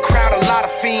 look in the crowd, a lot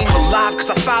of fiends. Alive cause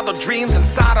I follow dreams,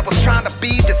 inside I was trying to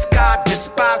be this God,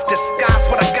 despise, disguise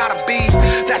what I gotta be.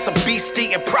 That's a beast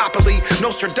eating properly,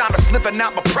 Nostradamus living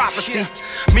out my prophecy.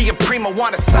 Me and Primo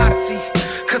want a odyssey,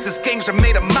 cause this games are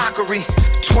made of mockery.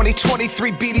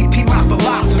 2023 BDP, my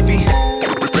philosophy.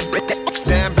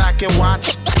 Stand back and watch,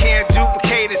 can't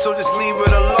duplicate it, so just leave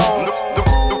it alone.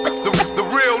 The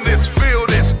realness, feel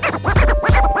this.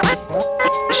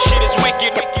 This shit is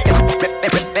wicked.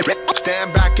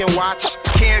 Stand back and watch,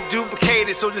 can't duplicate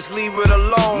it, so just leave it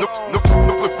alone.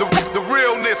 The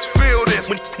realness, feel this.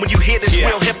 When you hear this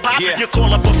real hip-hop, you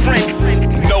call up a friend.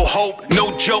 No hope,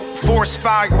 no joke, forest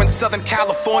fire in Southern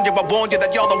California. I warn you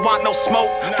that y'all don't want no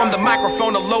smoke. From the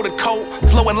microphone, a loaded coat,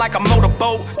 flowing like a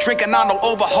motorboat, drinking on no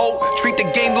overholt. Treat the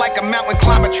game like a mountain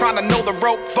climber, trying to know the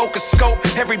rope. Focus scope,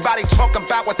 everybody talking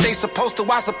about what they supposed to.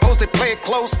 I suppose they play it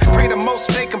close. Pray the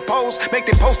most, stay composed, make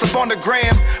they post up on the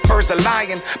gram. Birds are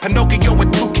lying, Pinocchio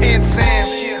with Toucan Sam.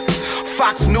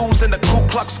 Fox News and the Ku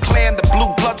Klux Klan, the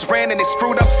blue bloods ran and they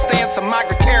screwed up stance of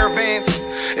migrant caravans.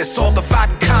 It's all divide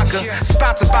and conquer,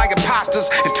 sponsored by imposters.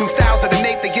 In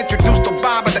 2008 they introduced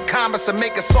Obama to commerce and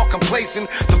make us all complacent.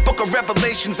 The book of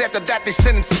Revelations, after that they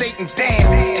sending Satan,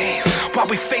 damn. While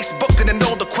we Facebooking an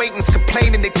old acquaintance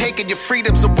complaining they taking your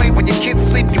freedoms away when your kids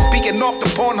sleep. You beating off the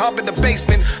Pornhub in the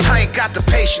basement. I ain't got the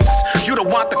patience, you don't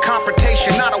want the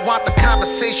confrontation, I don't want the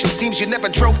conversation. Seems you never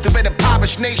drove through an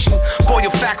impoverished nation. Boil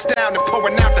your facts down and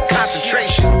pouring out the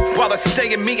concentration. While it's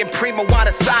staying me and Primo want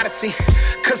a odyssey,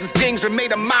 cause his games are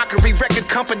made of mockery. Record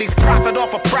companies profit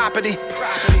off of property.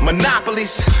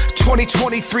 Monopolies,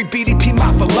 2023 BDP,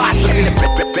 my philosophy.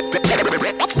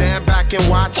 Stand back and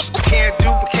watch, can't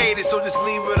duplicate it, so just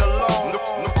leave it alone.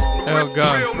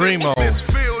 אלגן, פרימו,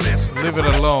 Leave It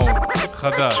Alone,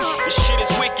 חדש. This shit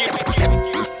is wicked.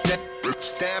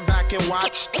 Stand back and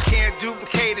watch, can't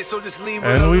duplicate it, so just leave it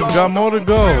alone. And we've got more to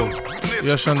go.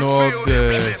 יש לנו עוד,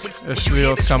 יש לי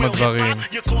עוד כמה דברים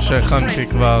שהכנתי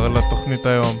כבר לתוכנית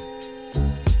היום.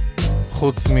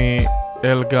 חוץ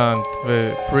מאלגנט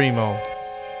ופרימו.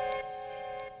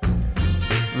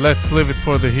 Let's Live It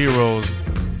for the Heroes.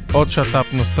 עוד שטאפ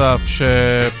נוסף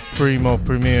שפרימו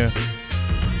פרימיר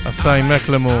עשה עם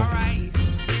מקלמור.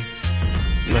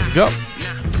 Let's go.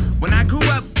 When I grew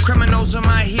up, criminals are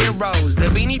my heroes. The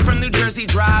beanie from New Jersey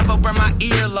drive over my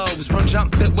earlobes. From jump,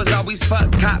 it was always fuck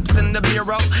cops in the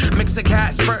bureau. Mix of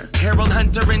Casper, Harold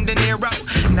Hunter, and De Niro.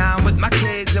 Now I'm with my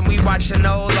kids and we watching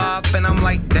Olaf, and I'm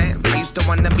like, damn, I used to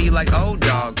wanna be like old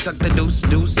dog. Tuck the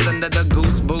deuce under the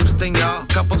goose boost, and y'all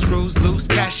couple screws loose.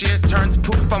 Cashier turns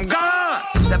poof, I'm gone.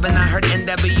 7, I heard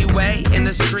NWA in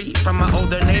the street from my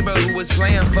older neighbor who was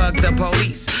playing fuck the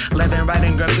police. 11,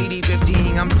 writing graffiti.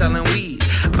 15, I'm selling weed.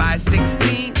 By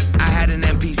 16, I had an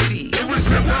MPC. It was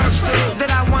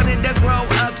that I wanted to grow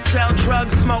up, sell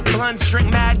drugs, smoke blunts, drink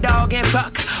Mad Dog and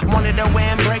fuck. Wanted a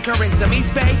windbreaker and some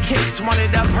East Bay kicks.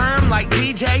 Wanted a perm like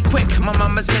DJ Quick. My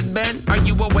mama said, Ben, are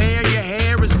you aware your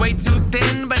hair is way too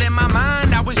thin? But in my mind,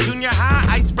 I was junior high,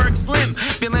 iceberg slim.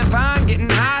 Feeling fine,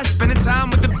 getting high, spending time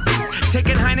with the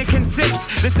taking Heineken sips.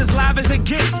 This is live as it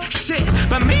gets. Shit,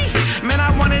 but me, man, I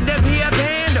wanted to be a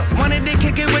vandal. Wanted to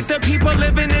kick it with the people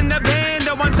living in the band.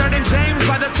 On 3rd and James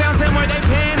by the fountain where they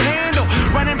panhandle.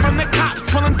 Running from the cops,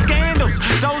 pulling scandals.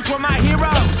 Those were my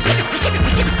heroes.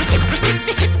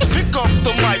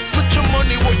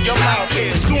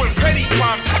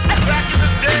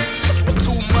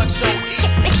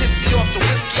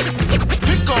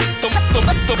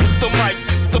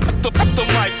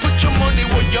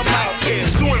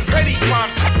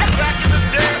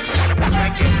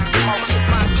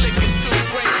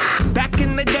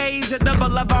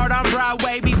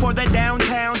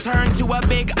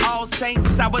 big all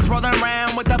saints. I was rolling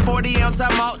around with a 40-ounce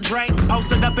of malt drink,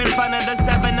 posted up in front of the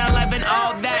 7-Eleven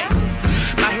all day.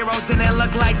 My heroes didn't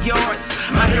look like yours.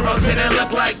 My heroes didn't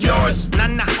look like yours.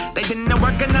 Nah, they didn't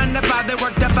work a 9 to 5. They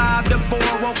worked a 5 to 4.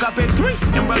 Woke up at 3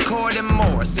 and recorded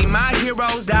more. See, my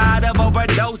heroes died of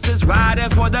overdoses,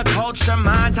 riding for the culture,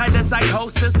 mind tied to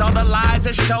psychosis. All the lies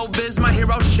of showbiz. My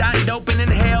heroes shot dope and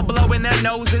inhale, blowing their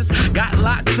noses. Got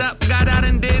locked up, got out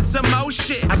and did some more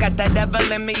shit. I got that devil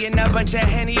in me and a bunch of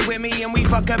Henny with me, and we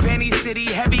fuck up any city,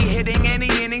 heavy hitting any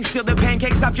inning. Steal the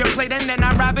pancakes off your plate and then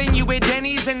I'm robbing you with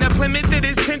Denny's. And the Plymouth that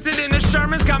is tinted and the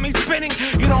Sherman's got me spinning.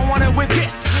 You don't want it with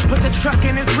this, put the truck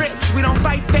in his ribs. We don't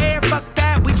fight fair, fuck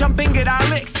that, we jump and get our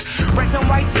licks. Reds and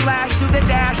white splash, do the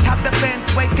dash, hop the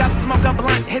fence, wake up, smoke a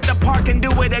blunt, hit the park and do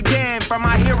it again for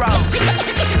my heroes.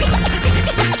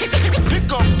 Pick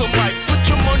up the mic, put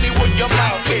your money where your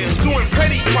mouth is. Doing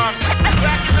petty crimes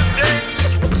back in the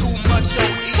days. Too much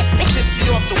OE, tipsy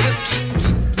off the whiskey.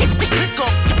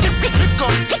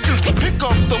 Pick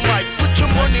up the mic, put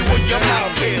your money where your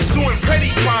mouth is. Doing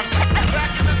petty crimes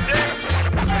back in the days.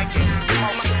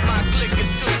 My clique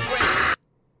is too great.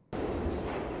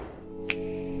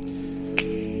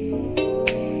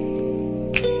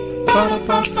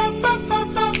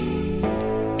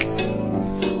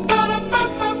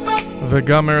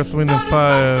 וגם Earth, Wind and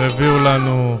Fire הביאו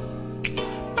לנו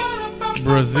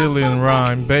Brazilian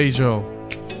Rhyme, בייג'ו,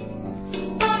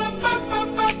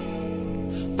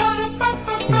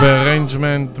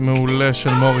 וארנג'מנט מעולה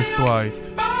של מוריס ווייט.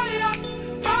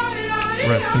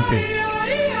 Rest in peace.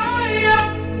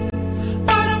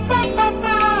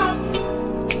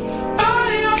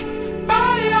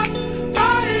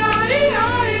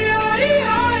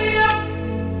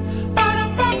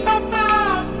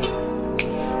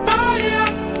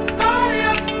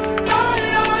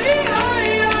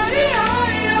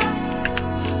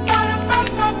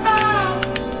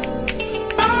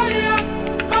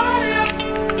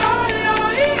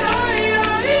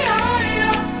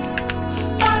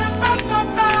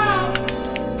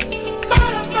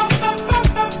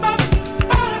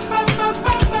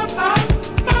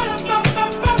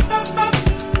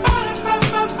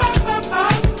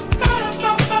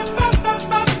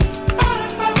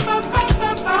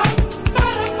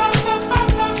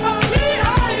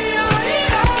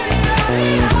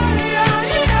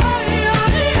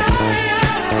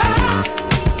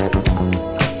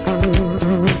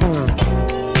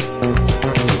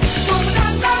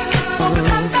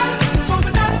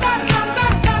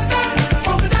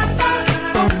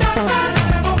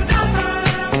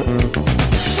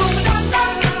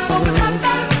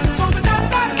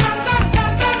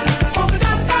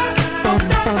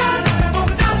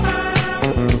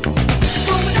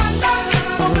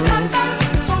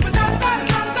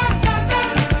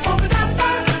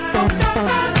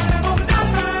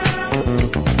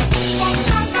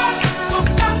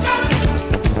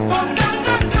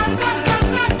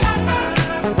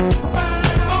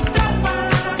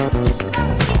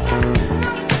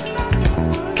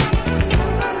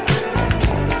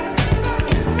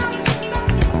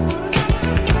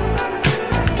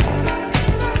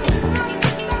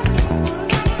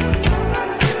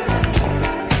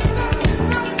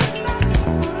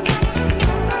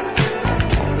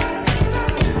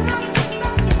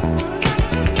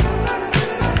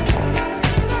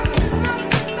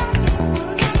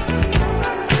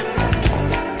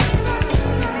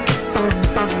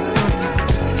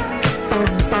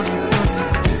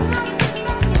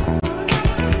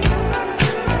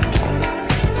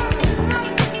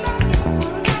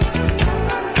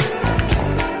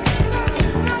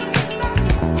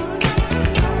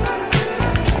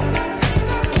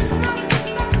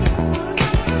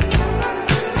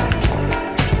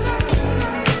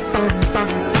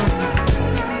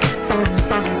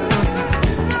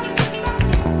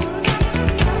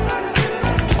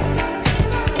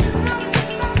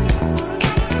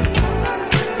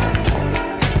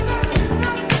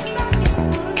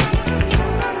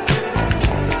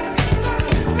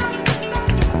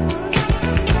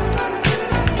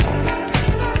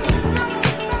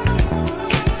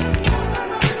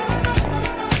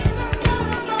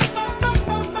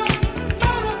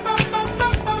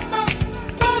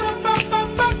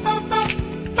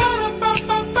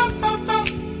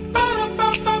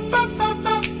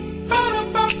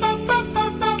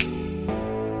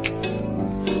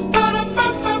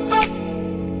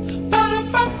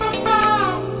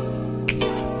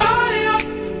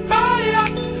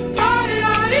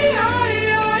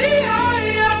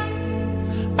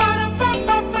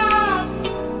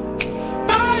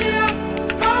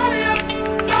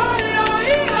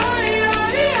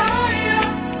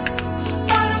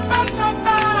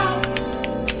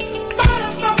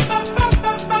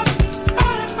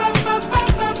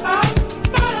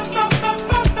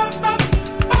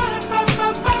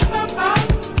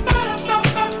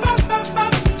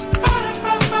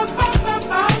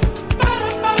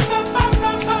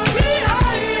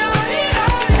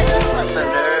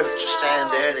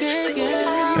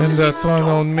 And that's one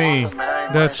on me,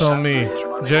 that's on me,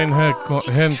 ג'יין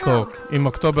הנקוק עם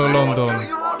אוקטובר לונדון,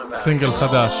 סינגל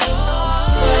חדש.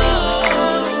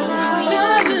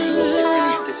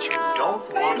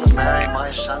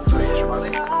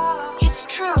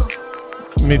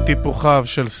 מטיפוחיו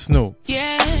של סנופ.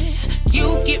 Yeah, you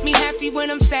get me happy when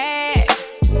I'm sad.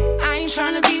 I ain't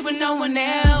tryna be with no one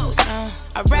else.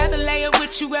 I'd rather lay it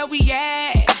with you where we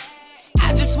at. I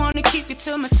just wanna keep you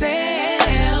to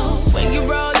myself. When you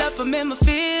roll up, I'm in my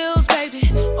feels, baby.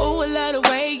 Oh, I love the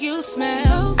way you smell.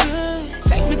 So good.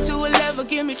 Take me to a level,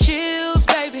 give me chills,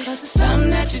 baby. 'Cause it's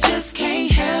something that you just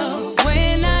can't help.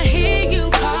 When I hear you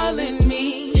calling me,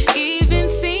 even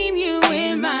seen you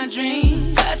in my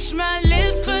dreams. Touch my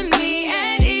lips, put me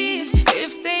at ease.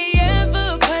 If they ever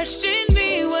question me,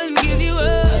 wouldn't give you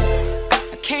up.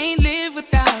 I can't live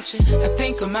without you. I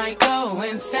think I might go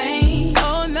insane.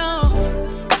 Oh no,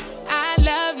 I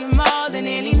love you more than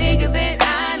any nigga that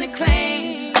I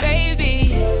claim. Baby,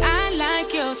 I like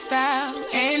your style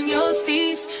and your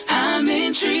steez. I'm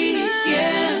intrigued,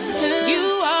 yeah. You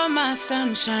are my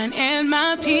sunshine and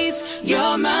my peace.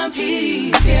 You're my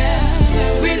peace, yeah.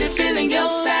 Really feeling your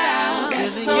style.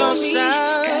 That's on me.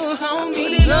 That's on me.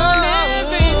 Put it on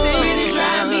everything. Really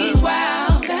drive me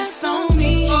wild. That's on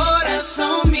me. Oh, that's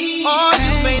on me. Oh,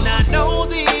 you may not know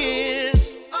this,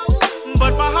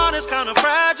 but my heart is kind of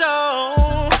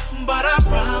fragile. But I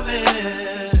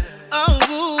promise,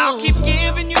 I'll keep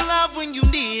giving you love when you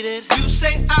need it. You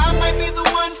say I might be the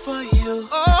one for you.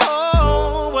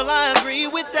 Oh, well, I agree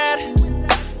with that.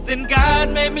 Then God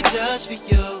made me just for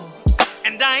you,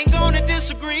 and I ain't gonna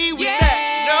disagree with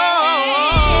that. No,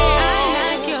 I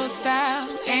like your style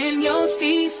and your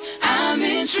steez. I'm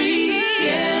intrigued,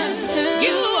 yeah.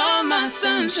 You are my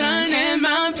sunshine and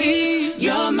my peace.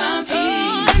 You're my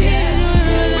peace,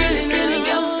 yeah. Really feeling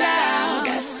your style.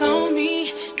 That's on me.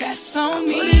 That's on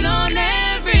me. Put it on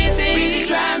everything. Really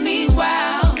drive me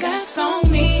wild. That's on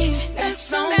me.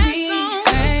 That's on me.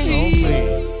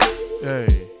 Hey,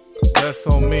 that's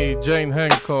on me. ג'יין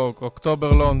הנקוק,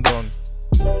 אוקטובר לונדון.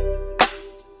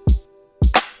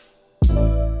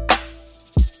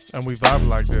 And we vibe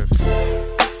like this.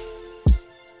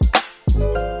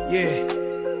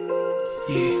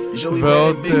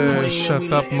 ועוד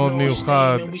שטאפ מאוד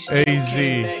מיוחד, AZ,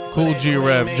 Cool G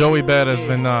Rap, Joey Badass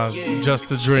ונאז,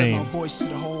 Just a Dream,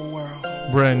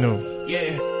 brand new.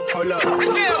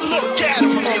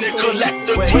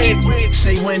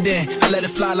 Say when then, I let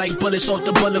it fly like bullets off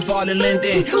the boulevard of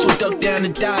Linden. So duck down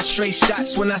and die, straight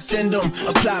shots when I send them.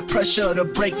 Apply pressure to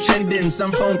break tendons.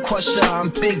 I'm bone crusher, I'm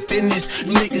big business.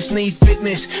 You niggas need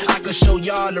fitness. I can show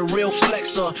y'all the real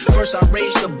flexer. First I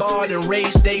raised the bar, then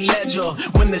raised they ledger.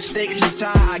 When the stakes is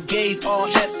high, I gave all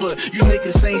effort. You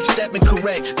niggas ain't stepping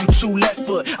correct, you too left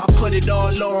foot. I put it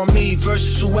all on me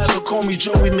versus whoever. Call me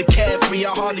Joey McCaffrey,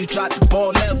 I hardly dropped the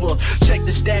ball ever. Check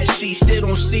the stat sheet, still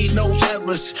don't see no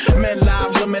errors. Men lie,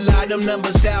 women lie, them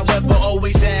numbers however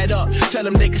always add up. Tell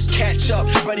them niggas catch up,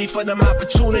 ready for them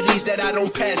opportunities that I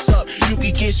don't pass up. You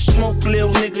can get smoked,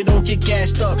 little nigga, don't get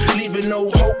gassed up. Leaving no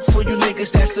hope for you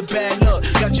niggas, that's a bad luck.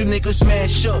 Got you niggas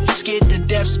smashed up, scared to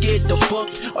death, scared to book.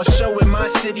 A show in my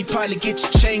city, probably get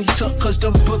your chain tucked. Cause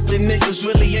them Brooklyn niggas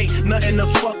really ain't nothing to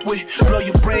fuck with. Blow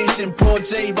your brains in broad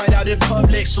day right out in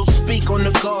public. So speak on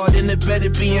the guard, and it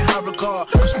better be in high regard.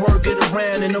 Cause word get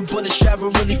around and them bullets travel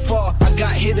really far. I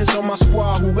got hitters on my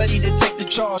squad who ready to take the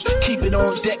charge. Keep it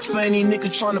on deck for any nigga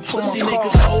trying to pull my car.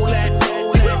 Niggas hold that,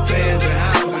 fans and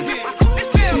houses.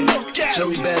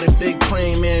 Joey Bad and Big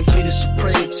Cream, man, be the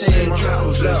supreme team.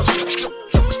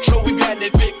 Joey Bad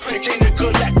and Big Cream, came to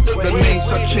collect the links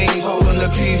of chains, holding the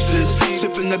pieces.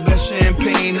 Sipping the best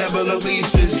champagne, never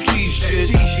releases. T-shit,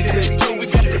 Joey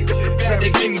Bad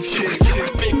and Big shit.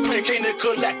 Big Cream came to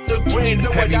collect the grain.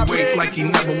 Heavyweight like he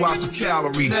never watched a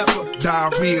calorie.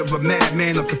 Diarrhea of a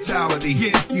madman of fatality.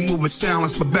 He moving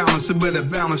silence but balancing with a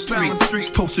balanced street. Streets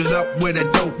posted up where that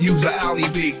dope user alley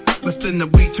be. Less than a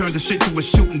week turned the shit to a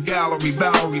shooting gallery.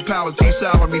 Bowery, Palace,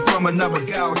 salary from another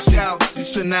galaxy.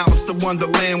 St. Alice, the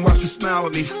wonderland, watch you smile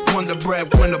at me. Wonder bread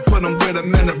winner, put them where the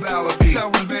men of valor be.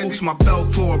 Boost my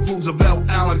belt for a Roosevelt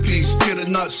Allen piece. Get a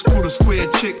nut, screw the square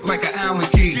chick like an Allen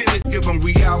key. Give them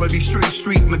reality, straight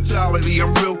street mentality.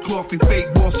 I'm real coffee,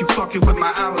 fake boss, you fucking with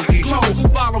my allergies. Close,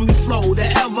 follow me flow, the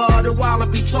ever, the while I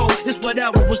be told. It's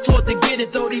whatever, was taught to get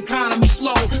it though the economy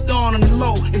slow. Dawn on the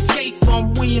low, escape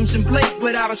from Williams and Blake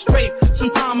without a scrape.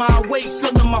 Sometime I wait,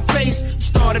 feeling my face.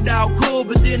 Started out good,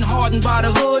 but then hardened by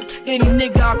the hood. Any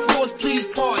nigga I cross, please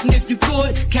pardon if you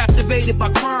could. Captivated by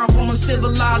crime from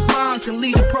uncivilized minds can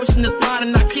lead a person that's blind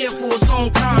and not care for his own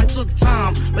kind. Took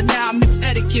time, but now I mix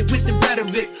etiquette with the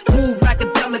rhetoric. Move like a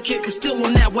delicate, but still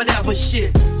on that whatever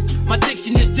shit. My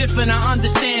diction is different, I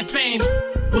understand fame.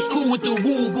 Was cool with the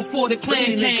woo before the clan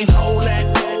came. Hold that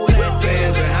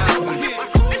bands and houses.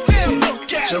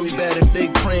 Joey bad and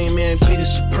Big Cream, man, be the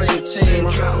supreme team.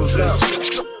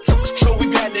 Joey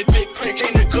bad and Big Cream,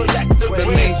 came to collect the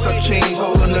names I've changed,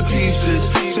 all in the pieces.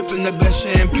 Sipping the best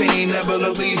champagne, never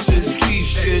releases.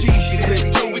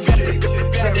 Joey bad and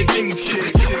Big Cream,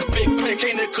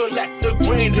 came to collect the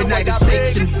grain. United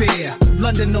States in fear.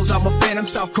 London knows I'm a phantom,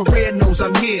 South Korea knows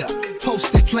I'm here.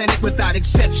 Posted planet without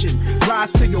exception.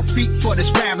 Rise to your feet for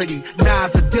this gravity.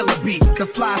 Nas a Dilla beat, the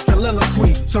fly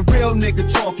soliloquy. It's a real nigga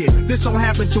talking. This don't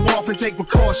happen too often, take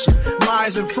precaution.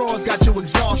 Lies and frauds got you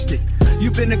exhausted.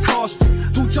 You've been accosted.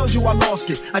 Who told you I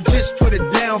lost it? I just put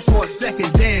it down for a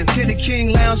second. Damn, Kenny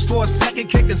King lounge for a second.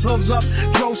 Kick his hooves up.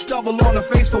 Grow stubble on the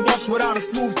face for once without a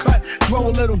smooth cut. Grow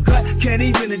a little gut. Can't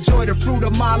even enjoy the fruit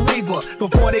of my labor.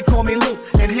 Before they call me Luke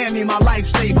and hand me my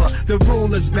lifesaver. The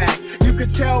ruler's back. You can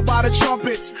tell by the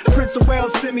trumpets. Prince of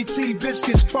Wales send me tea,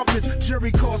 biscuits, trumpets.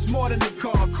 Jury costs more than the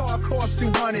car. Car costs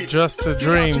 200. Just a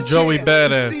Dream, Joey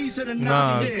Badass,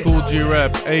 Nas, Cool G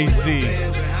Rap, AZ.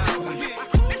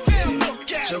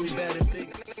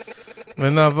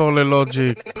 ונעבור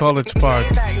ללוג'יק, קולג' פארק.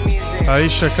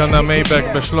 האיש שקנה מייבק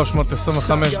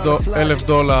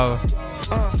 $325,000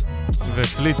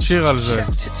 וקליט שיר על זה.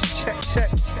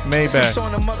 מייבק.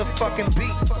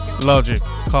 Logic,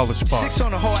 College Park. Six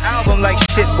on the whole album like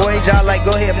shit, boy. Y'all like,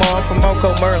 go ahead, Mom, from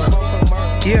Moco Merlin.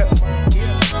 Yeah.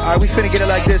 Alright, we finna get it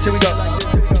like this. Here we go.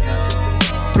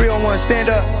 3-on-1, stand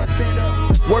up.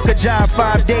 Work a job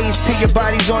 5 days till your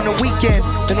body's on the weekend.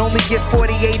 Then only get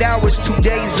 48 hours, 2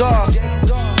 days off.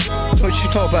 What you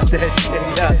know about that shit?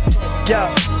 Yo,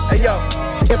 hey yo.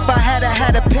 If I had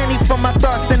a penny for my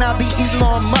thoughts, then I'd be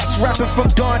Elon Musk. Rapping from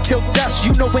dawn till dusk,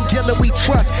 you know when Dilla we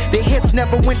trust. The hits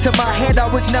never went to my head, I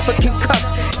was never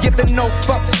concussed. Giving no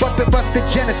fucks, bumping bust the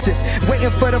Genesis.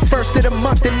 Waiting for the first of the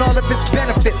month and all of its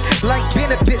benefits. Like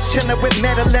being a bitch, chillin' with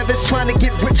Meta Levis. Trying to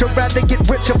get richer, rather get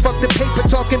richer. Fuck the paper,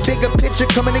 talking bigger picture.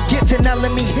 Coming to get you, now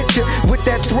let me hit you with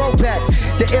that throwback.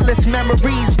 The illest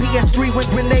memories, PS3 when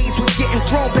grenades was getting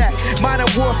thrown back.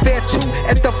 Modern Warfare 2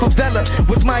 at the favela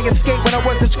was my escape when I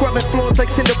wasn't scrubbing floors like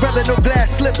Cinderella, no glass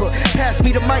slipper. Pass me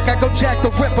the mic, I go Jack the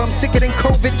Ripper. I'm sicker than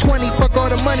COVID-20, fuck all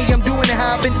the money, I'm doing it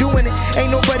how I've been doing it.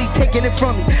 Ain't nobody taking it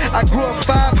from me. I grew up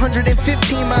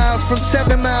 515 miles from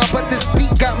 7 Mile, but this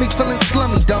beat got me feeling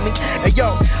slummy, dummy. Hey yo,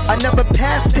 I never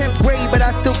passed 10th grade, but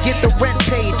I still get the rent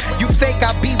paid. You fake,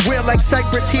 I be real like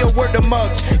Cypress Hill, word of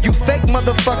mugs. You fake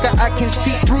motherfucker, I can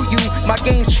see through you. My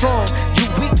game's strong, you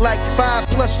weak like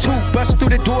 5+2. Bust through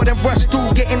the door, then rush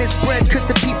through, getting this bread, cause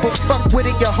the people fuck with it.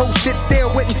 Your whole shit stale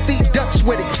with and feed ducks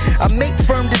with it. I make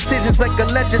firm decisions like a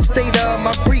legislator.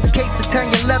 My briefcase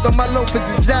Italian leather, my loafers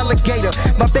is alligator.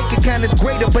 My bank account is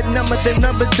greater, but none of them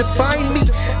numbers define me.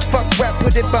 Fuck rap,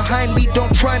 put it behind me.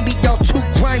 Don't try me, y'all too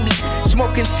grimy.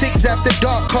 Smoking cigs after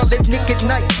dark, call it Nick at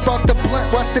night. Spark the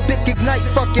blunt, watch the big ignite.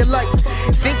 Fuck your life.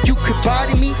 Think you could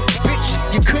body me? Bitch,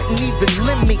 you couldn't even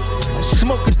limit me. I'm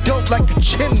smoking dope like a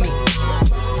chimney.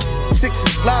 6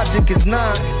 is logic, is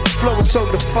 9. Flow is so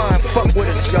defined, fuck with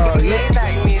us, y'all. Yeah.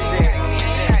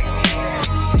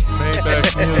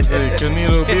 Maybach music, and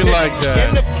it'll be like that.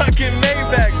 In the fucking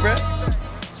Maybach, bruh.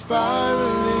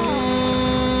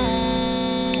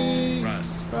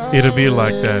 It'll be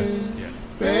like that.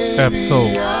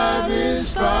 Absol.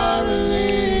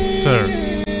 Sir.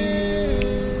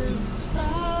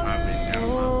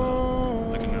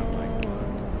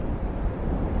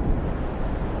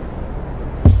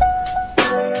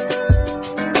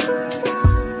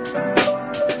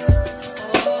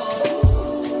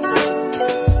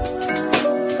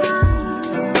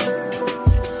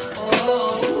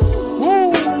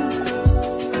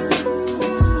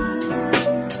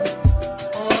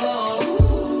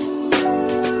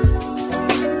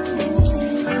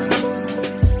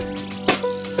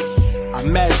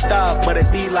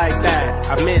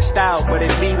 I missed out, but it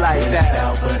be like that.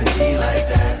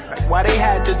 Like, why they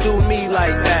had to do me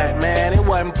like that, man? It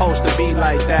wasn't supposed to be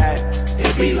like that.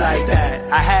 It be like that.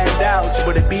 I had doubts,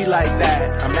 but it be like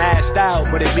that. I'm asked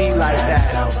out, but it be like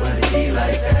that.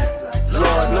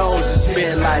 Lord knows it's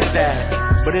been like that,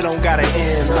 but it don't gotta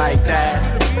end like that.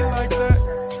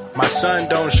 My sun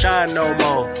don't shine no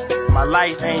more. My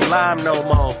light ain't lime no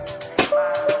more.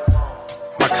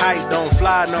 My kite don't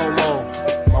fly no more.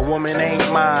 My woman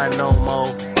ain't mine no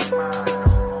more.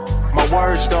 My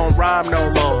words don't rhyme no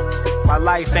more. My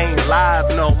life ain't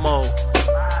live no more.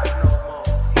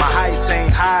 My heights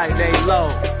ain't high, they low.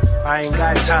 I ain't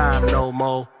got time no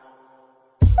more.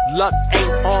 Luck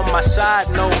ain't on my side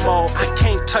no more. I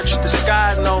can't touch the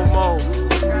sky no more.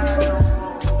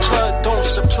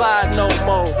 multiply no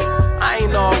more. I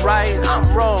ain't alright,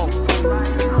 I'm wrong.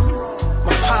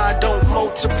 My pie don't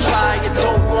multiply, it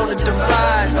don't wanna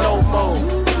divide no more.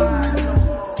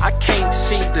 I can't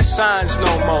see the signs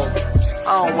no more.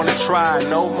 I don't wanna try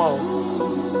no more.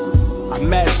 I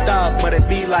messed up, but it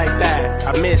be like that.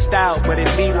 I missed out, but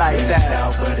it be like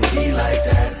that.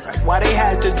 Like, why they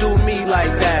had to do me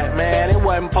like that, man? It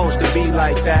wasn't supposed to be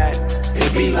like that.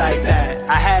 It be like that.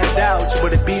 I had doubts,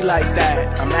 but it be like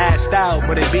that. I'm asked out,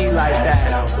 but it be like that.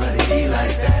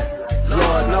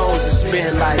 Lord knows it's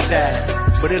been like that,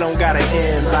 but it don't gotta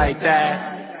end like that.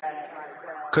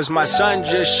 Cause my sun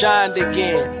just shined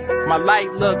again. My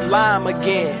light look lime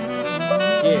again.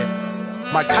 Yeah.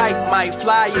 My kite might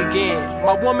fly again.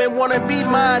 My woman wanna be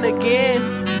mine again.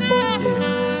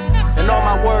 Yeah. And all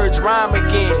my words rhyme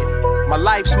again. My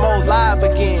life's more live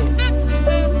again.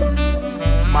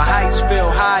 My heights feel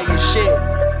high as shit.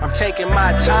 I'm taking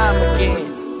my time again.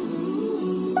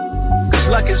 Cause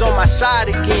luck is on my side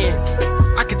again.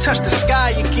 I can touch the sky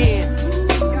again.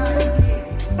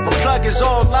 My plug is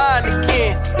online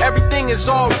again. Everything is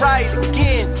alright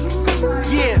again.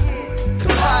 Yeah. The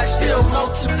pie still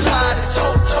multiply, the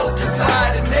total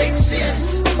divide, it makes sense.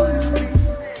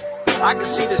 I can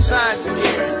see the signs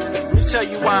again. Let me tell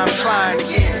you why I'm trying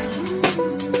again.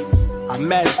 I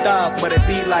messed up, but it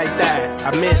be like that.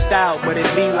 I missed out, but it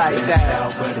be like that.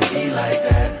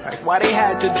 Like, why they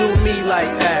had to do me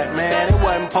like that, man? It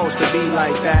wasn't supposed to be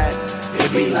like that.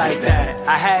 It be like that.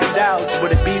 I had doubts,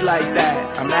 but it be like that.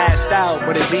 I'm asked out,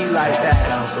 but it be like that.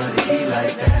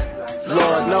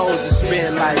 Lord knows it's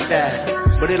been like that,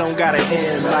 but it don't gotta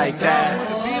end like that.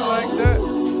 It'll be like that.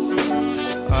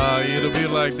 It'll be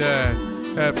like that.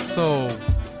 Episode,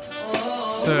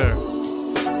 sir.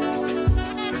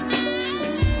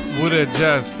 With a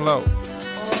jazz flow.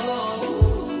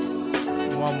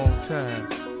 One more time.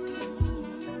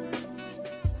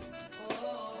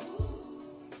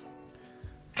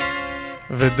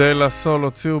 ודי לסול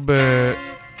הוציאו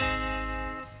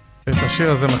את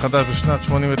השיר הזה מחדש בשנת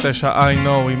 89, I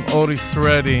Know, עם אוריס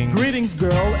רדינג. Greetings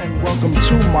girl and welcome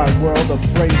to my world of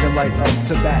phrasing right up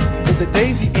to bat. It's the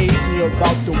daisy age and you're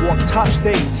about to walk top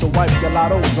stage, so wipe your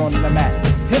lottos on the mat.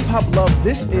 Hip-hop love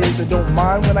this is, and don't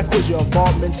mind when I quiz your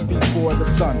involvements before the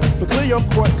sun. But clear your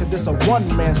court, cause this a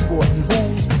one-man sport, and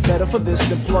who's better for this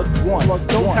than plug one?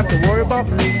 Don't have to worry about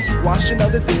me squashing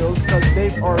other deals, cause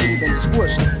they've already been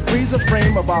squished. Freeze the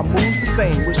frame of our moves the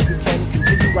same, wish we can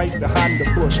continue right behind the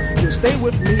bush. You'll stay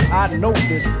with me, I know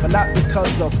this, but not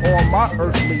because of all my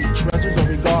earthly treasures, or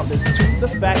regardless to the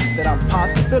fact that I'm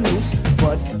past the noose,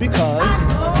 but because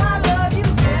I love you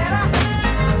better.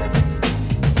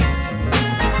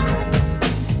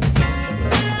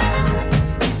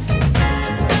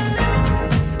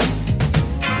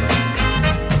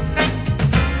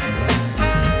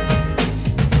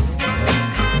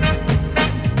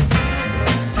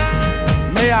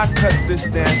 May I cut this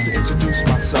dance to introduce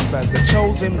myself as the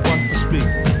chosen one to speak.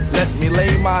 Let me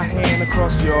lay my hand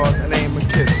across yours and aim a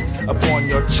kiss upon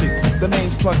your cheek. The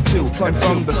name's Plug 2, and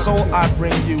from the soul I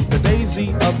bring you the daisy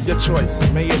of your choice.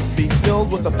 May it be filled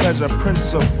with a pleasure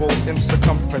principle in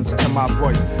circumference to my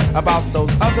voice. About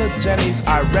those other Jennies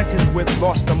I reckoned with,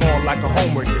 lost them all like a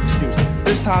homework excuse.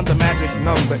 This time the magic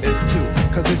number is 2,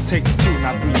 cause it takes 2,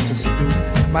 not 3 to seduce.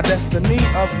 My destiny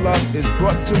of love is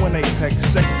brought to an apex.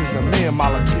 Sex is a mere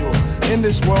molecule in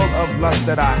this world of lust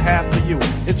that I have for you.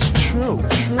 It's true.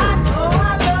 I know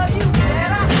I love you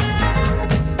better.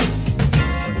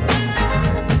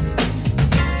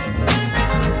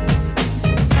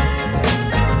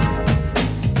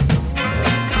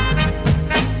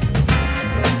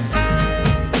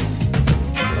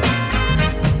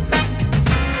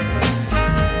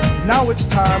 Now it's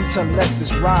time to let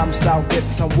this rhyme style get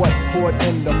somewhat poured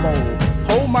in the mold.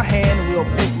 Hold my hand and we'll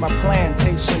pick my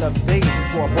plantation of daisies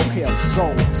for a bouquet of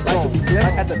soul. Like to begin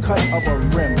at the cut of a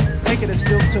rim. Take it as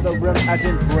filled to the rim as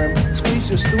in brim. Squeeze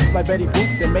your stoop like Betty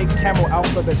Boop, then make camel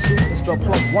alphabet soup and spell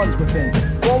plug ones within.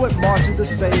 Forward march is the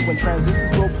say when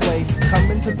transistors will play.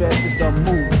 Coming to bed is the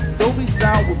move. Dolby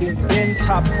sound will be in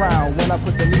top crown when I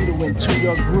put the needle into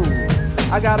your groove.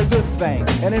 I got a good thing,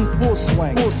 and in full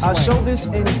swing. I show this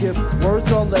in gifts,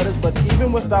 words or letters, but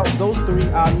even without those 3,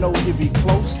 I know you'll be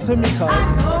close to me, cause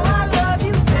I know I love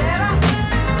you better.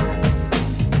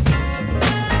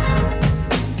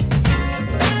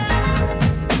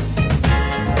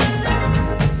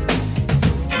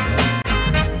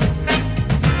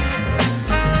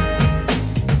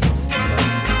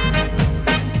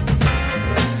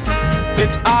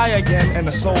 It's I again, and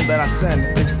the soul that I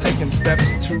send is taking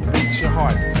steps to reach your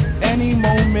heart. Any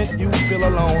moment you feel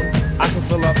alone, I can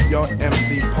fill up your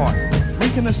empty part. We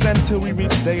can ascend till we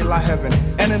reach daylight heaven,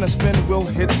 and in a spin we'll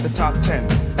hit the top 10.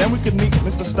 Then we could meet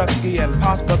Mr. Stucky and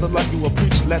Pop's brother Lucky will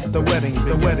preach, let the wedding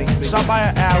be. Shot by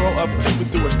an arrow of Cupid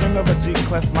through a string of a G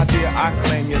clef, my dear, I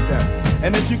claim your death.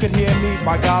 And if you could hear me,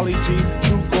 by golly G,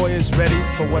 true Goy is ready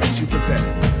for what you possess.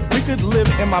 We could live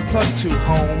in my plug 2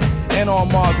 home, and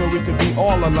on Mars where we could be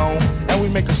all alone, and we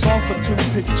make a song for 2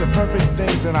 picture perfect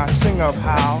things, and I sing of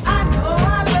how I know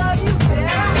I love you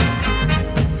better.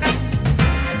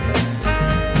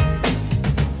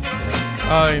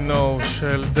 I know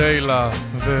של דיילה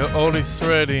ואוליס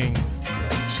רדינג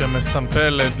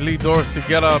שמסמפלת לי דורסי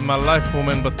Get Out My Life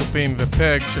Woman בתופים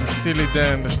ופג של סטילי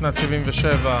דן בשנת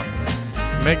 77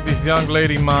 Make This Young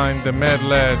Lady Mine The Mad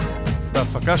Lads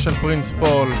בהפקה של פרינס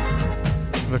פול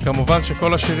וכמובן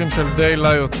שכל השירים של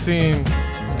דיילה יוצאים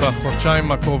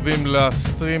בחודשיים הקרובים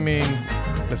לסטרימינג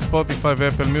לספוטיפיי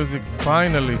ואפל מיוזיק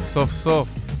פיינלי סוף סוף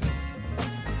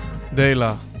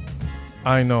דיילה I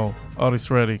know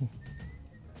אוליס רדינג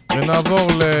ונעבור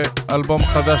לאלבום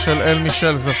חדש של אל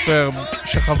מישל זפר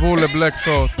שחוו לבלק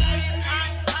טוט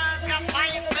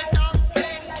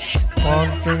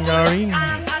One thing are in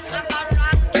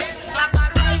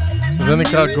זה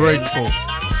נקרא Grateful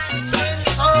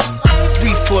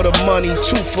 3 for the money,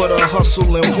 2 for the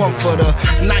hustle, and 1 for the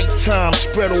nighttime.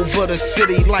 Spread over the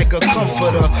city like a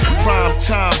comforter. Prime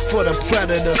time for the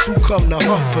predators who come to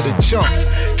hunt for the chunks.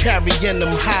 Carrying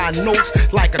them high notes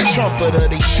like a trumpeter.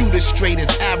 They shoot as straight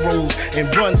as arrows and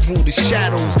run through the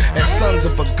shadows as sons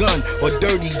of a gun or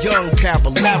dirty young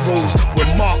caballeros with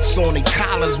marks on their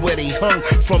collars where they hung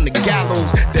from the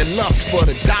gallows. Their lust for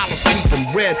the dollars keep them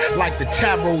red like the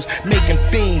tarots, making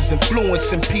fiends,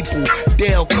 influencing people.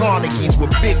 Dale Carnegie's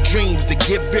with big dreams to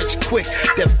get rich quick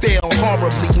that fail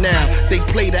horribly now. They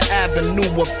play the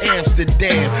avenue of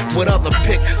Amsterdam with other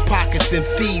pickpockets and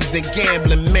thieves and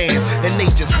gambling mans, and they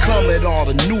just come at all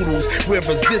the noodles where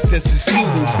resistance is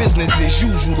futile. Business as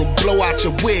usual to blow out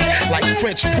your wig like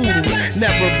French poodles.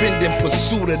 Never ending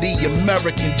pursuit of the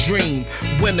American dream.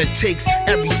 Winner takes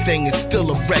everything is still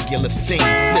a regular thing.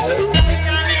 Listen.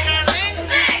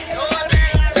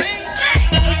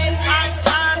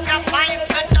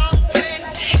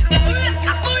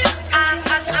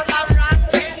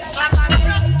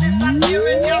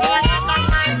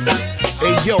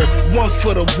 Yo, 1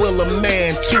 for the will of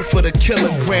man, 2 for the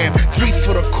kilogram, 3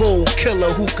 for the cold killer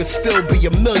who could still be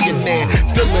a millionaire.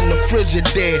 Filling the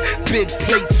Frigidaire, big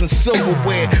plates and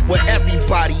silverware where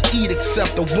everybody eat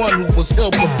except the one who was ill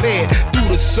prepared. Due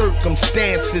to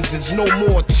circumstances, there's no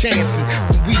more chances.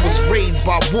 We was raised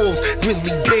by wolves,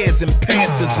 grizzly bears and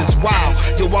panthers is wild.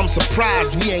 Yo, I'm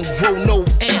surprised we ain't grow no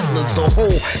antlers. The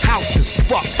whole house is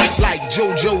fucked like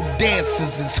JoJo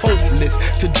dances is hopeless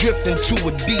to drift into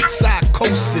a deep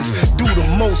psychosis. Do the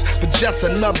most for just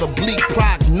another bleak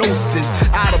prognosis.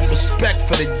 Out of respect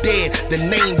for the dead, the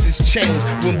names is changed.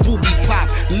 When Booby Pop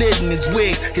lit in his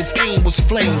wig, his aim was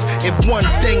flames. If one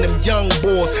thing them young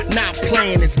boys not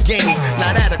playing his games,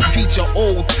 now that'll teach an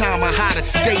old timer how to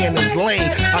stay in his lane.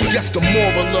 I guess the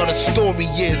moral of the story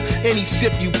is any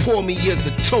sip you pour me is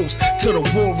a toast to the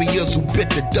warriors who bit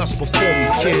the dust before me,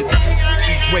 kid.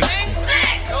 Be grateful.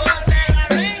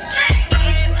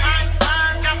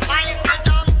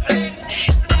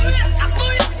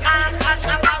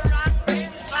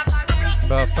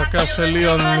 בהפקה של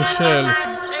ליאון מישלס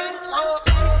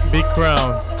Big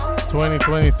Crown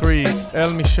 2023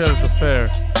 אל מישל זפר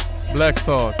Black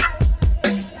Thought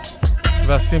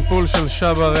והסימפול של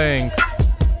שבא רנקס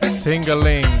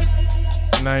Ting-a-ling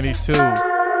 92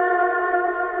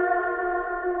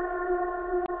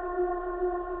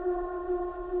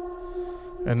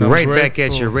 Right back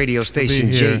at your radio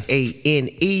station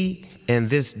J-A-N-E, and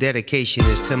this dedication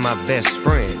is to my best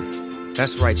friend.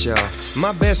 That's right, y'all.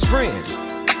 My best friend.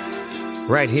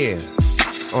 Right here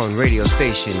on radio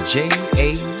station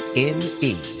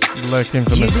J-A-N-E. Black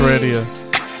Infamous Radio.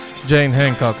 Jane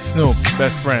Hancock, Snoop,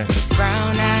 best friend.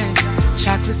 Brown eyes,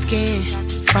 chocolate skin.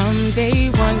 From day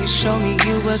one you showed me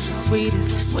you was the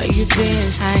sweetest. Where you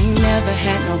been? I ain't never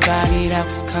had nobody that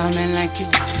was coming like you.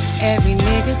 Every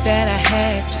nigga that I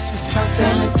had just was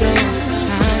something to do.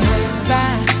 Time went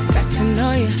by, got to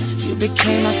know you. You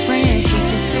became my friend,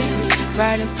 keeping secrets,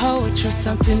 writing poetry,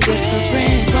 something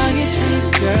different. While you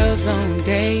take girls on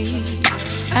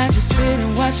dates, I just sit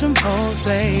and watch them hoes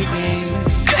play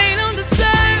games. They don't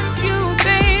deserve you,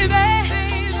 baby.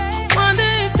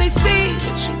 Wonder if they see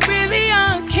that you really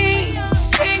are king.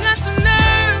 They got some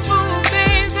nerve, ooh,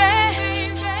 baby.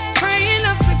 Praying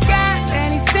up to God that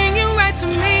he sing you right to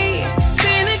me.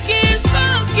 Then again,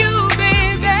 fuck you,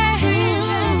 baby.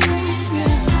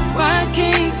 Why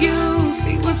can't you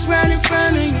see what's right in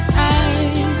front of your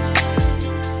eyes?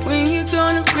 When you go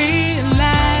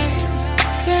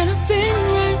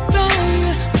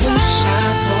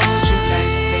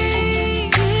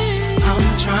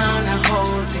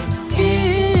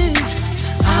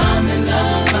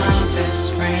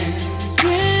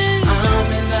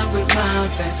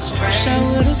Wish I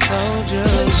would've told you.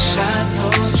 Wish I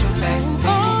told you back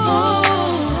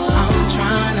then. I'm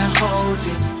trying to hold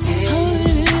it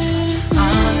in.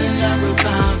 I'm in love with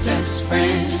my best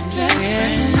friend.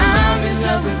 Yeah, I'm in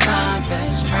love with my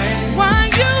best friend. Why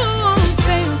you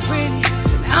say I'm pretty?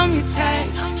 I'm your type.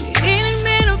 Any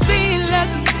man will be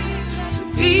lucky to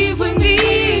be with me,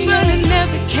 but it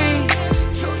never came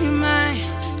to your mind.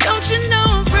 Don't you know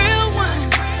a real one?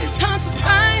 It's hard to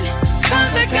find.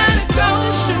 Sometimes I gotta go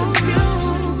through you.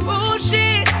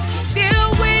 Bullshit I can deal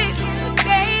with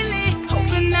daily.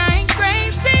 Hoping I ain't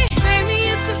crazy. Baby,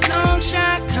 it's a long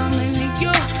shot coming to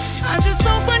you. I just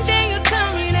hope one day you'll tell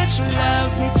me that you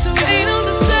love me too. They don't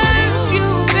deserve you,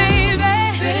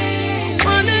 baby.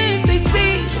 Wonder if they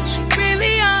see that you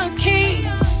really are a king.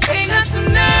 They got some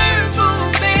nerve, oh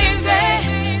baby.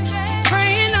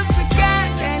 Praying up to God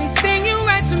that he send you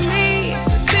right to me.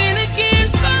 But then again,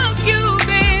 fuck you,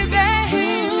 baby.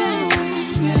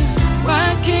 Why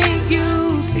can't you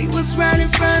see what's right in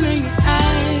front of your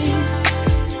eyes?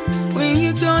 When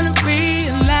you're gonna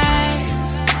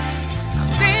realize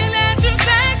I've been at your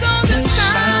back all the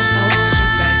time. I told you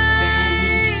back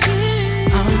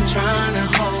then. I'm trying to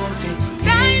hold it. I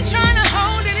ain't trying to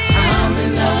hold it in. I'm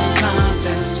in love with my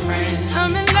best friend.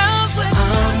 I'm in love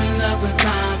with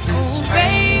my best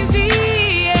friend. Baby,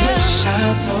 yeah. Wish I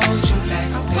told you back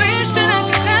then. I wish that I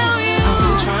could tell you.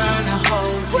 I'm trying to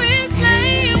hold it. Quit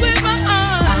playing with my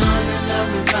heart. I'm in love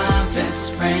with my best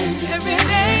friend. Every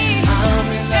day, I'm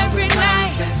in love with my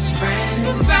best friend.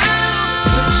 Wish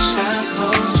I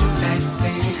told you back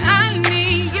then. I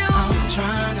need you. I'm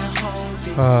trying to hold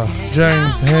it.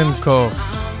 James Hancock,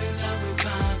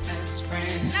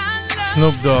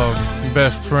 Snoop Dogg,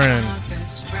 Best Friend.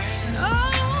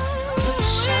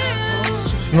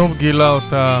 סנופ גילה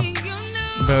אותה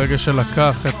ברגע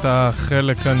שלקח את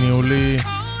החלק הניהולי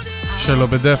שלו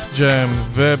בדף ג'ם,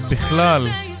 ובכלל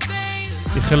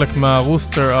היא חלק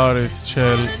מהרוסטר ארטיסט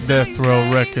של Death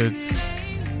Row Records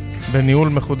בניהול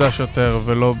מחודש יותר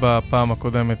ולא בפעם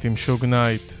הקודמת עם שוג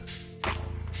נייט.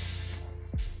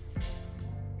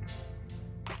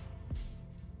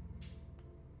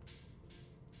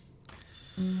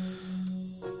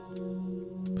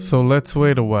 So let's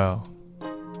wait a while.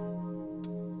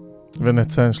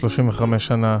 ונציין 35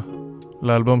 שנה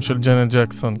לאלבום של ג'נט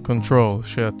ג'קסון, Control,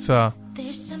 שיצא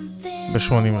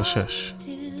ב-86.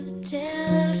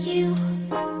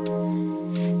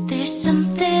 There's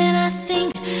something I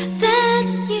think that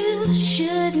you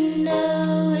should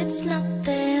know. It's not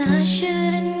that I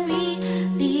shouldn't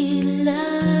really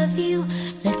love you.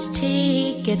 Let's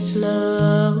take it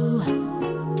slow.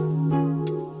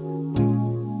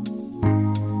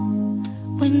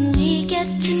 When we get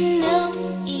to know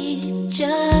each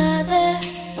other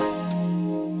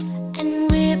and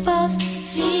we're both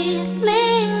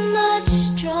feeling much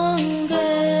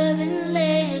stronger, then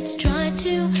let's try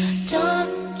to talk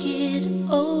it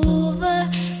over.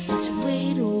 Let's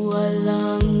wait a while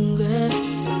longer.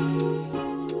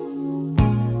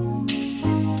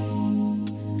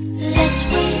 Let's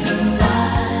wait a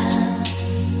while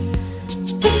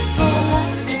before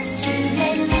it's too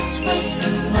late. Let's wait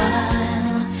a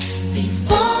while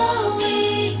before we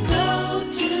go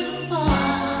too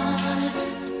far.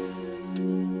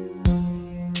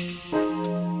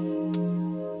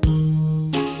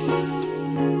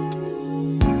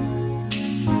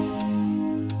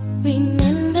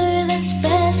 Remember that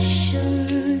special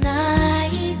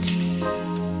night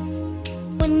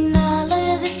when all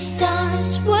of the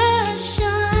stars were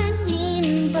shining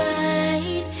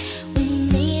bright. We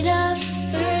made our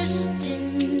first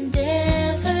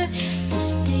endeavor to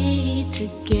stay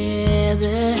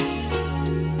together.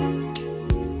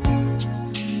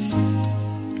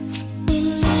 We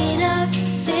made our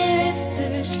very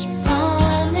first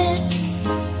promise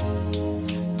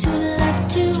to love,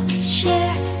 to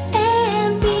share,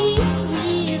 and be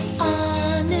real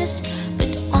honest.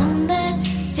 But on that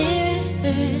very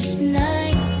first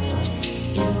night,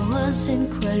 it wasn't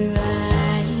quite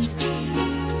right.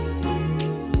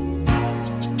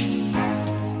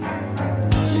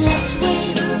 Let's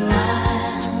wait a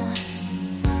while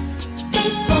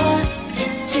before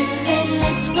it's too late.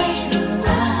 Let's wait a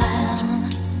while.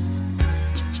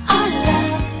 Our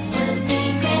love will be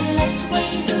great. Let's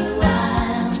wait a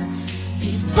while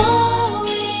before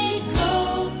we go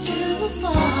too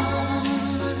far.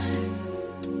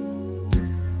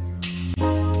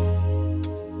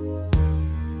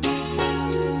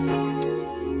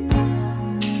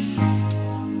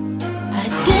 I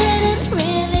didn't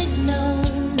really know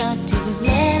not to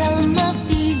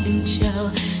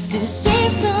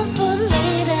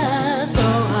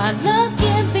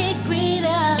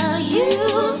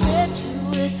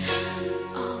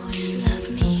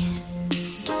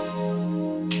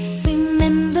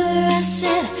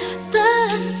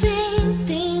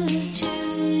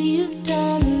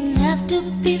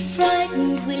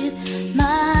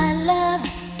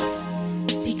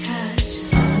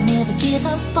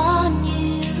upon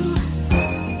you.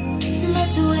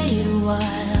 Let's wait a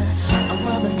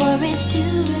while before it's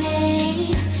too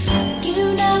late. You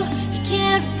know you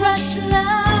can't rush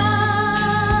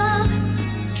love,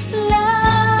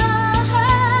 love.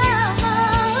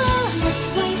 Let's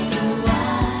wait a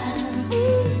while.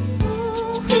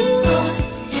 Before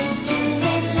it's too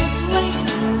late, let's wait a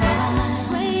while.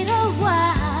 Wait a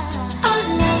while. Our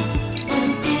love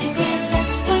won't be great.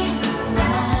 Let's wait a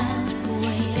while.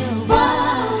 Wait a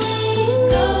while. We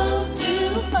go too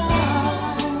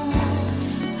far.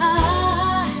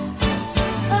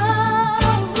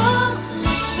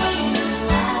 Let's wait a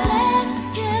while. Let's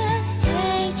just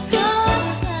take our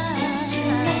time. It's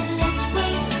too late. Let's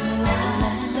wait a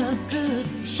while. So good.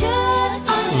 Should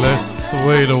Let's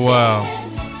wait a while,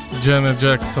 ג'נט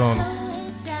ג'קסון.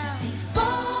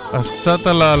 אז קצת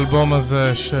על האלבום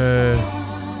הזה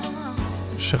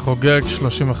שחוגג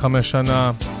 35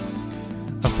 שנה,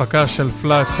 הפקה של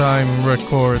Flight Time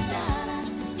Records,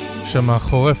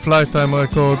 שמאחורי Flight Time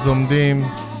Records עומדים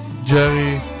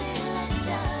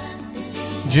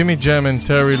ג'ימי ג'ם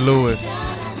וטרי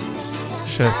לואיס,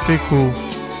 שהפיקו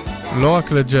לא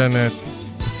רק לג'נט,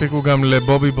 הפיקו גם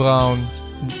לבובי בראון,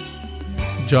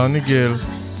 ג'וני גיל,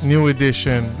 ניו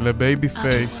אדישן, לבייבי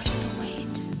פייס.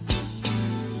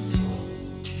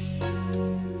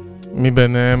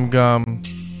 מביניהם גם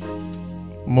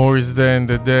More is Day and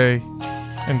the Day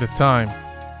and the Time.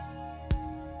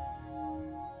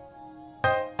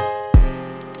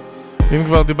 אם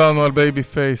כבר דיברנו על בייבי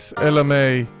פייס, אלה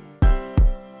מיי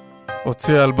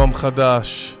הוציא אלבום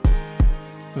חדש.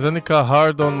 זה נקרא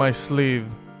Hard on My Sleeve.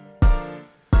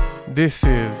 This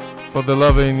is for the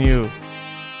love in you.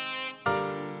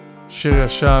 שיר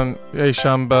ישן אי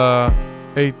שם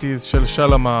ב-80s של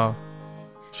שלמר,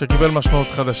 שקיבל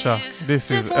משמעות חדשה.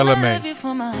 This is LMA.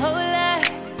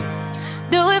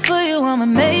 Do it for you, I'ma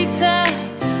make time.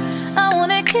 I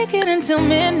wanna kick it until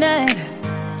midnight,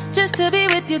 just to be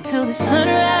with you till the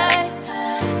sunrise.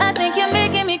 I think you're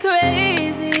making me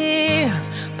crazy.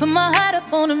 Put my heart up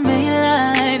on the main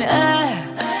line. I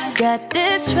got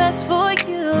this trust for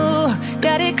you.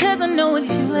 Got it 'cause I know what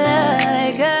you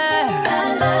like. I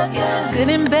love you. Good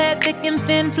and bad, thick and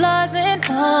thin, flaws and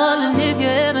all. And if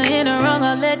you're ever in the wrong,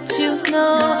 I'll let you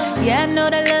know. Yeah, I know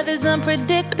that love is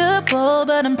unpredictable,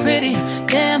 but I'm pretty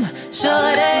damn sure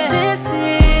that this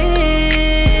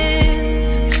is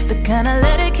the kind of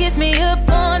let it kiss me up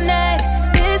all night.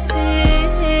 This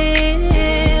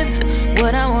is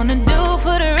what I wanna do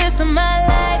for the rest of my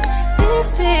life.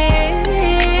 This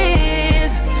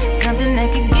is something that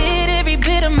can get every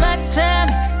bit of my time.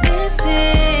 This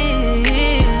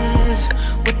is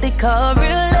what they call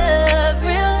real love,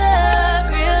 real love,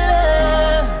 real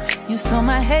love. You saw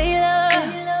my halo,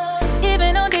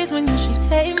 even on days when you should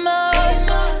hate most.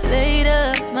 Later,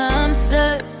 I'm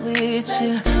stuck with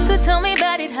you. So tell me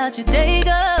about it, how'd your day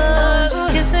go?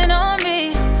 Kissing on me,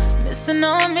 missing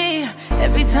on me.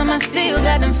 Every time I see you,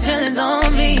 got them feelings on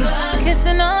me.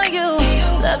 Kissing on you,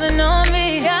 loving on me.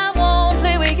 I won't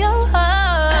play with your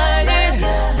heart.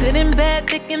 Good and bad,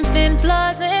 thick and thin,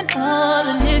 flaws and all.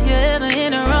 And if you're ever in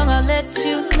the wrong, I'll let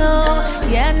you know.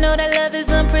 Yeah, I know that love is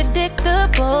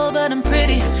unpredictable, but I'm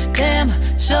pretty damn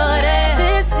sure that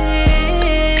this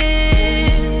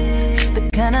is the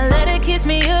kind of let it kiss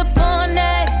me up all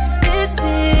night. This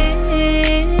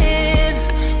is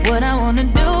what I wanna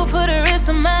do for the rest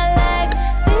of my life.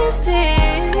 This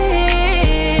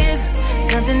is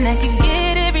something that can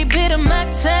get every bit of my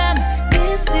time.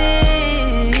 This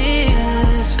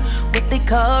is what they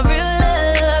call real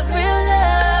love, real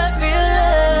love, real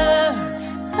love.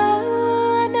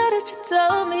 Oh, I know that you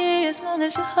told me as long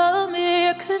as you hold me,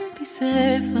 I couldn't be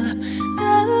safer.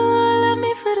 No, love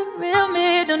me for the real me.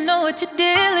 Don't know what your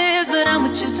deal is, but I'm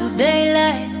with you till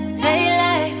daylight,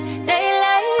 daylight,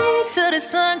 daylight, till the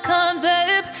sun comes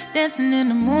up. Dancing in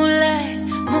the moonlight,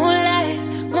 moonlight,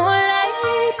 moonlight.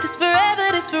 This forever,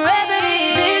 this forever.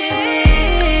 This is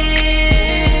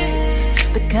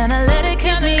the kind of let it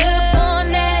kiss me up all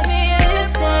night.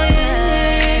 This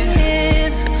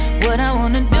is what I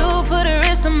wanna do for the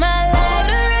rest of my life.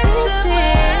 This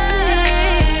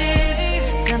is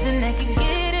something that can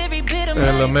get every bit of my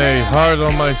LMA, Hard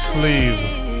on My Sleeve.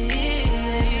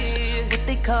 What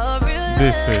they call real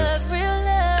This is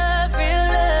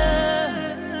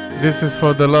This is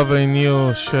for the love I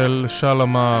knew של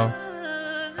שלמה,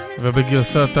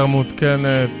 ובגרסה יותר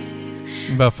מעודכנת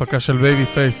בהפקה של בייבי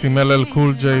פייס עם LL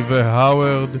קול ג'יי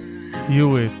והאוורד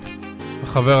היוויט,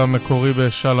 החבר המקורי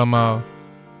בשלמה,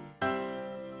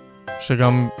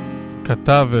 שגם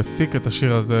כתב והפיק את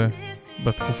השיר הזה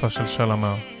בתקופה של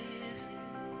שלמה.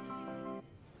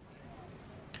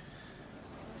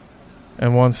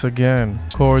 And once again,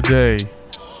 Core Day.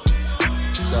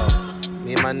 So,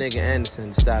 me and my nigga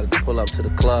Anderson decided to pull up to the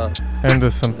club.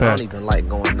 Anderson Peck. I don't even like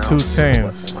going out. 2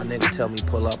 Tains. My nigga tell me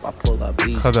pull up, I pull up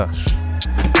easy. Khadash.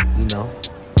 You know,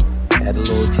 had a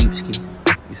little Jeep ski.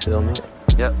 You feel me?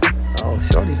 Yep. Oh,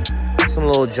 shorty. Some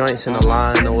little joints in the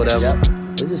line or whatever. Yep.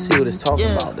 Let's just see what it's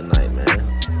talking about tonight, man.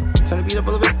 Turn the beat up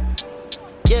a little bit.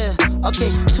 Yeah,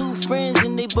 okay, 2 friends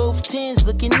and they both 10s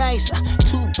looking nice.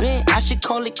 2 bent, I should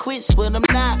call it quits, but I'm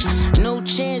not. No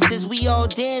chances, we all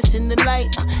dance in the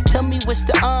light. Tell me what's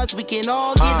the odds we can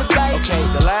all get a bite. Okay,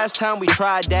 the last time we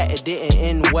tried that, it didn't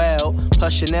end well.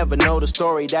 Plus you never know the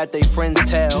story that they friends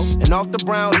tell. And off the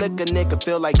brown liquor, nigga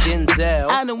feel like Denzel.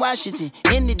 Out in Washington,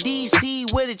 in the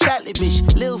DC with a chocolate bitch.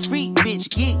 Lil freak bitch,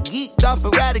 get geeked off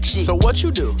erotic shit. So what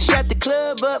you do? Shut the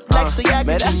club up like Soyaka.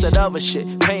 Man, that's that other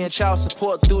shit. Paying child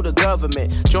support through the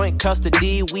government. Joint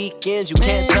custody weekends, you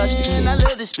can't touch the kid. I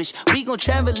love this bitch. We gon'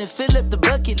 travel and fill up the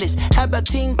bucket list. How about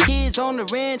 10 kids on the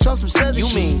ranch on some southern you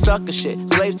shit? You mean sucker shit.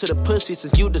 Slaves to the pussy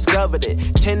since you discovered it.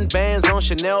 10 bands on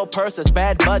Chanel purse, that's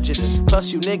bad budgeting.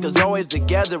 Plus you niggas always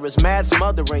together is mad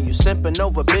smothering. You simping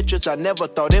over bitches, I never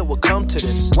thought it would come to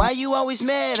this. Why you always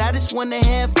mad? I just wanna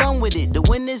have fun with it. The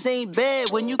winters ain't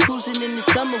bad when you cruising in the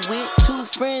summer with 2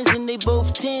 friends and they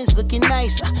both 10s looking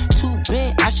nice. 2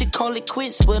 bent, I should call it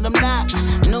quits, but I'm not.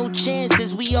 No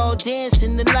chances, we all dance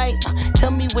in the light.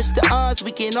 Tell me what's the odds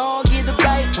we can all get a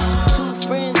bite. 2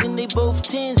 friends and they both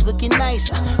 10s looking nice.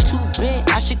 2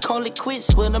 bent, I should call it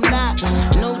quits, but I'm not.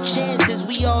 No chances,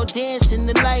 we all dance in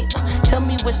the light. Tell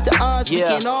me what's the odds we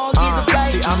can all get a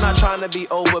bite. See, I'm not trying to be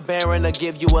overbearing or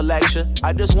give you a lecture.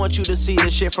 I just want you to see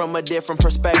this shit from a different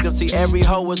perspective. See, every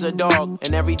hoe is a dog,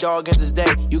 and every dog has his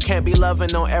day. You can't be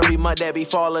loving on every mud that be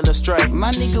falling astray.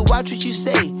 My nigga, watch what you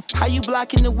say. How you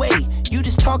blocking the way? You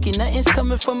just talking, nothing's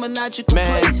coming from a logical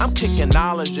place. I'm kicking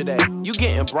knowledge today. You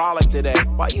getting brolic today.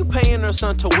 Why you paying her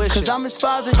son tuition? Cause I'm his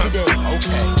father today.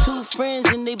 Okay. 2 friends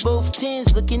and they both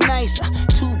 10s looking nice.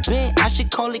 2 bent, I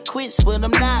should call it quits, but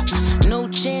I'm not. No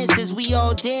chances, we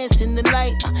all dance in the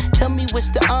light. Tell me what's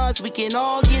the odds we can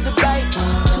all get a bite.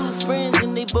 2 friends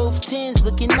and they both 10s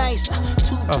looking nice.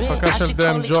 2 bent, הפקה של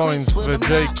דם ג'וינטס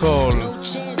וג'יי קול,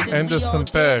 אנדרסון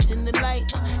פק,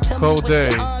 Core Day,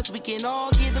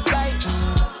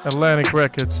 Atlantic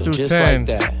Records, 2 Tains.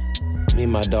 Me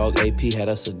and my dog AP had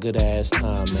us a good ass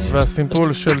time, man.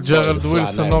 והסימפול של ג'רלד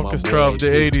ווילסון אורקסטרה of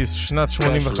the 80s, שנת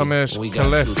 85,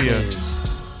 קלפיה.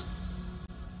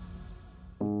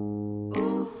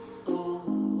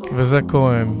 וזה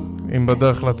כהן, עם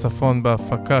בדרך לצפון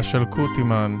בהפקה של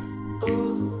קוטימן.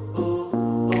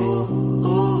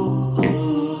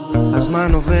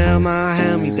 הזמן עובר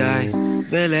מהר מדי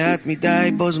ולאט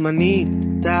מדי בו זמנית,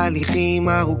 תהליכים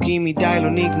ארוכים מדי לא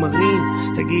נגמרים.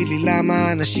 תגיד לי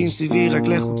למה אנשים סביבי רק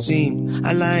לחוצים,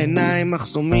 על העיניים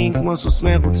מחסומים כמו סוס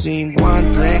מרוצים.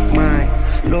 one track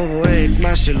mind, לא רואה את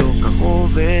מה שלא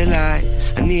קרוב אליי.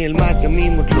 אני אלמד גם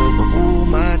אם עוד לא ברור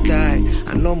מתי,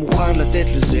 אני לא מוכן לתת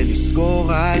לזה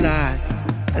לסגור עליי.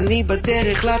 אני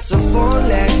בדרך לצפון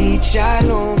להגיד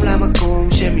שלום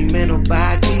למקום שממנו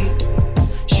באתי.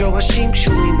 שורשים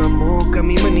קשורים עמוק, גם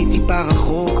אם אני טיפה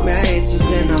רחוק מהעץ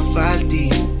הזה נפלתי.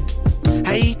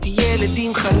 הייתי ילד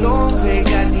עם חלום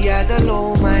והגעתי עד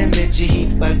הלום, האמת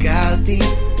שהתבגרתי.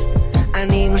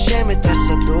 אני נושם את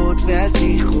השדות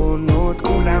והזיכרונות,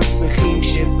 כולם שמחים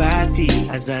שבאתי.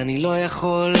 אז אני לא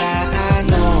יכול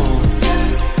לענות,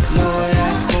 לא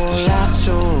יכול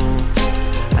לחשוב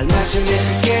על מה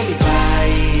שמחכה לי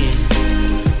בעיר,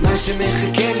 מה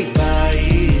שמחכה לי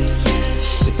בעיר.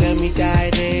 יותר מדי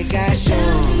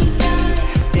רגשות,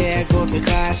 דאגות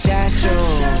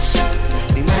וחששות,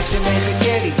 ממה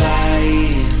שמחכה לי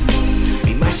בעיר,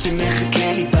 ממה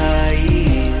שמחכה לי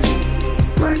בעיר,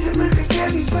 מה שמחכה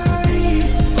לי בעיר.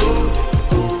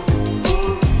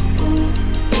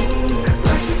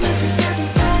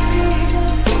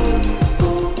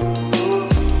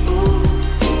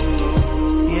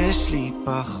 יש לי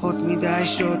פחות מדי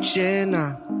שעות שינה,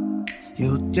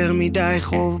 יותר מדי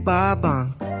חוב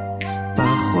בבנק,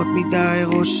 פחות מדי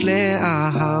ראש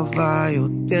לאהבה,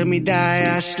 יותר מדי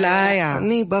אשליה.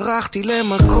 אני ברחתי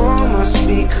למקום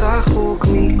מספיק רחוק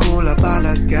מכל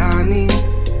הבלגנים.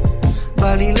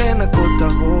 בא לי לנקות את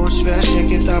הראש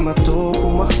והשקט המתוק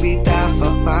הוא מחביא את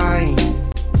האפיים.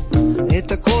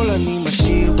 את הכל אני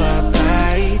משאיר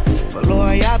בבית, כבר לא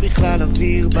היה בכלל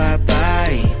אוויר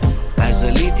בבית. אז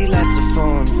עליתי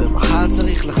לצפון ומחר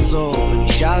צריך לחזור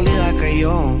ונשאר לי רק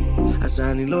היום. אז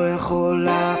אני לא יכול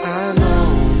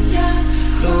לענות,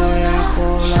 לא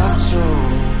יכול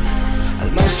לחשוב על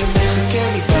מה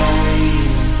שמחכה לי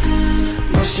בעיר,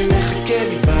 מה שמחכה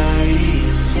לי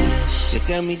בעיר.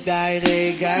 יותר מדי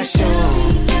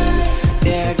רגשות,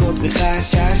 דאגות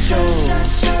וחששות,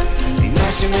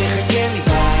 ממה שמחכה לי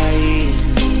בית,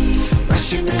 מה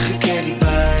שמחכה לי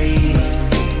בית,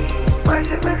 מה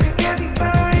שמחכה לי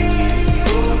בית.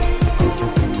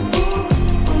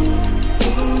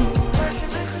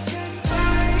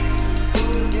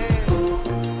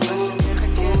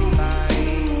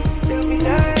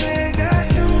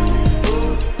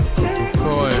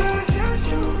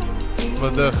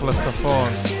 בדרך לצפון.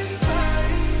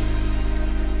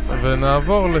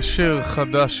 ונעבור לשיר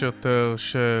חדש יותר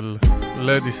של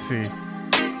לדיסי,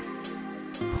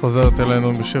 חוזרת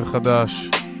אלינו בשיר חדש,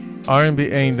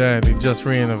 R&B ain't dead, it just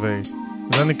reinnovate.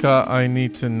 זה נקרא I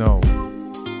need to know.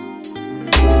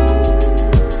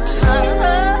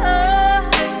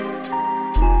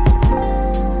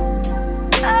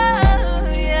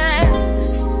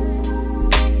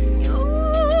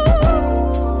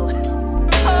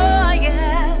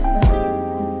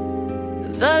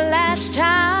 Last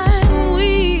time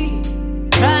we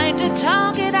tried to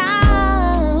talk it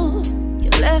out, you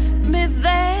left me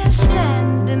there,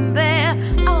 standing there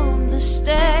on the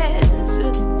stairs,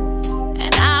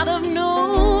 and out of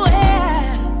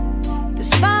nowhere,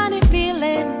 this funny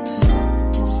feeling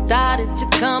started to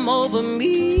come over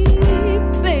me,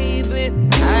 baby.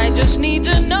 I just need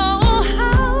to know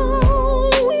how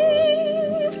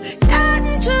we've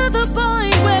gotten to the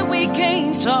point where we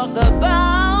can't talk about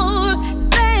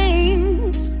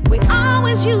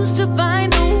used to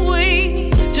find a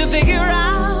way to figure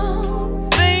out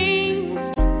things,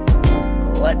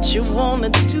 what you wanna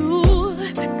do,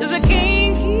 'cause I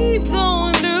can't keep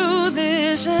going through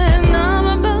this, and I'm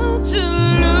about to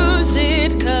lose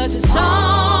it, 'cause it's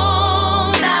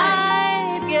all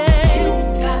night, yeah.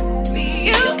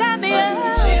 You got me up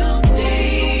until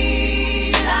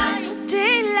daylight,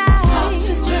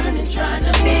 tossing, turning, trying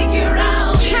to figure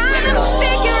out,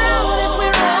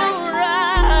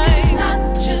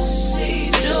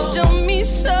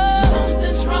 so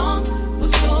something's wrong,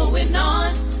 what's going on?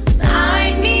 I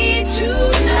need to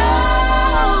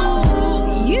know.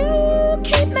 You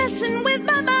keep messing with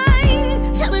my mind,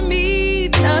 telling me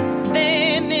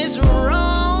nothing is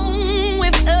wrong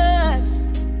with us,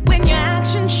 when your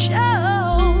action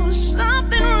shows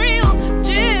something real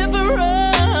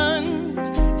different.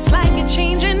 It's like you're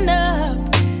changing up.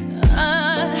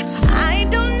 I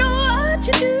don't know what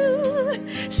to do,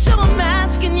 so I'm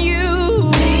asking you.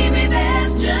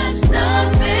 Just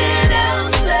nothing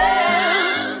else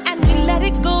left, and we let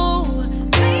it go.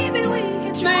 Maybe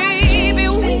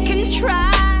we can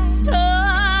try.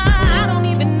 I don't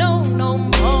even know no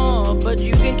more, but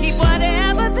you can keep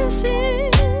whatever this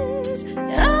is.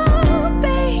 Oh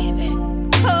baby,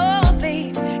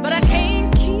 but I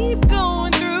can't keep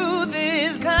going through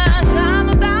this, 'cause I'm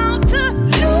about to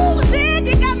lose it.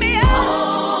 You got me up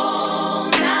all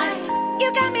night. You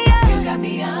got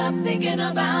me up thinking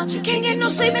about you. Can't get no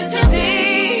sleep until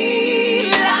daylight.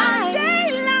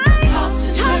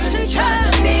 Tossing, trying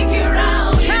to figure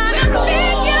out, trying to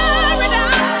figure it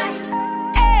out.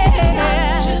 It's not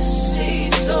just say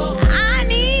so. I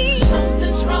need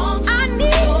something's wrong. I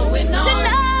need to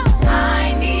know. I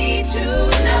need to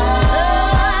know.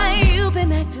 You've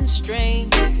been acting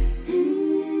strange.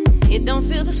 It don't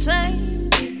feel the same.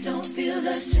 It don't feel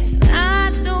the same. I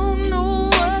don't know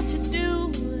what to do.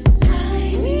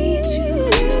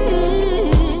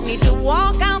 Need to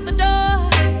walk out the door.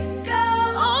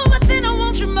 Oh, but then I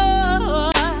want you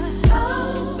more.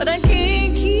 But I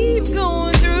can't keep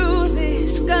going through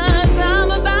this, 'cause I'm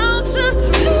about to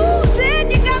lose it.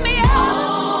 You got me up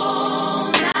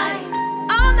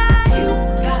all night. You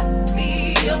got me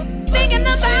up thinking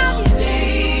about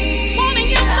you, wanting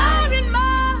you more and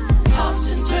more.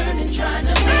 Tossing, turning, trying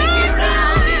to figure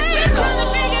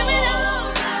it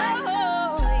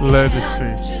out.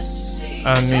 Legacy,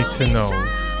 I need to know.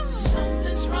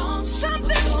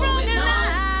 Something's wrong and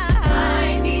I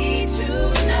need to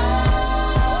know.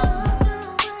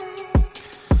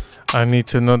 I need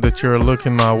to know that you're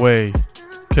looking my way.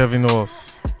 Kevin Ross.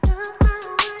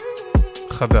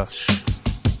 חדש.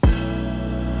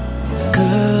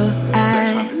 Girl,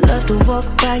 I love to walk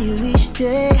by you each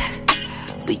day,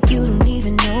 but you don't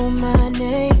even know my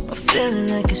name. I'm feeling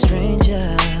like a stranger.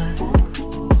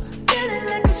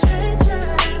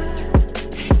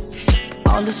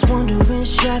 All this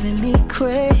wondering's driving me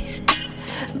crazy.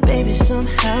 Baby,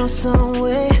 somehow,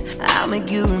 someway, I'll make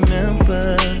you remember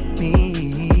me.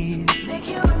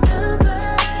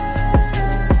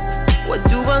 What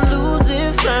do I lose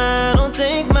if I don't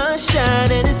take my shot?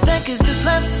 And it's seconds just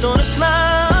left on the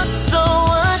clock, so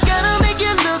I gotta make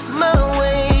you look my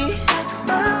way.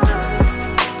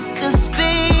 'Cause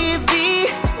baby,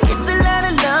 it's a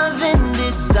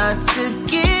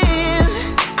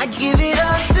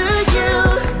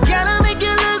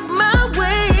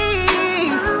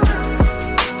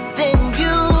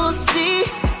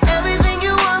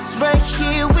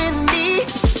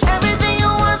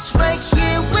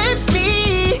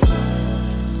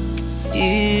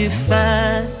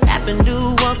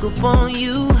up on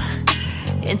you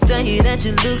and tell you that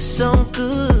you look so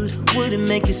good. Would it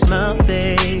make you smile,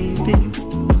 baby?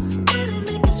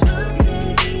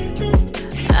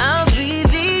 I'll be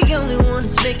the only one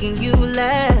that's making you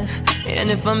laugh. And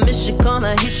if I miss your call,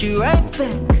 I hit you right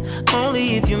back.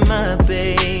 Only if you're my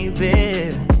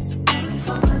baby.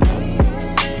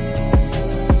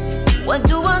 What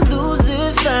do I lose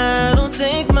if I don't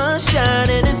take my shot?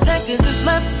 And in seconds that's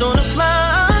left on the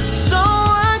clock. So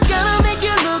I gotta make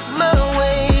you look my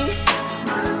way.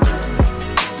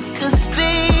 'Cause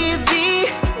baby,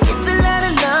 it's a lot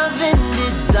of love in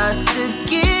this heart to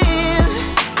give.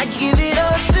 I give it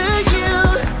all to you.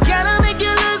 Gotta make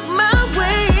you look my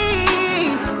way.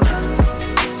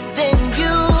 Then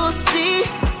you'll see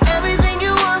everything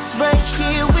you want's right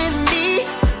here with me.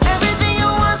 Everything you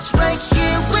want's right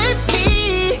here with me.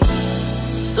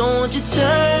 So won't you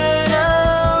turn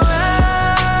around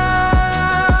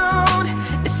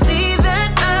and see that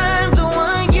I'm the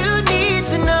one you need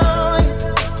to know.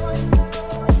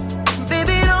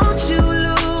 Baby, don't you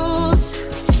lose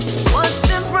what's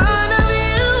in front of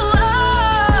you.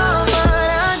 Oh, but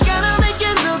I gotta make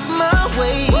you look my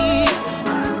way.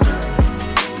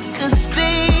 'Cause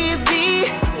baby,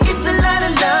 it's a lot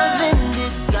of love in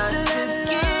this heart to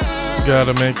give.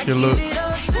 Gotta make you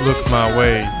look my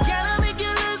way.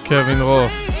 קווין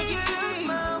רוס,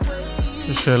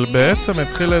 של בעצם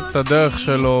התחיל את הדרך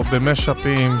שלו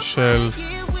במשאפים של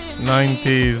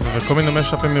 90s וכל מיני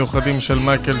משאפים מיוחדים של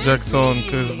מייקל ג'קסון,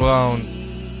 קריס בראון,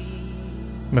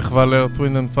 מחווה לארת'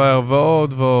 ווינד אנד פייר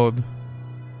ועוד ועוד.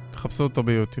 תחפשו אותו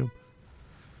ביוטיוב.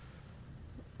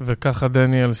 וככה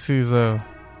דניאל סיזר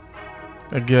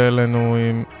הגיע אלינו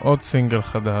עם עוד סינגל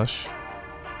חדש.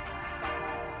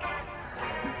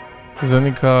 זה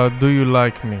נקרא Do You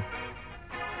Like Me,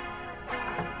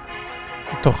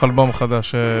 תוך אלבום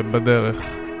חדש בדרך.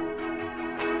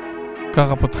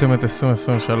 ככה פותחים את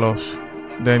 2023.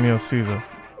 דניאל סיזר,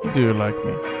 Do You Like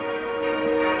Me.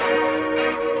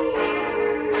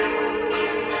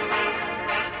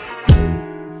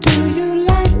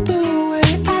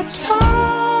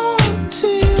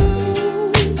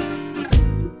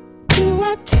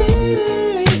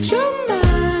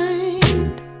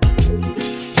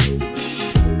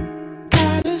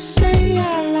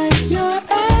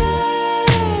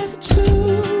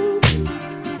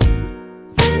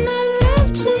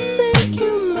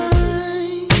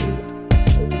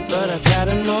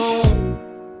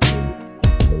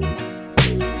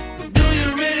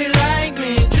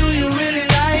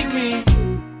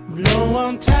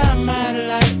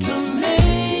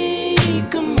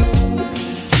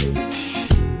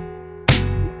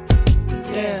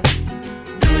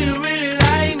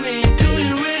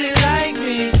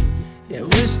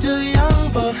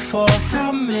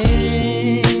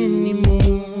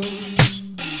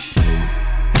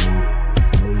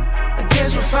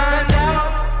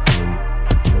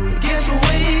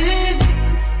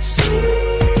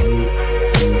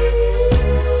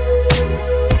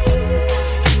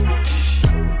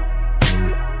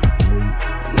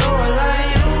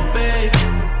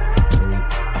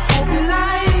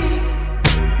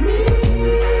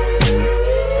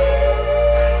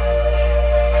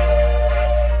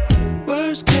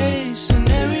 Worst case scenario.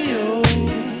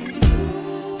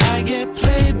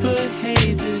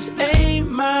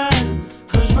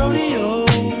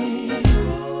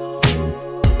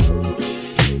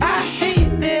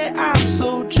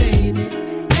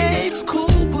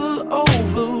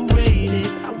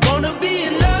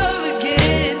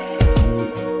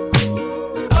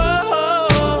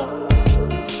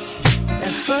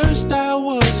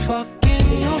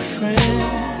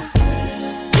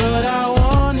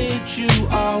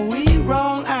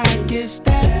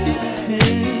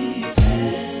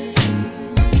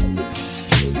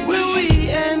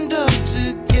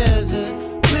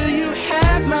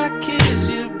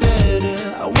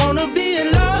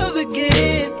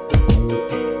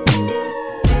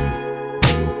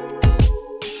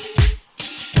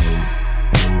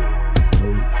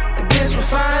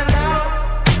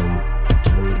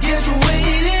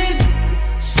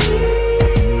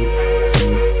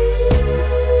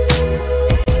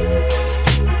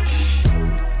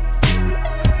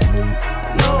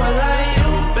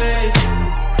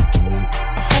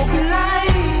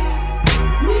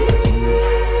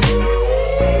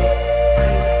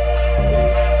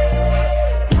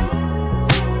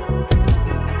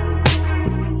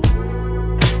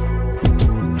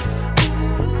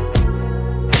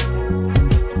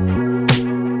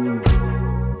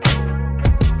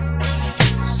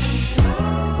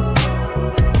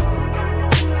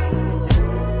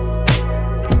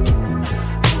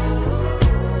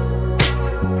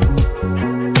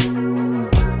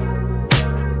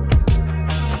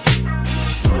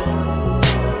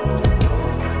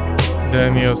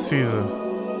 Junior Caesar,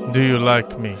 Do You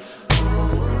Like Me?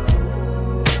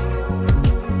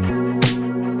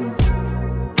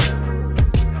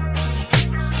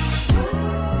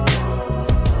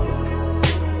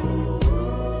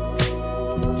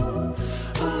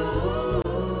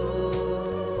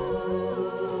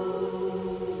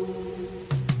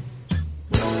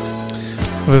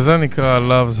 וזה נקרא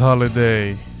Love's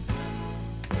Holiday.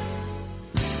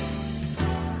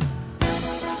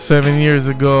 7 years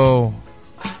ago,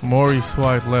 Maurice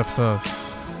White left us,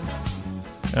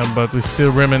 but we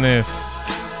still reminisce.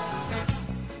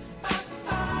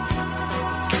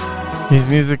 His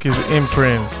music is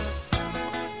imprint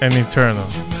and eternal.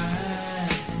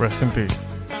 Rest in peace.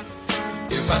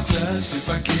 If I touched, if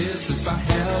I kissed, if I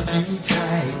held you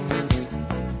tight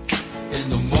in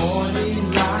the morning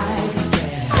light,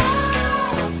 yeah.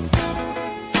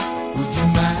 Would you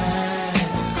mind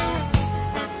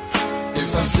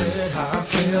if I said how I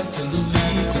felt to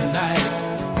leave tonight?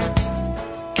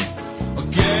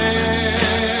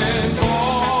 Again,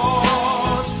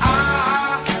 'cause I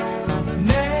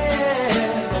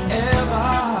never ever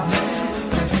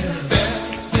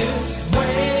felt this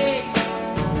way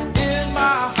in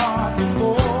my heart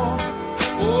before.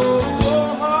 Oh,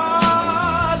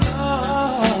 love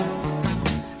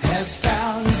has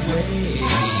found its way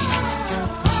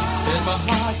in my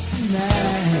heart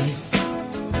tonight.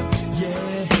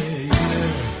 Yeah, yeah.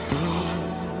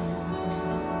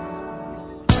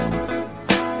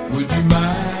 Would you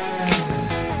mind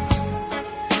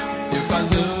if I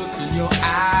look in your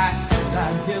eyes and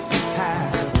I'm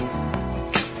hypnotized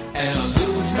and I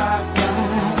lose my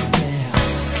pride? Yeah.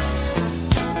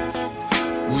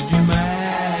 Would you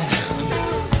mind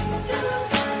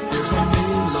if I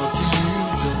made love to you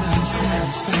till I'm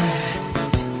satisfied?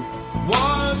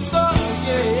 Once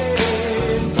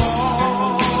again,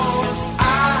 'cause I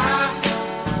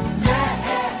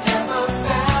never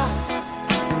felt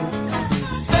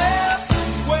this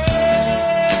way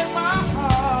in my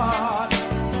heart.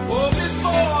 Oh,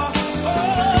 before,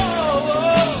 love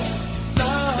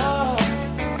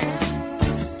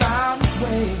has found its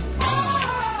way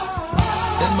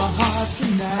in my heart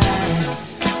tonight.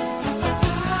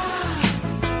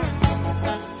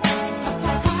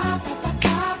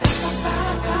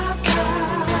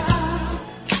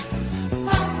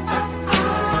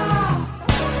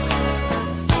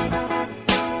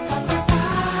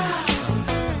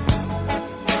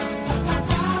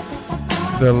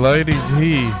 The light is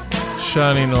He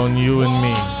shining on you and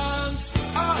me.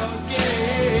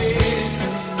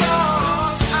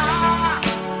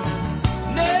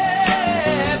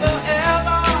 Never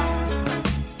ever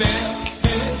felt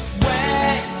this way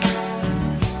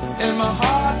in my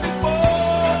heart before.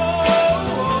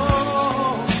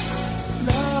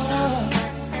 Love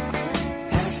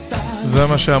has found זה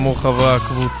מה שאמרו חברי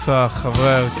הקבוצה,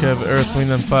 חברי הרכב Earth,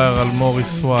 Wind and Fire על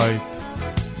מוריס ווייט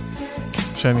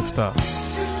שנפטר.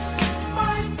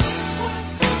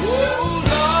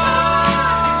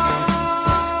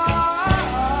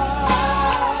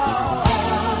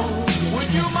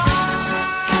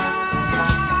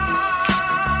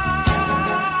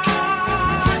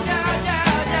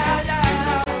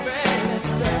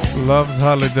 Love's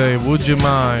Holiday, Would You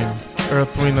Mind,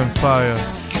 Earth, Wind and Fire.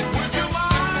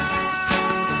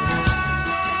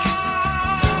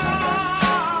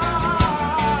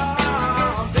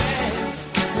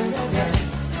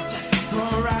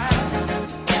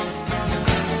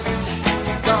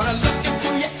 gonna look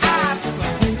into your eyes till I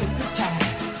think it's time.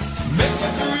 Make me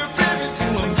through your baby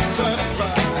till I'm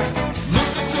satisfied.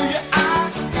 Look into your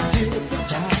eyes, give it the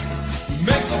time.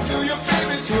 Make me through your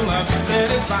baby till I'm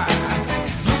satisfied.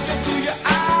 Look into your eyes,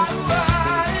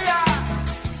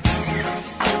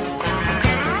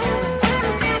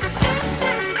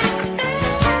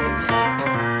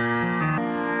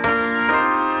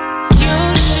 You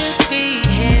should be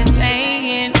here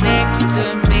laying next to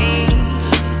me.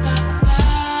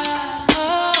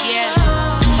 Yeah,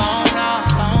 phone off,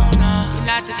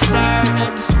 not disturbed,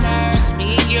 Just me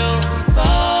and you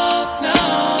both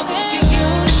know that you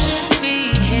should be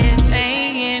here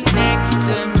laying next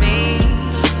to me.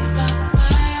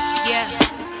 Yeah,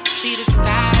 see the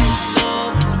sky is blue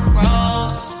and the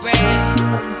rose is red.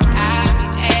 I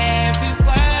mean every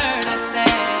word I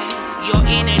say. Your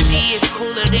energy is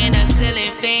cooler than a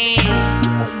ceiling fan.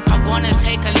 I wanna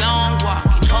take a long walk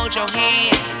and hold your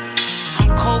hand. I'm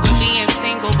cool with being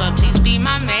single, but please be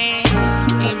my man,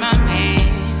 be my man.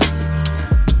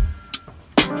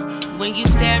 When you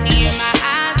stare me in my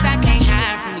eyes, I can't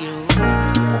hide from you.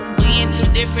 We in two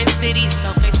different cities, so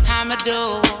FaceTime I do.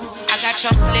 I got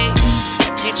your flick,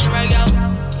 that picture of your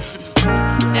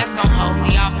that's gon' hold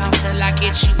me off until I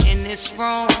get you in this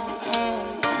room.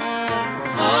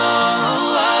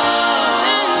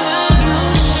 You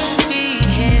should be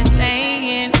here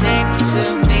laying next to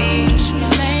me.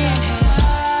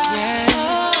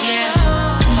 Yeah.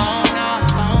 Phone off,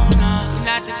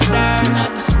 not disturb,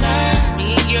 It's me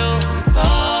and you.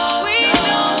 We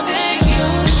know that you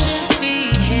should be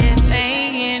here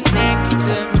laying next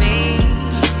to me.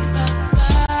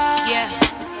 Yeah,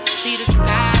 see the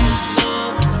sky is blue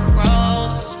and the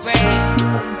rose is red.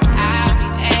 I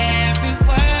mean every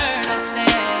word I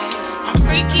say. I'm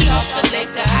freaky off the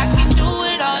liquor, I can do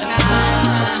it all night.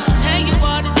 Tell you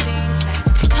all the things that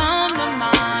come to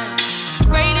mind.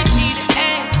 Rated G to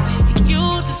X, baby, you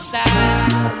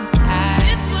decide.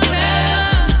 It's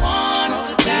whatever you want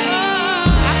today.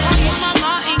 I call you my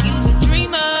Martin, you's a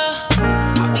dreamer.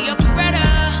 I'll be your Coretta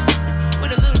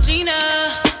with a little Gina.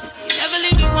 You never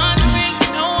leave me wondering, you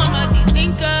know I'm a deep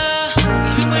thinker.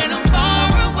 Even when I'm far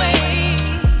away,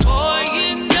 boy, you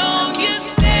know you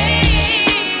stay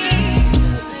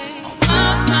on my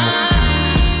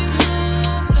mind.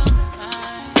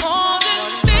 It's more than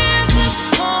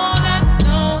physical, I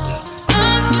know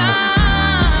online.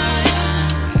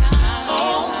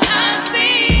 Oh, I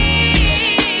see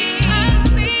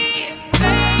it,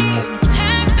 babe.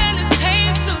 Path that is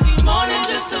paid to be more than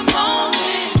just a moment.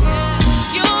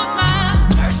 You're my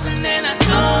person and I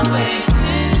know it.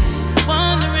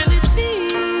 One that really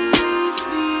sees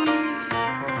me.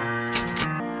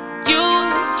 You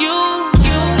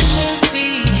should be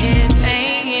here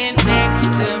laying next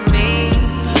to me.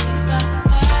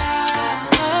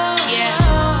 Yeah,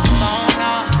 phone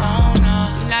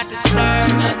off, not disturb,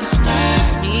 It's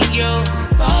me and you.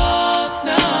 Both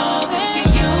know that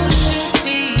you should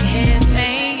be here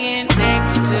laying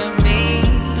next to me.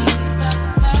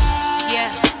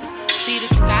 Yeah, see the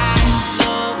sky is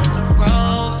blue and the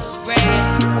rose is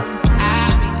red. I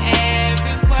mean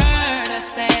every word I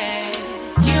say.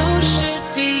 You should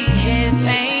be here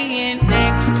laying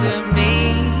next to me.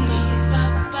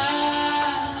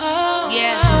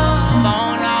 Yeah,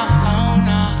 phone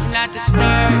off, not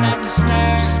disturb,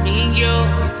 Just me and you.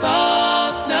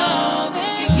 Both know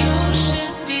that you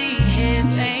should be here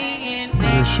laying You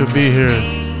next should to be here. me.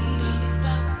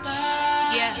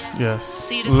 Yeah. Yes.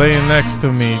 Laying next to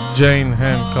me, Jane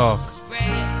Hancock.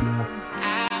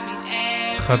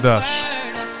 חדש.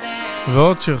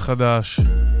 ועוד שיר חדש.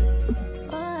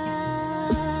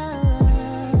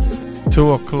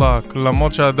 2 o'clock,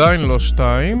 למרות שעדיין לא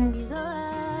 2,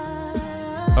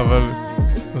 אבל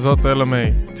זאת LMA,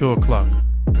 2 o'clock.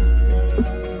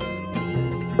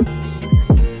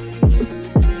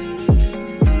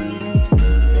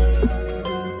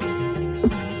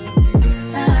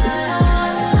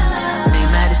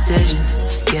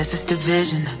 Guess it's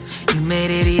division. You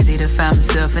made it easy to find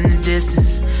myself in the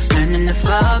distance. Learning to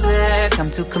fall back, I'm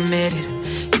too committed.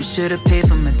 You should have paid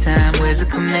for my time, where's the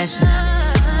commission?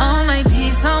 All my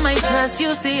peace, all my trust,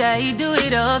 you see I do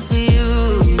it all for you.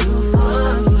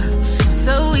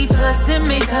 So we fuss and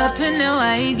make up and now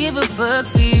I give a fuck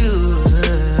for you.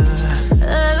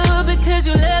 Oh, because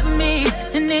you love me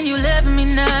and then you love me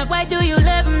not. Why do you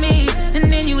love me and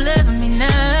then you love me not?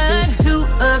 It's 2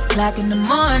 o'clock in the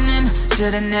morning.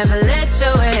 Should've never let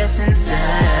your ass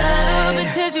inside. Oh,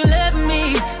 because you love me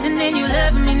and then you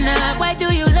love me not. Why do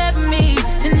you love me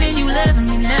and then you love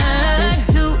me not? It's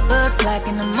 2 o'clock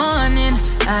in the morning.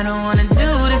 I don't wanna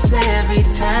do this every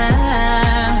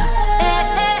time.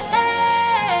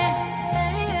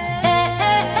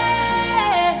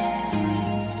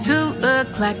 2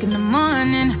 o'clock in the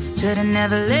morning. Should've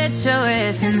never let your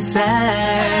ass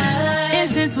inside. And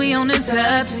since we on the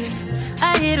subject,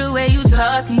 I hear the way you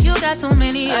talking, you got so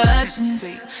many options.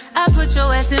 I put your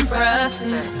ass in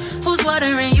profit. Who's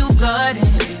watering you garden?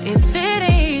 If it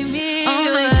ain't me, all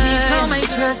my peace, all my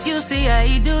trust, you see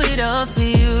I do it all for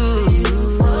you.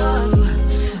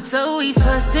 So we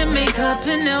fussed and make up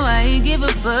and now I give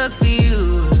a fuck for you.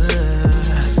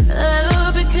 Oh,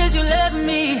 because you love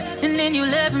me and then you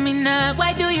love me not.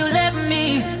 Why do you love me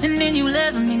and then you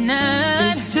love me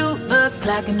not? It's 2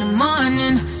 o'clock in the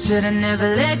morning. Should've never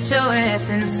let your ass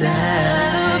inside.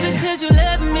 Oh, because you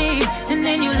love me and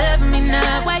then you love me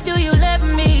not. Why do you love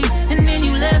me and then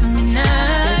you love me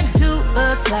not? It's 2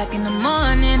 o'clock in the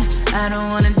morning. I don't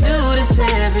wanna do this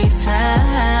every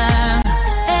time.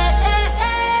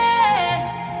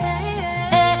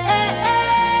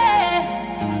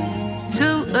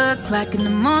 2 o'clock in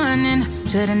the morning.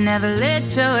 Should've never let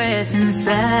your ass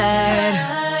inside.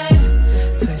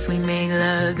 First we make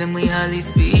love, then we hardly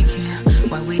speaking.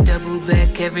 Why we double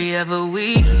back every other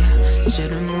week?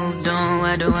 Should've moved on,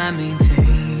 why do I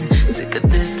maintain? Sick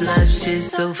of this love shit,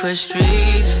 so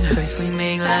frustrating. First we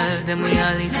make love, then we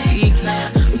hardly speaking.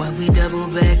 Why we double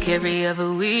back every other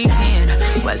weekend?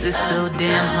 Why is it so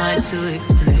damn hard to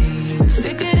explain?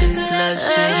 Sick of this love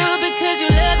shit. Because you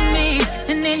love me,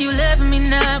 and then you love me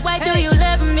not. Why do you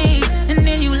love me, and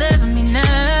then you love me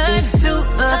not? It's 2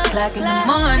 o'clock in the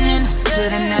morning.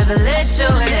 Should've never let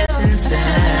your ass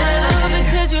inside.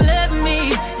 Because you love me,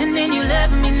 and then you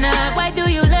love me not. Why do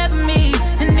you love me,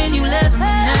 and then you love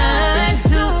me not? It's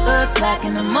 2 o'clock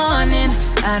in the morning.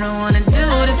 I don't wanna do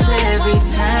this every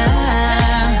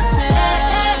time.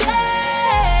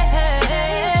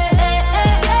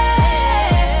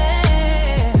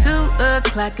 2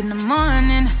 o'clock in the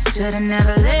morning. Should've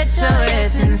never let your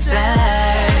ass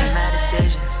inside. My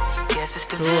decision. Guess it's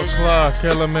 2 o'clock,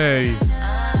 LMA.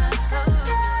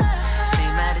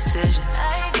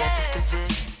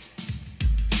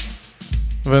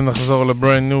 ונחזור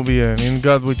לברנד נוביאן, In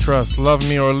God We Trust, Love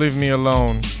Me or Leave Me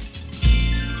Alone.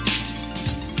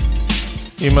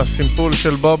 עם הסימפול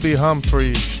של בובי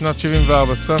המפרי, שנת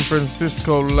 74, סן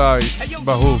פרנסיסקו לייטס,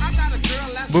 בהוק.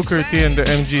 Booker T and the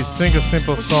MG sing a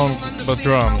simple song but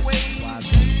drums.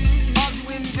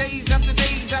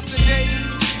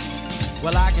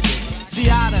 Well, I can do it. See,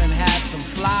 I done had some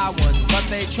fly ones, but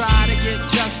they try to get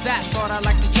just that. Thought I'd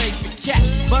like to chase the cat,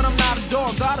 but I'm not a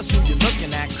dog, goddess who you're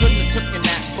looking at. Couldn't have taken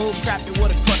that bull crap, you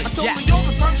would've cut a jack. I told her you're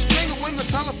the first stringer when the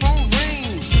telephone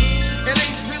rings. It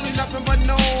ain't really nothing but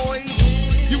noise.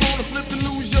 You wanna flip and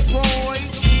lose your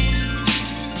poise.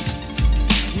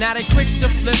 Now they quick to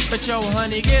flip, but yo,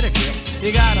 honey, get a grip.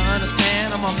 You gotta understand,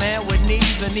 I'm a man with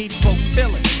needs that need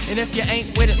fulfilling. And if you ain't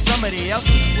with it, somebody else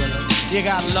is willing. You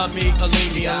gotta love me or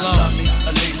leave me alone. Love me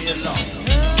or leave me alone.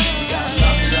 You gotta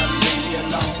love me or leave me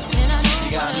alone. You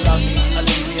gotta love me or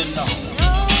leave me alone.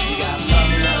 You gotta love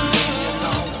me or leave me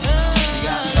alone. You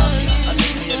gotta love me or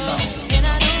leave me alone.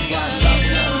 You gotta love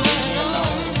me or leave me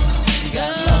alone. You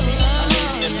gotta love me or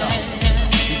leave me alone.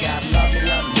 You gotta love me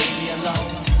or leave me alone.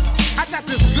 I got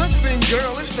this good thing,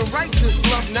 girl, it's the righteous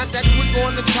love, not that quick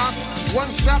on the top.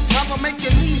 One shot proper, make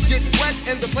your knees get wet,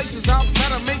 and the places out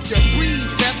better make you breathe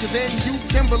faster than you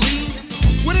can believe.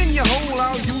 Within your hole,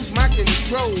 I'll use my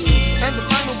control, and the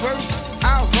final verse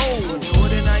I'll hold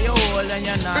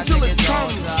until it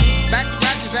comes. Back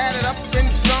scratches added up in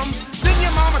sums. Then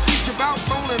your mama teach about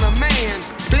owning a man.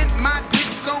 Bent my dick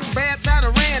so bad that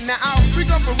I ran. Now I'll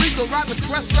freak up a Rico, ride the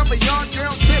crest of a yard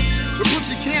girl's hips. The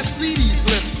pussy can't see these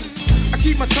lips. I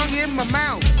keep my tongue in my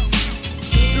mouth,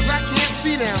 cause I can't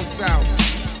see down south.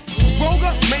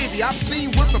 Vulgar? Maybe. I've seen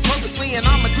what the purpose saying.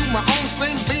 I'ma do my own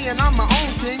thing, being I'm my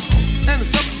own king, and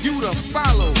it's up to you to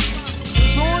follow.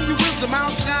 So on your wisdom,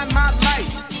 I'll shine my light,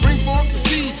 bring forth the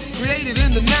seed created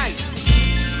in the night.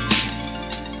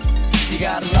 You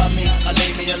gotta love me or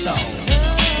leave me alone.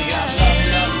 You gotta love me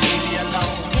or leave me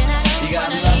alone. You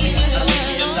gotta love me or leave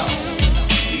me alone.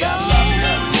 You gotta love me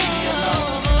or leave me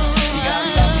alone. You gotta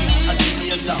love me or leave me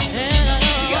alone.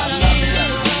 You gotta love me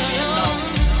or leave me alone.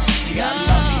 You gotta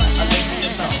love me or leave me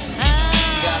alone.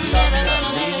 You gotta love me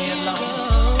or leave me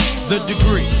alone. The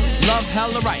degree, love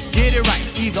hella right, get it right.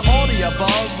 Either all the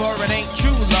above or it ain't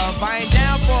true love. I ain't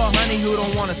down for a honey who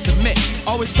don't wanna submit.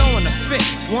 Always throwing a fit,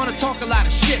 wanna talk a lot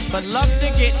of shit, but love to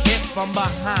get hit from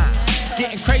behind.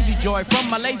 Getting crazy joy from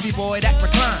my lazy boy that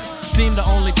recline. Seem the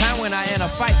only time when I in a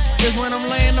fight is when I'm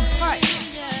laying the pipe.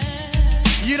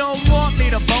 You don't want me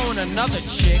to bone another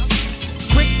chick,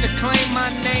 quick to claim my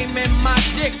name and my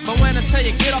dick. But when I tell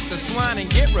you get off the swine and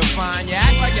get refined, you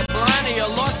act like you're blind or you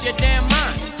lost your damn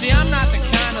mind. See, I'm not the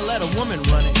kind to let a woman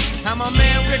run it. How my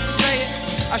man Rick say it,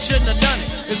 I shouldn't have done it,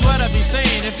 is what I be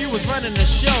saying. If you was running the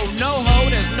show, no ho,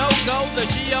 there's no go. The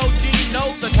G.O.D. know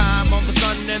the time of the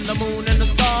sun and the moon and the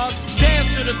stars. Dance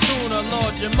to the tune of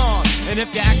Lord Jamar. And if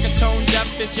you act a tone deaf,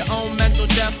 it's your own mental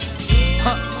death.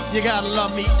 Huh, you gotta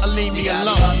love me or leave me alone. You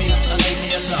gotta love me or leave me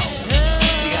alone.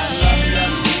 You gotta love me or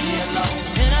leave me alone.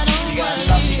 You gotta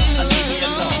love me or leave me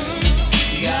alone.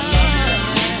 You gotta love me or leave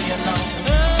me alone.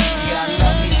 You gotta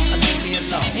love me or leave me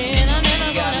alone. You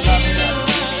gotta love me or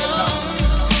leave me alone.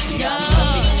 You gotta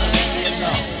love me or leave me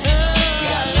alone. You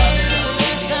gotta love me or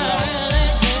leave me alone.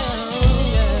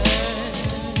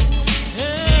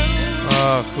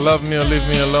 Love Me or Leave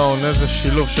Me Alone, איזה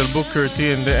שילוב של בוקר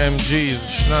טי and the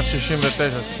MGs, שנת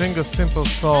 69, Sing a Simple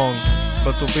Song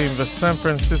בטובים, וסן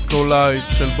פרנסיסקו לייט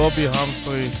של בובי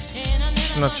המפרי,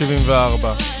 שנת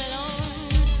 74.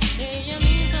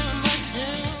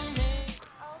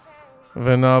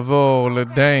 ונעבור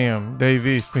לדיים,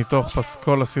 דייביסט, מתוך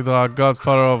פסקול הסדרה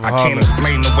Godfather of I can't Harlem.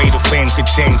 explain the way the fame could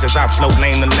change as I flow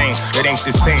lane to lane. It ain't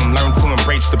the same. Learn to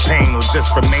embrace the pain or just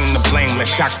remain to blame.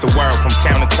 Let's shock the world from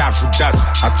countertops with dust.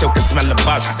 I still can smell the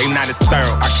buzz. They not as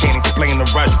thorough. I can't explain the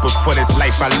rush, but for this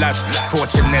life I lust.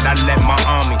 Fortunate I let my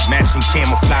army matching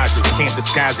camouflage it. Can't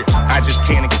disguise it. I just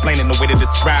can't explain it. No way to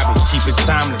describe it. Keep it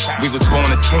timeless. We was born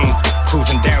as kings,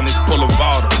 cruising down this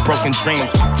boulevard of broken dreams.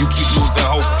 You keep losing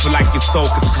hope, feel like your soul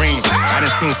could scream. I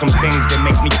done seen some things that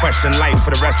make me question life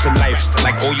for the rest of life.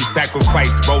 Like all you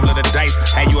sacrificed, roll of the dice,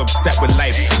 and you upset with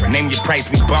life. Name your price,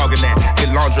 we bargain at. Hit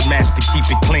laundromats to keep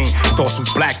it clean. Thoughts was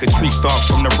black, a tree stalk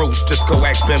from the roots. Just go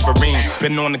ask Ben Vereen.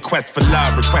 Been on the quest for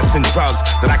love, requesting drugs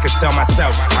that I could sell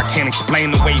myself. I can't explain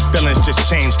the way feelings just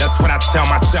changed. That's what I tell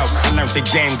myself. I learned the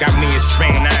game, got me a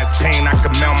strain. Now it's pain, I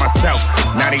could mail myself.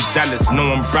 Now they jealous, no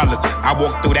umbrellas. I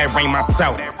walk through that rain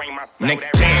myself. Nigga,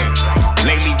 damn.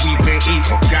 Lately we been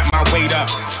eating, got my weight up.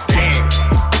 Damn,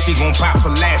 she gon' pop for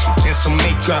lashes and some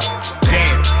makeup.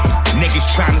 Damn, niggas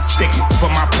tryna stick me for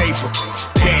my paper.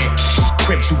 Damn,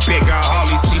 crib too big, I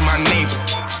hardly see my neighbor.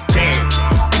 Damn,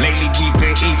 lately we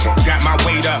been eating, got my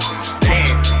weight up.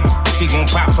 Damn, she gon'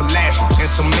 pop for lashes and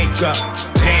some makeup.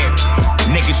 Damn,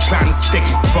 niggas tryna stick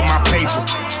me for my paper.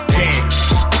 Damn,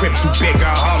 crib too big,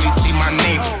 I hardly see my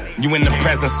neighbor. You in the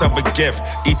presence of a gift,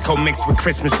 East Coast mixed with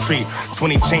Christmas tree.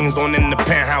 20 chains on in the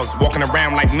penthouse, walking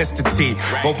around like Mr. T.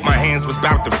 Both my hands was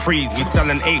about to freeze. We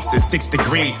selling apes at 6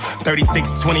 degrees.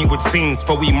 3620 with fiends,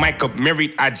 for we mic up,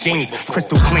 married our jeans.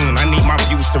 Crystal clean, I need my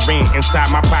view serene.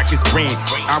 Inside my pockets green.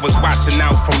 I was watching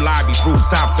out from lobbies,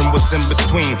 rooftops, and what's in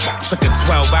between. Took a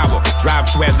 12-hour drive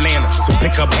to Atlanta to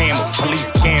pick up hammers, police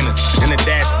scanners. In the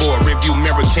dashboard, review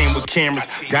mirror came with cameras.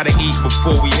 Gotta eat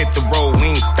before we hit the road,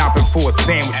 we ain't stopping for a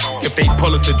sandwich. If they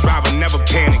pull us, the driver never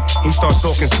panic. He start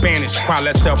talking Spanish. Qual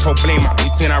es el problema? We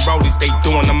seen our rollies, they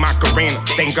doing the Macarena.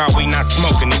 Thank God we not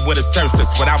smoking. He would've searched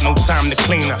us without no time to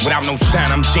clean up. Without no shine,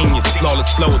 I'm genius.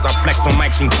 Flawless flows, I flex on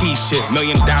Mike and Key shit. $1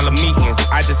 million meetings,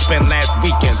 I just spent last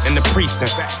weekend in the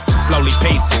precinct. Slowly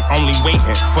pacing, only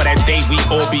waiting for that day we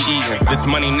all be eating. This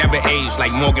money never aged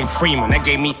like Morgan Freeman. That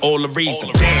gave me all the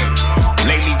reason. Damn,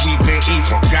 lately we been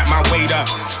eating, got my weight up.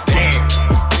 Damn,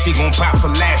 she gon' pop for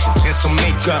lashes and some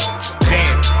makeup.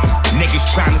 Damn, niggas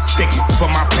tryna stick me for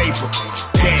my paper.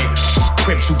 Damn,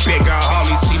 crib too big, I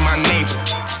hardly see my neighbor.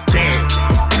 Damn,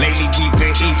 lately we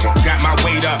been eating, got my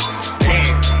weight up.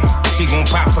 Damn, she gon'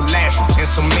 pop for lashes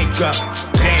and some makeup.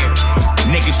 Damn,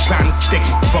 niggas tryna stick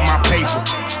me for my paper.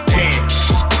 Damn,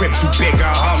 crib too big,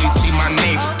 I hardly see my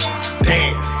neighbor.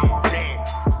 Damn.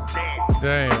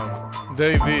 Damn,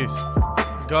 דייביסט,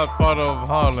 Godfather of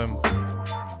Harlem.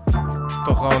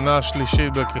 תוך העונה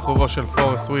השלישית בכיכובו של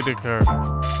פורסט וויטקר.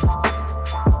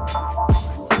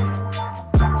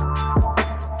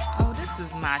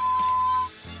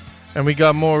 And we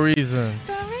got more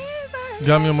reasons.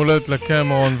 גם יום הולדת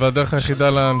לקמרון, והדרך היחידה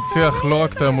להנציח לא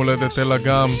רק את היום הולדת, אלא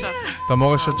גם את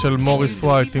המורשת של מוריס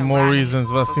ווייט עם more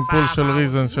reasons, והסימפול של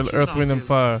reasons של Earth, Wind and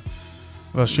Fire,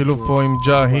 והשילוב פה עם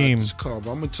ג'הים. I'm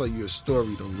gonna tell you a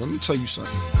story though. Let me tell you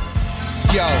something.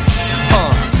 Yo,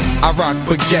 I rock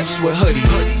baguettes with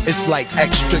hoodies. It's like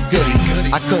extra goodie.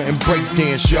 I couldn't break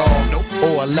dance, y'all,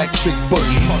 or electric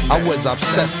boogie. I was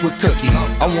obsessed with Cookie.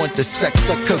 I want the sex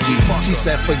of Cookie. She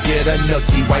said, forget a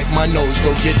nookie. Wipe my nose,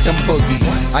 go get them boogies.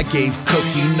 I gave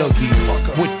Cookie noogies.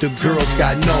 What the girls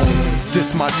got known.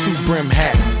 This my two-brim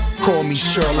hat. Call me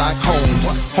Sherlock Holmes.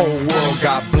 Whole world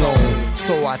got blown.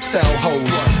 So I tell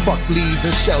hoes, fuck Lees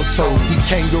and shell toes. These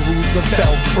kangaroos are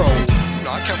Velcro.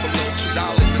 I kept a little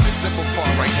 $2 in the zipper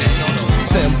part right there.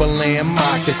 Timberland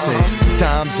moccasins,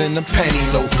 dimes in the penny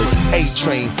loafers.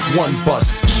 A-train, one bus,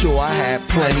 sure I had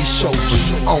plenty chauffeurs.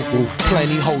 Uncle,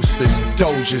 plenty hosters,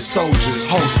 doges, soldiers,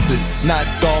 hosters. Not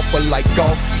golf, but like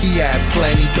golf, he had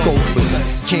plenty gophers.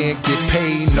 Can't get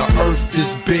paid in the earth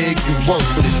this big, you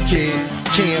worthless kid.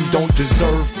 Cam don't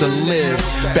deserve to live.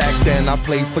 Back then I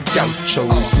played for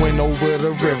Gauchos. Went over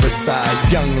the riverside.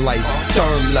 Young life,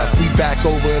 turn left. We back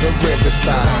over the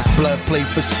riverside. Blood play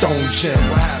for Stone Jim.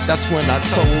 That's when I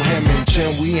told him and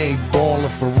Jim we ain't ballin'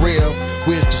 for real.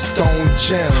 Where's the stone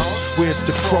gems? Where's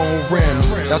the chrome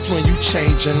rims? That's when you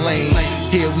changing lanes.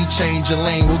 Here we change a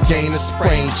lane, we'll gain a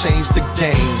sprain. Change the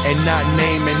game and not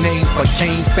naming names, but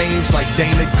gain fames like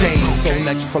Dana Dane. So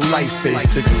next for life is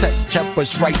the tech kept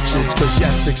us righteous. Cause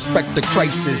yes, expect the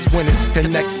crisis when it's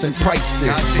connects and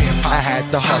prices. I had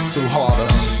to hustle harder,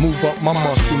 move up my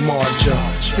muscle margin.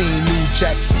 Seen New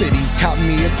Jack City, caught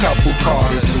me a couple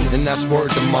Carters. And that's word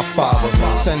to my father.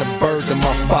 Send a bird to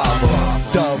my father.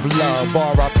 Dove of love,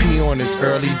 R.I.P. on his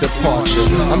early departure.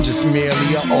 I'm just merely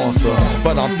an author,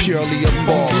 but I'm purely a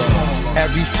baller.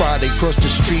 Every Friday, cross the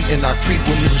street and I creep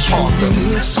with Miss Parker.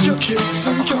 Lips and kiss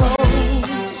and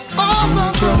clothes, all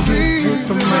of the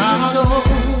reasons,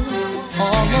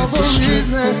 all of the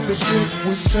reasons the dick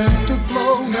was sent to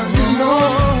blow. Now you know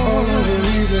all of the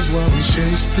reasons why we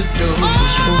chase the dough.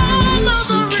 Just for lips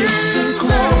and kiss and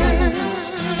clothes,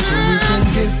 so we can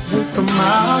get with the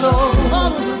motto.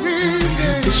 All of the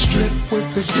reasons the strip with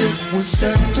the dick was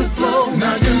sent to blow.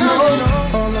 Now you know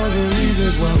all of the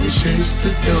reasons why we chase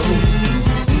the dough.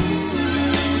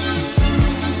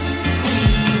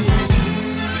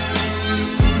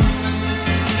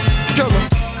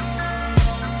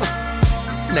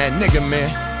 That nigga,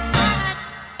 man.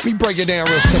 Me break it down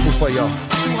real simple for y'all.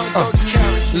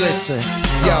 Listen,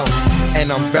 yo,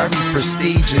 and I'm very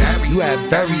prestigious. You have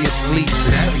various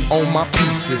leases on my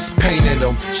pieces, painted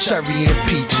them cherry and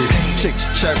peaches. Chicks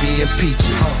cherry and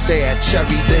peaches, they had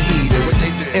cherry the heaters.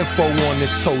 Info on the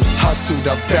toast, hustled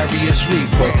up various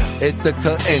reefer.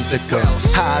 Ithaca, indica,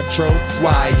 hydro,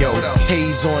 wyo.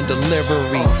 Haze on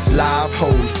delivery, live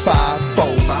hold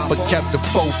 5-4, but kept the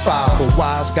 4-5 for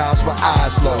wise guys with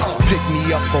eyes low. Pick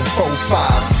me up from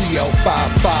 4-5,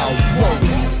 CL55,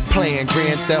 whoa. Playing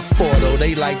Grand Theft Auto,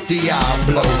 they like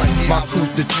Diablo. My crew's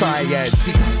the Triad,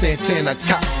 Zeke, Santana,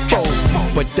 Capo.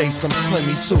 But they some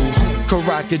Slimmy Sue,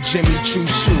 Karaka, Jimmy Choo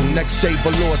Shoe. Next day,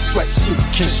 velour sweatsuit,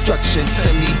 construction,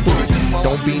 Timmy Boo.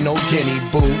 Don't be no guinea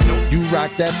boo, you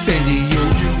rock that Fendi,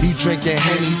 you drinking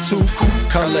Henny too.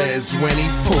 Color is Winnie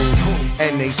Pooh,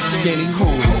 and they skinny who.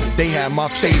 They had my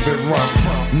favorite rum,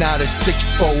 not a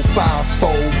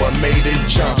 6-4-5-4, but made it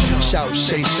jump. Shout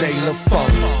Shay Shay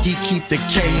LaFunk, he keep the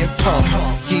K and pump.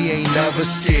 He ain't never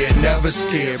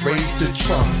scared, raise the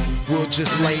trump. We'll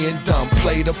just lay and dump,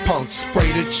 play the punk,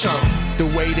 spray the chump. The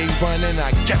way they runnin',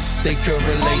 I guess they could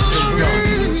relate to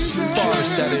guns.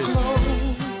 Forest that is.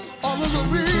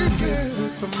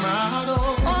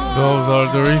 Those are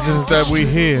the reasons that we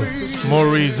hear. More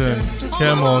reasons.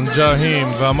 קמרון, ג'הים,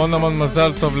 והמון המון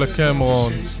מזל טוב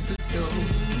לקמרון.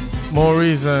 More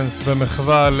reasons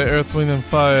במחווה ל-Earth, Wind and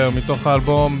Fire מתוך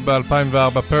האלבום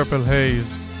ב-2004 Purple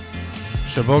Haze,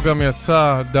 שבו גם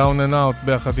יצא Down and Out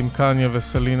ביחד עם קניה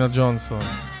וסלינה ג'ונסון.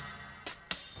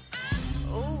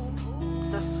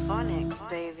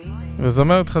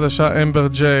 וזמרת חדשה אמבר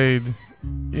ג'ייד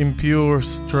עם Pure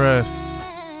Stress,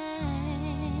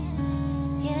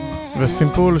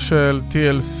 וסימפול של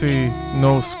TLC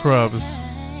No Scrubs.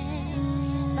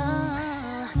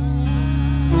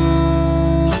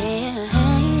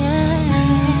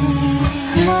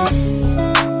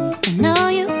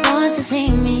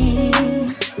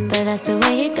 But that's the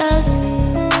way it goes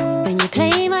when you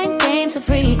play my game so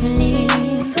frequently.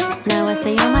 Now I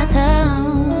stay on my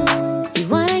toes. You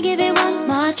wanna give it one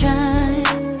more try,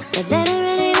 but that ain't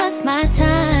really worth my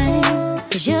time.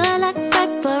 Cause you're locked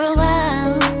up for a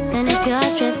while. Then it's pure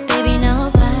stress, baby, no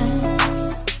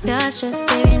vibes. Pure stress,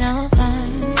 baby, no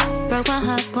vibes. Broke my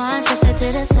heart once, pushed it to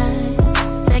the side.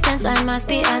 Seconds I must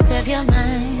be out of your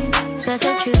mind. Such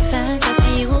a true fan, trust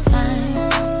me you will find.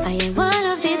 I ain't one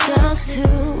of these girls who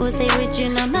will stay with you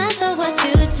no matter what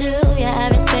you do. Yeah, I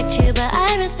respect you, but I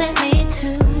respect me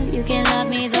too. You can love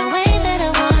me the way that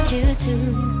I want you to.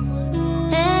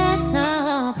 There's no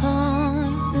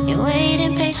point in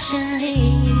waiting patiently.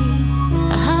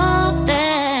 I hope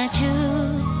that you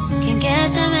can get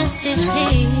the message,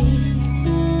 please.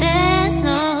 There's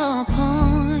no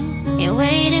point in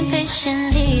waiting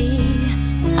patiently.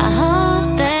 I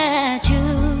hope that you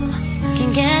can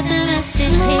get the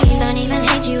message, please. Don't even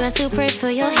hate you, I still pray for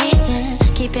your healing.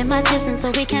 Keeping my distance so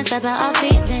we can't stop our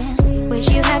feelings. Wish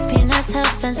you happiness,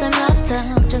 health, and some laughter.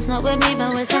 Just not with me,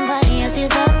 but with somebody else who's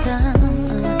doctor.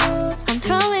 I'm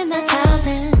throwing the towel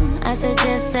in. I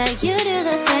suggest that you do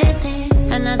the same thing.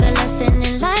 Another lesson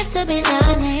in life to be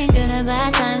learning. Good and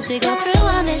bad times we go through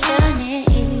on this journey.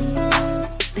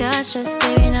 Pure stress,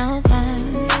 baby, no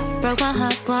vibes. Broke my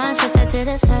heart once, pushed that to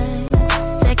the side.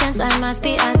 Seconds I must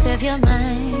be out of your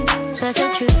mind. Such a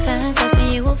true fan, trust me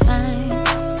you will find.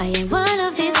 I ain't one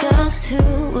of these girls who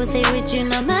will stay with you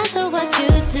no matter what you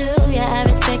do. Yeah, I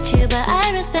respect you, but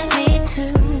I respect me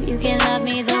too. You can love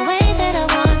me the way that I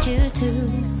want you to.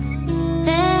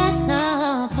 There's no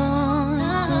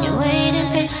point in waiting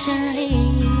patiently.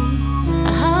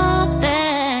 I hope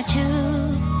that you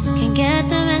can get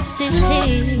the message,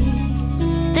 please.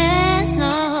 There's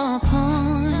no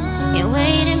point in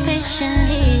waiting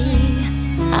patiently.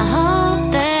 I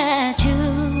hope that you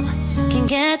can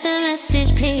get the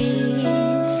message,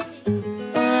 please.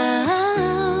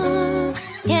 Oh,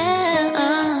 yeah.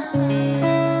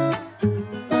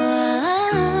 Oh,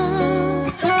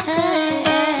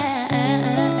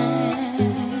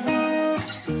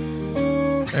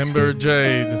 Mr.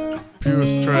 Jade, Pure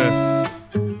Stress,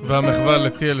 והמחווה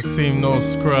ל-TLC עם No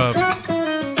Scrubs,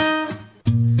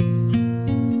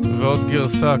 ועוד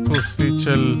גרסה אקוסטית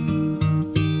של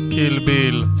קיל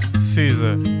ביל,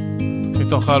 סיזה,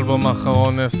 מתוך האלבום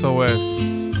האחרון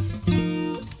SOS.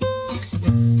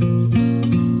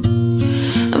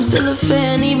 I'm still a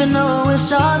fan even though it was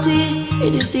salty.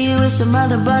 Hate to see you with some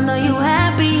other but know you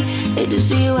happy. Hate to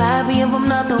see you happy if I'm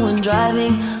not the one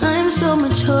driving. I'm so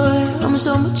mature, I'm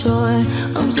so mature,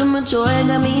 I'm so mature.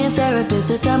 Got me a therapist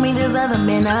to tell me there's other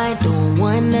men. I don't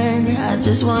want none, I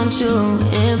just want you.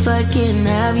 If I can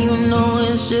have you, no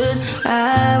one should.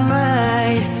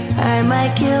 I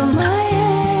might kill my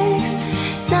ex.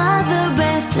 Not the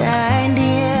best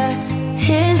idea.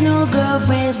 His new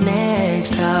girlfriend's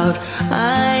next out.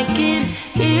 I can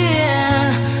hear.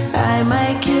 I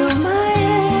might kill my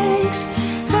ex.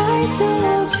 I still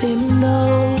love him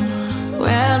though.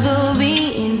 Rather be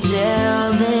in jail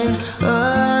than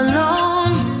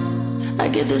alone. I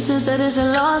get the sense that it's a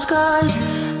lost cause.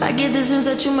 I get the sense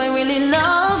that you might really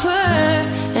love her.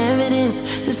 Evidence,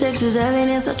 this text is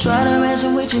evidence. I try to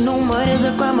ration with you, no murder's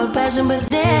a crime of passion. But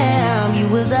damn, you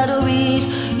was out of reach.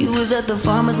 You was at the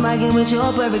farmer's market with your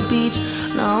perfect peach.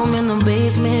 Now I'm in the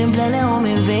basement, planning home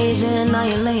invasion. Now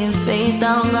you're laying face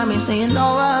down, got me saying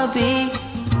R.I.P.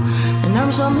 And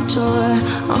I'm so mature,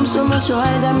 I'm so mature.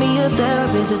 I got me a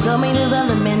therapist to tell me there's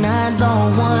other men. I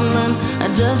don't want none, I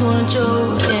just want you.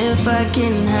 If I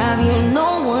can have you, no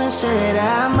one said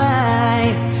I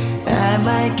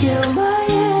might kill my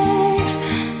ex.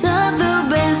 Not the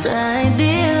best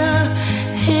idea.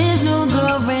 His new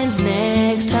girlfriend's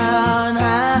next town. I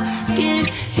can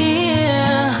hear.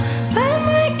 I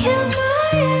might kill my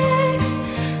ex.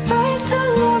 I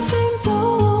still love him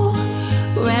though.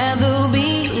 Rather be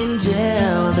in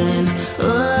jail than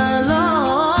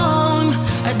alone.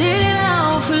 I did it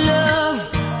all for love.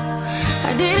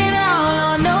 I did it all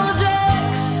on no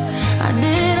drugs. I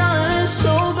did it all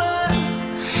sober.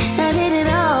 I did it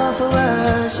all for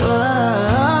us. Oh,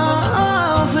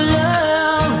 for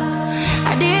love.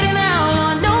 I did it all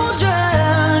on no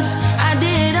drugs. I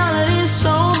did all of this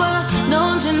sober.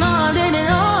 Don't you know I did it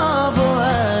all for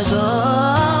us?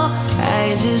 Oh,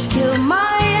 I just killed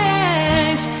my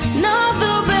ex. Not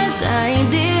the best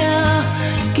idea.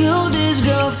 Killed his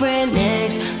girlfriend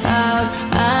next out.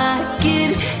 I can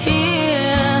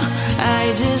hear. I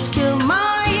just killed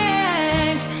my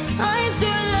ex. I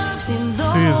still love him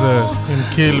though. סיזה עם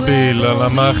קיל ביל על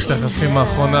המערכת היחסים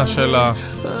האחרונה שלה.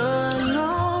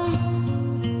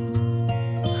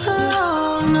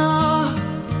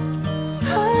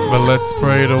 But let's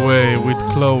pray it away with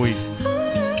Chloe.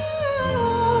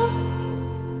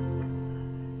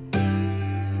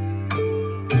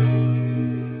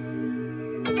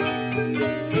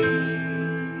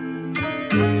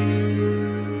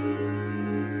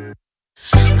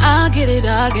 I get it,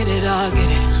 I get it, I get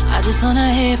it. I just wanna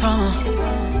hear from him.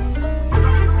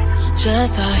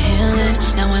 Just a healing.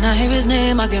 Now when I hear his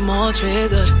name, I get more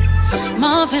triggered.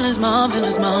 My feelings, my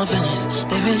feelings, my feelings.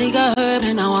 They really got hurt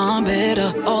and now I'm bitter.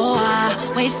 Oh, I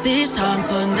waste this time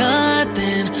for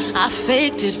nothing. I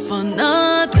faked it for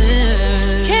nothing.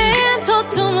 Can't talk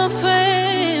to my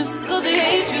friends, cause they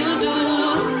hate you do.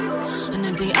 And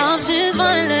empty options,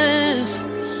 violence,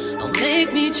 don't make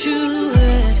me chew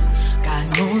it. God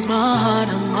knows my heart,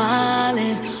 I'm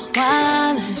wildin',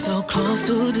 wildin', so close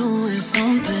to doing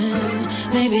something.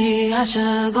 Maybe I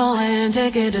should go and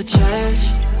take it to church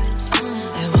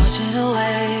and wash it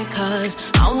away, cause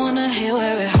I wanna hear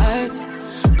where it hurts.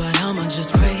 But I'ma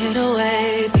just pray it away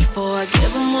before I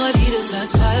give him what he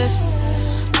deserves first.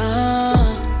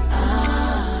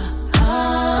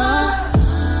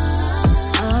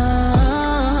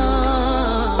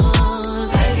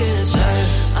 Take it to church.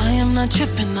 I am not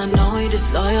tripping, I know he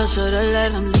disloyal. Should've let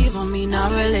him leave on me, not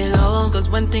really low. Cause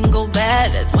when things go bad,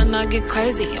 that's when I get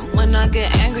crazy. And when I get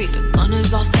angry, the gun is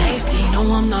all safety. No,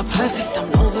 I'm not perfect, I'm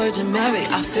no Virgin Mary.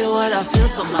 I feel what I feel,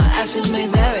 so my actions may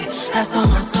vary. That's on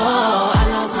my soul, I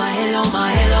lost my halo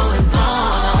is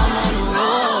gone. I'm on the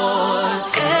road,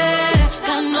 yeah.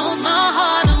 God knows my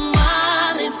heart, I'm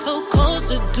wildin', so close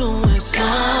to doing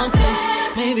something.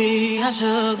 Maybe I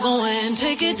should go and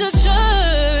take it to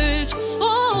church.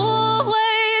 Oh,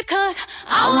 wait, cause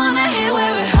I wanna hear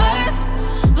where it hurts.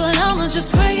 But I'ma just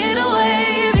pray it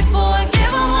away before I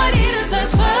give him what he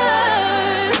deserves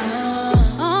first.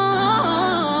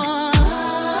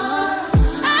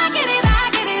 I get it, I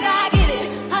get it, I get it.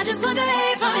 I just want to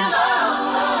hear from you.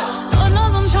 Lord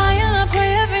knows I'm trying to pray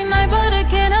every night, but I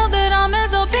can't help that I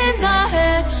mess up in my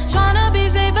head. Trying to be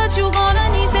safe, but you gonna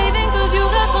need saving, cause you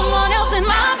got someone else in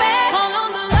my bed. All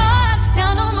on the Lord,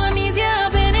 down on my knees, yeah,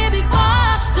 I've been here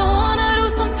before. Don't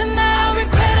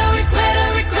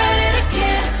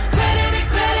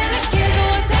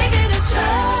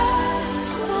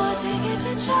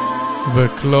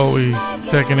וקלואי,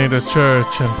 taking it to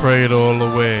church and pray it all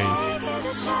away.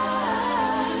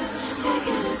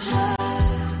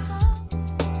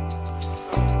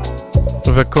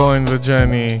 וכהן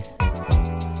וג'ני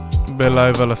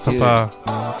בלייב על הספה.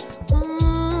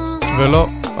 ולא,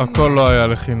 הכל לא היה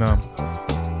לחינם.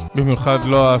 במיוחד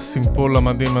לא הסימפול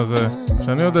המדהים הזה,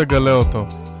 שאני עוד אגלה אותו.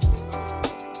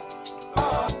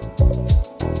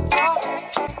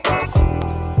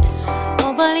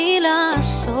 לא בא לי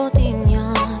לעשות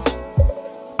עניין,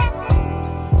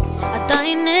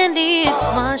 עדיין אין לי את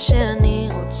מה שאני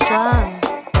רוצה,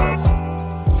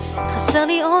 חסר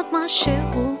לי עוד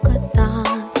משהו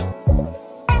קטן,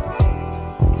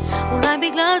 אולי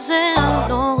בגלל זה אני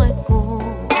לא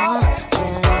רגועה,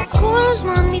 ואני כל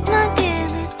הזמן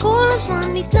מתנגדת, כל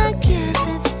הזמן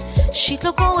מתנגדת, שיט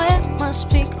לא קורה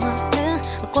מספיק מהר,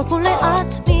 הכל פה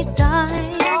לאט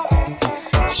מדי,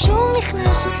 שום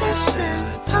נכנסת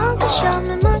לסרט, הרגשה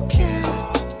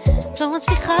ממכרת, לא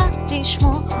מצליחה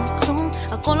לשמוע כלום,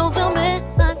 הכל עובר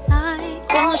מעליי,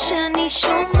 כל מה שאני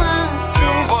שומעת זה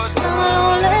למה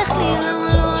לא הולך לי,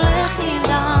 למה לא הולך לי,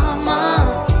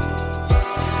 למה?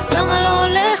 למה לא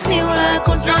הולך לי, אולי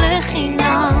הכל זה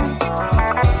לחינם,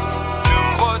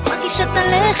 מרגישה את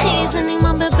הלחי, זה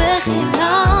נגמר בבכי,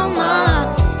 למה?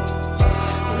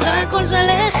 אולי הכל זה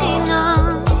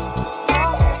לחינם,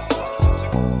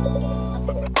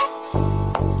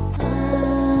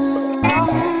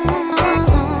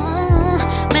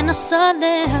 מנסה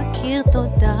להכיר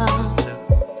תודה,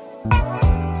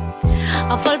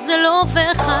 אבל זה לא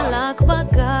עובר חלק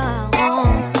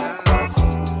בגרון,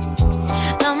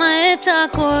 למה את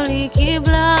הכל היא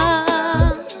קיבלה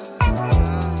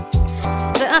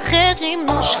ואחרים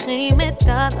נושכים את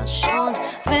הלשון,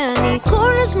 ואני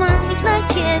כל הזמן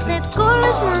מתנגדת, כל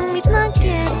הזמן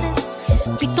מתנגדת,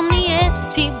 פתאום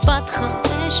נהייתי בת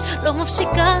 5, לא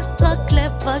מפסיקה רק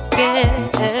לבקש,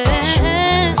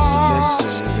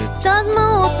 את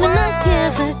הדמעות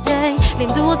מנגבת די,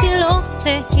 לימדו אותי לא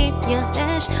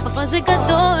להתייאש, אבל זה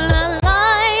גדול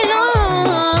עליי, לא,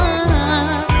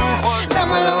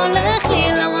 למה לא הולך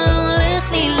לי, למה לא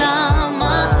הולך לי,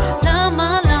 למה,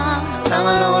 למה,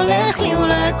 למה לא הולך לי,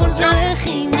 אולי הכל זה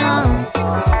לחינם,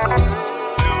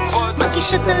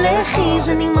 מרגיש את הלחי,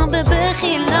 זה נגמר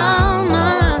בבכי,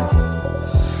 למה,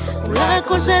 אולי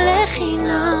הכל זה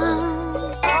לחינם,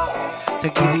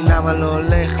 תגידי למה לא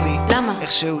הולך לי, למה?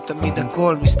 איכשהו תמיד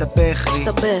הכל מסתבך לי,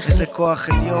 איזה כוח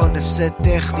עליון, הפסד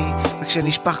טכני,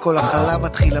 וכשנשפך כל החלה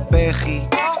מתחיל הבכי,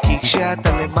 כי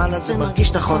כשאתה למעלה זה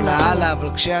מרגיש נכון להלאה, אבל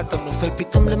כשאתה נופל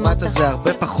פתאום למטה זה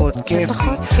הרבה פחות כיף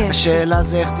לי, השאלה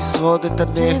זה איך תשרוד את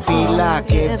הנפילה,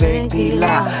 כאבי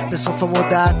גדילה, בסוף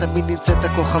המודעה תמיד נמצאת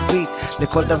הכוכבית,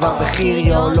 לכל דבר מחיר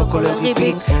יאו לא כולל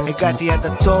ריבית, הגעתי עד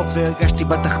הטופ והרגשתי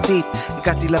בתחתית,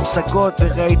 הגעתי לפסגות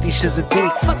וראיתי שזה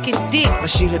דיק,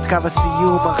 משאיר את קו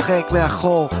הסיום הרחק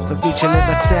מאחור, מבין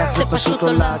שלנצח זה פשוט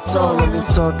לא לעצור, לא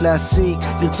לרצות להשיג,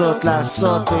 לרצות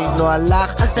לעשות, ואם לא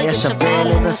הלך היה שווה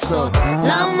לנסות,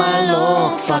 למה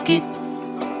לא fuck it,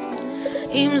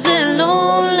 אם זה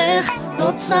לא הולך לא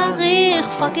צריך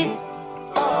fuck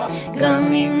it,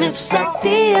 גם אם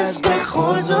הפסקתי אז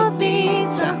בכל זאת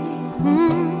ניצחתי,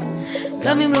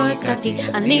 גם אם לא הגעתי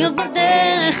אני עוד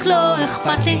בדרך, לא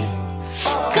אכפת לי,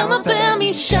 כמה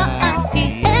פעמים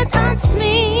שאלתי את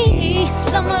עצמי,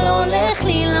 למה לא הולך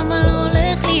לי, למה לא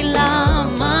הולך לי,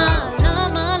 למה,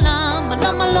 למה, למה,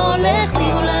 למה לא הולך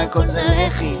לי, אולי הכל זה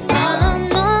לחי,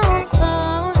 למה,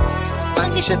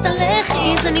 מרגיש את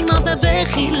הלחי, זה נגמר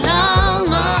בבכי,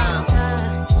 למה,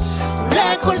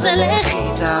 אולי הכל זה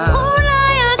לחי,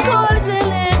 אולי הכל זה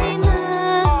לחי,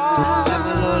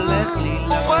 למה לא הולך לי,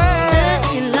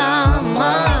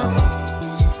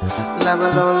 למה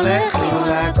לא הולך לי,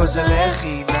 אולי הכל זה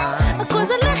לחינם, הכל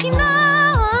זה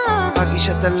לחינם, מרגיש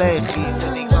את הלחי,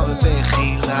 זה נגמר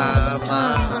בבכי,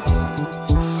 למה,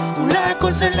 אולי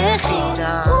הכל זה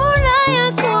לחינם, אולי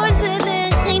הכל זה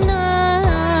לחינם,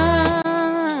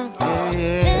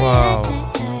 וואו,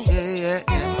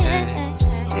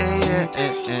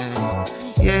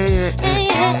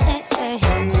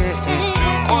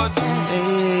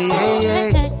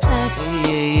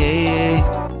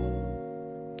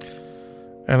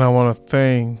 and I want to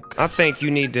I think you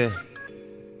need to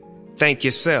thank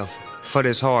yourself for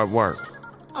this hard work.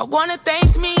 I wanna thank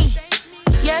me,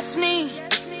 yes me,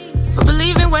 for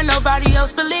believing when nobody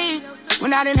else believed,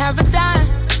 when I didn't have a dime,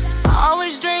 I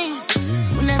always dreamed,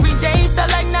 when every day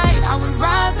felt like night, I would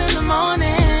rise in the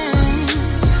morning,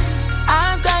 I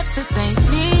got to thank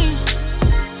me,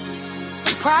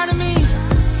 I'm proud of me,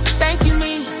 thank you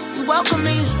me, you welcome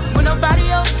me, when nobody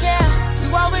else cared, you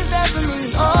always there for me,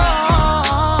 oh,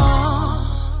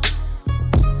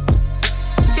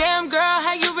 damn girl,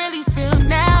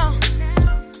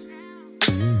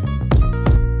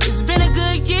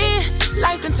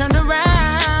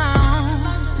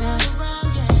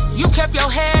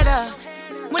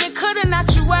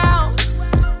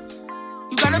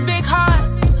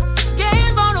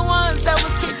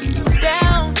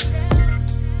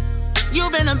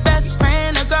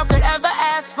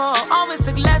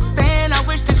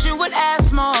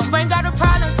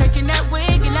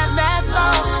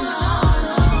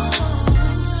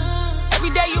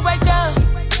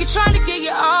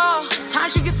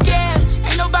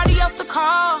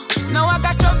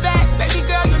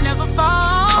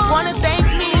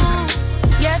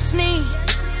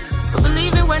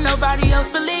 when nobody else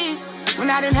believed. When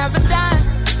I didn't have a dime,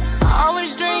 I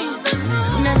always dreamed.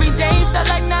 When every day felt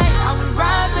like night, I would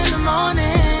rise in the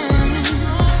morning.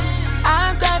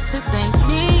 I got to thank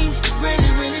me,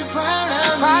 really, really proud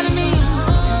of me.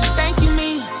 Thank you,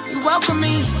 me, you welcome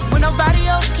me when nobody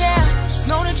else cares. Just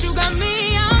know that you got me,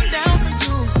 I'm down for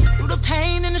you. Through the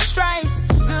pain and the strife,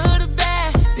 good or bad,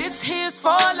 this here's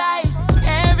for life.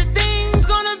 Everything's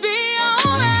gonna be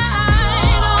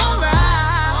alright,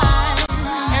 alright.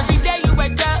 Every day you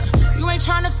wake up, you ain't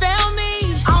tryna fail me.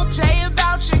 I don't play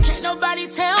about you, can't nobody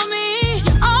tell me.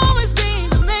 You always be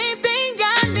the main thing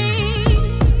I need.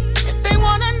 If they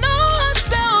wanna know, I'll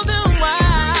tell them why.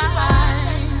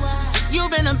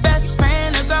 You've been the best friend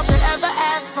a girl could ever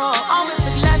ask for. Always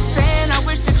took less than, I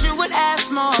wish that you would ask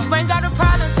more. You ain't got a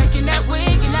problem taking that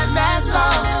wig and that mask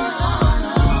off.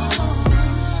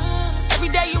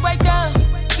 Every day you wake up,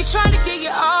 you trying to get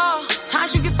your all.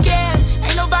 Times you get scared,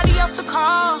 ain't nobody else to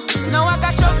call. Just know I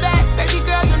got your back, baby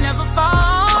girl, you'll never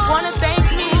fall. I wanna thank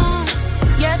me,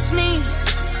 yes me,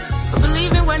 for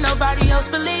believing when nobody else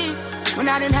believed. When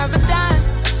I didn't have a dime,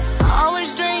 I always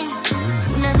dreamed.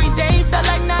 When every day felt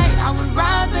like night, I would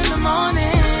rise in the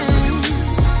morning.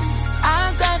 I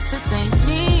got to thank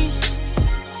me,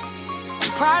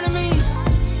 I'm proud of me.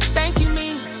 Thank you me,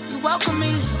 you welcome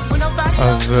me when nobody else.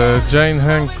 אז ג'יין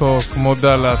הנקוק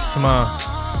מודה לעצמה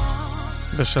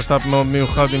בשת"פ מאוד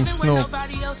מיוחד עם סנופ.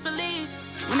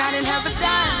 When I didn't have a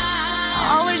dime, I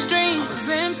always dreamed it was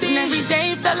empty. And every day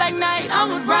felt like night, I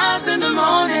would rise in the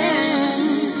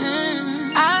morning.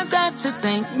 I got to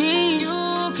thank me, you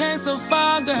came so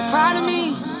far, girl. Proud of me,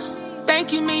 thank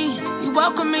you me, you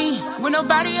welcome me when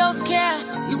nobody else care.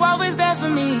 You always there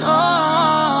for me. Oh.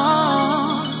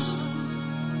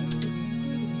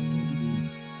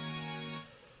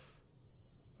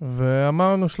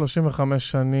 ואמרנו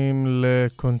 35 שנים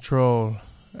ל-Control.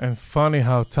 And funny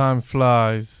how time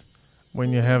flies when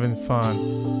you're having fun.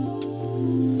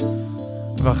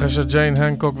 ואחרי שג'יין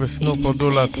הנקוק וסנופ הודו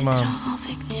לעצמם,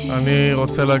 אני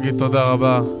רוצה להגיד תודה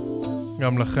רבה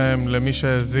גם לכם, למי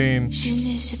שהאזין.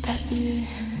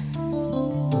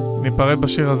 ניפרד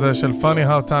בשיר הזה של Funny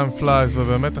How Time Flies,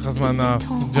 ובאמת הזמן עף.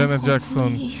 ג'נט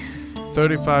ג'קסון,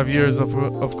 35 years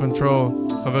of control.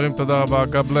 חברים, תודה רבה.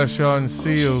 God bless you and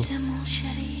see you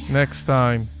next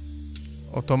time.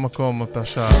 אותו מקום, אותה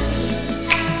שעה.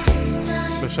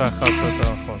 בשעה 11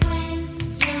 יותר נכון.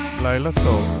 לילה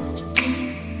טוב.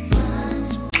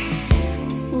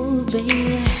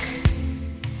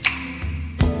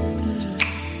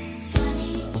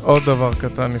 עוד דבר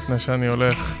קטן לפני שאני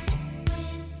הולך.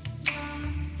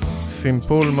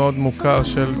 סימפול מאוד מוכר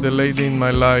של The Lady in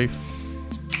My Life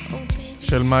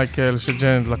של מייקל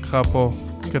שג'נט לקחה פה,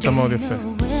 קטע מאוד יפה.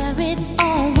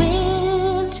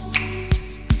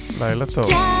 לילה טוב.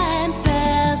 Time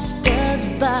passed us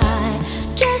by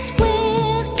just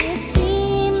when it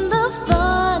seemed the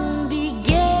fun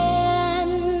began.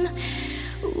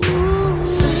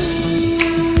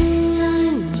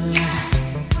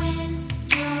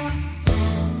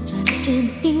 Did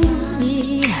you me?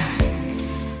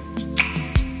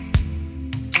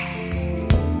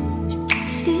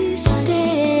 Please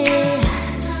stay.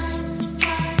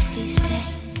 Please stay.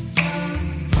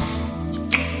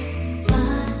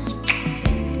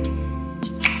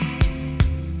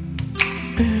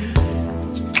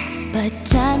 But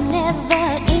time never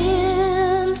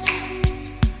ends.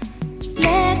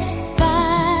 Let's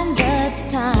find the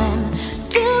time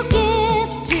to get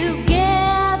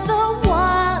together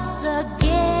once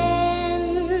again.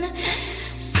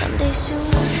 Someday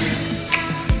soon.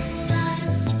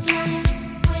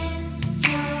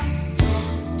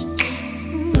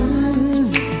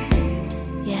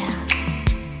 Yeah.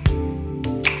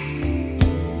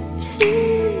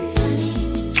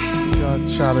 Got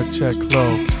shot a check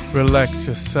low. Relax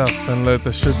yourself and let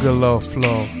the sugar low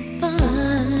flow.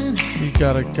 You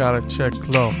gotta check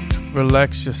low. Relax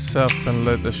yourself and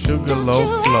let the sugar low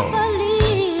flow.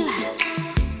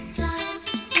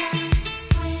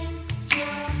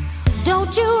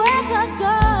 Don't you ever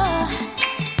go.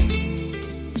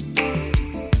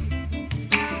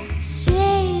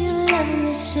 Say you love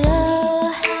me so.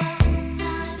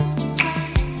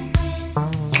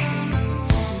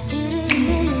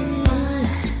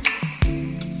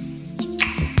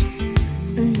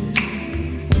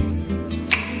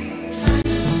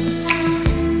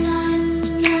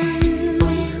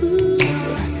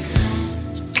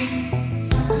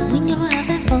 When you're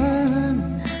having fun,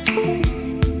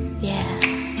 yeah.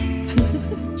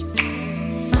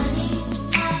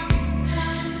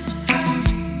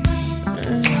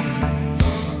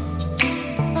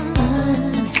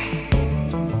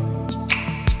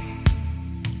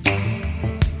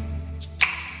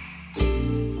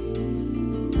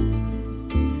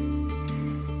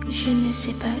 Je ne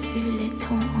sais pas où les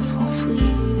temps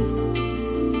enfouis.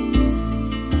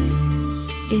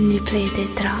 Une plaie des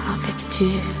draps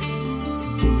affectueux.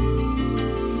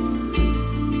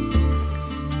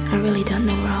 I really don't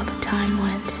know where all the time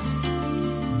went.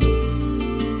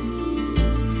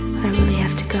 I really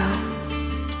have to go.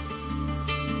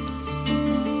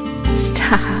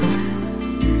 Stop.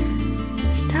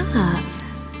 Stop.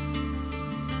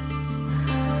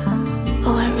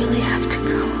 Oh, I really have to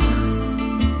go.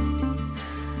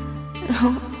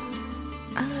 No,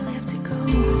 I really have to go.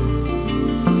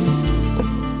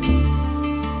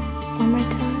 One more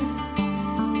time.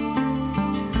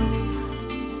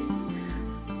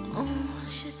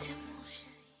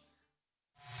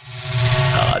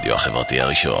 הרדיו החברתי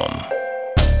הראשון.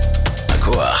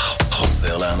 הכוח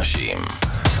חוזר לאנשים.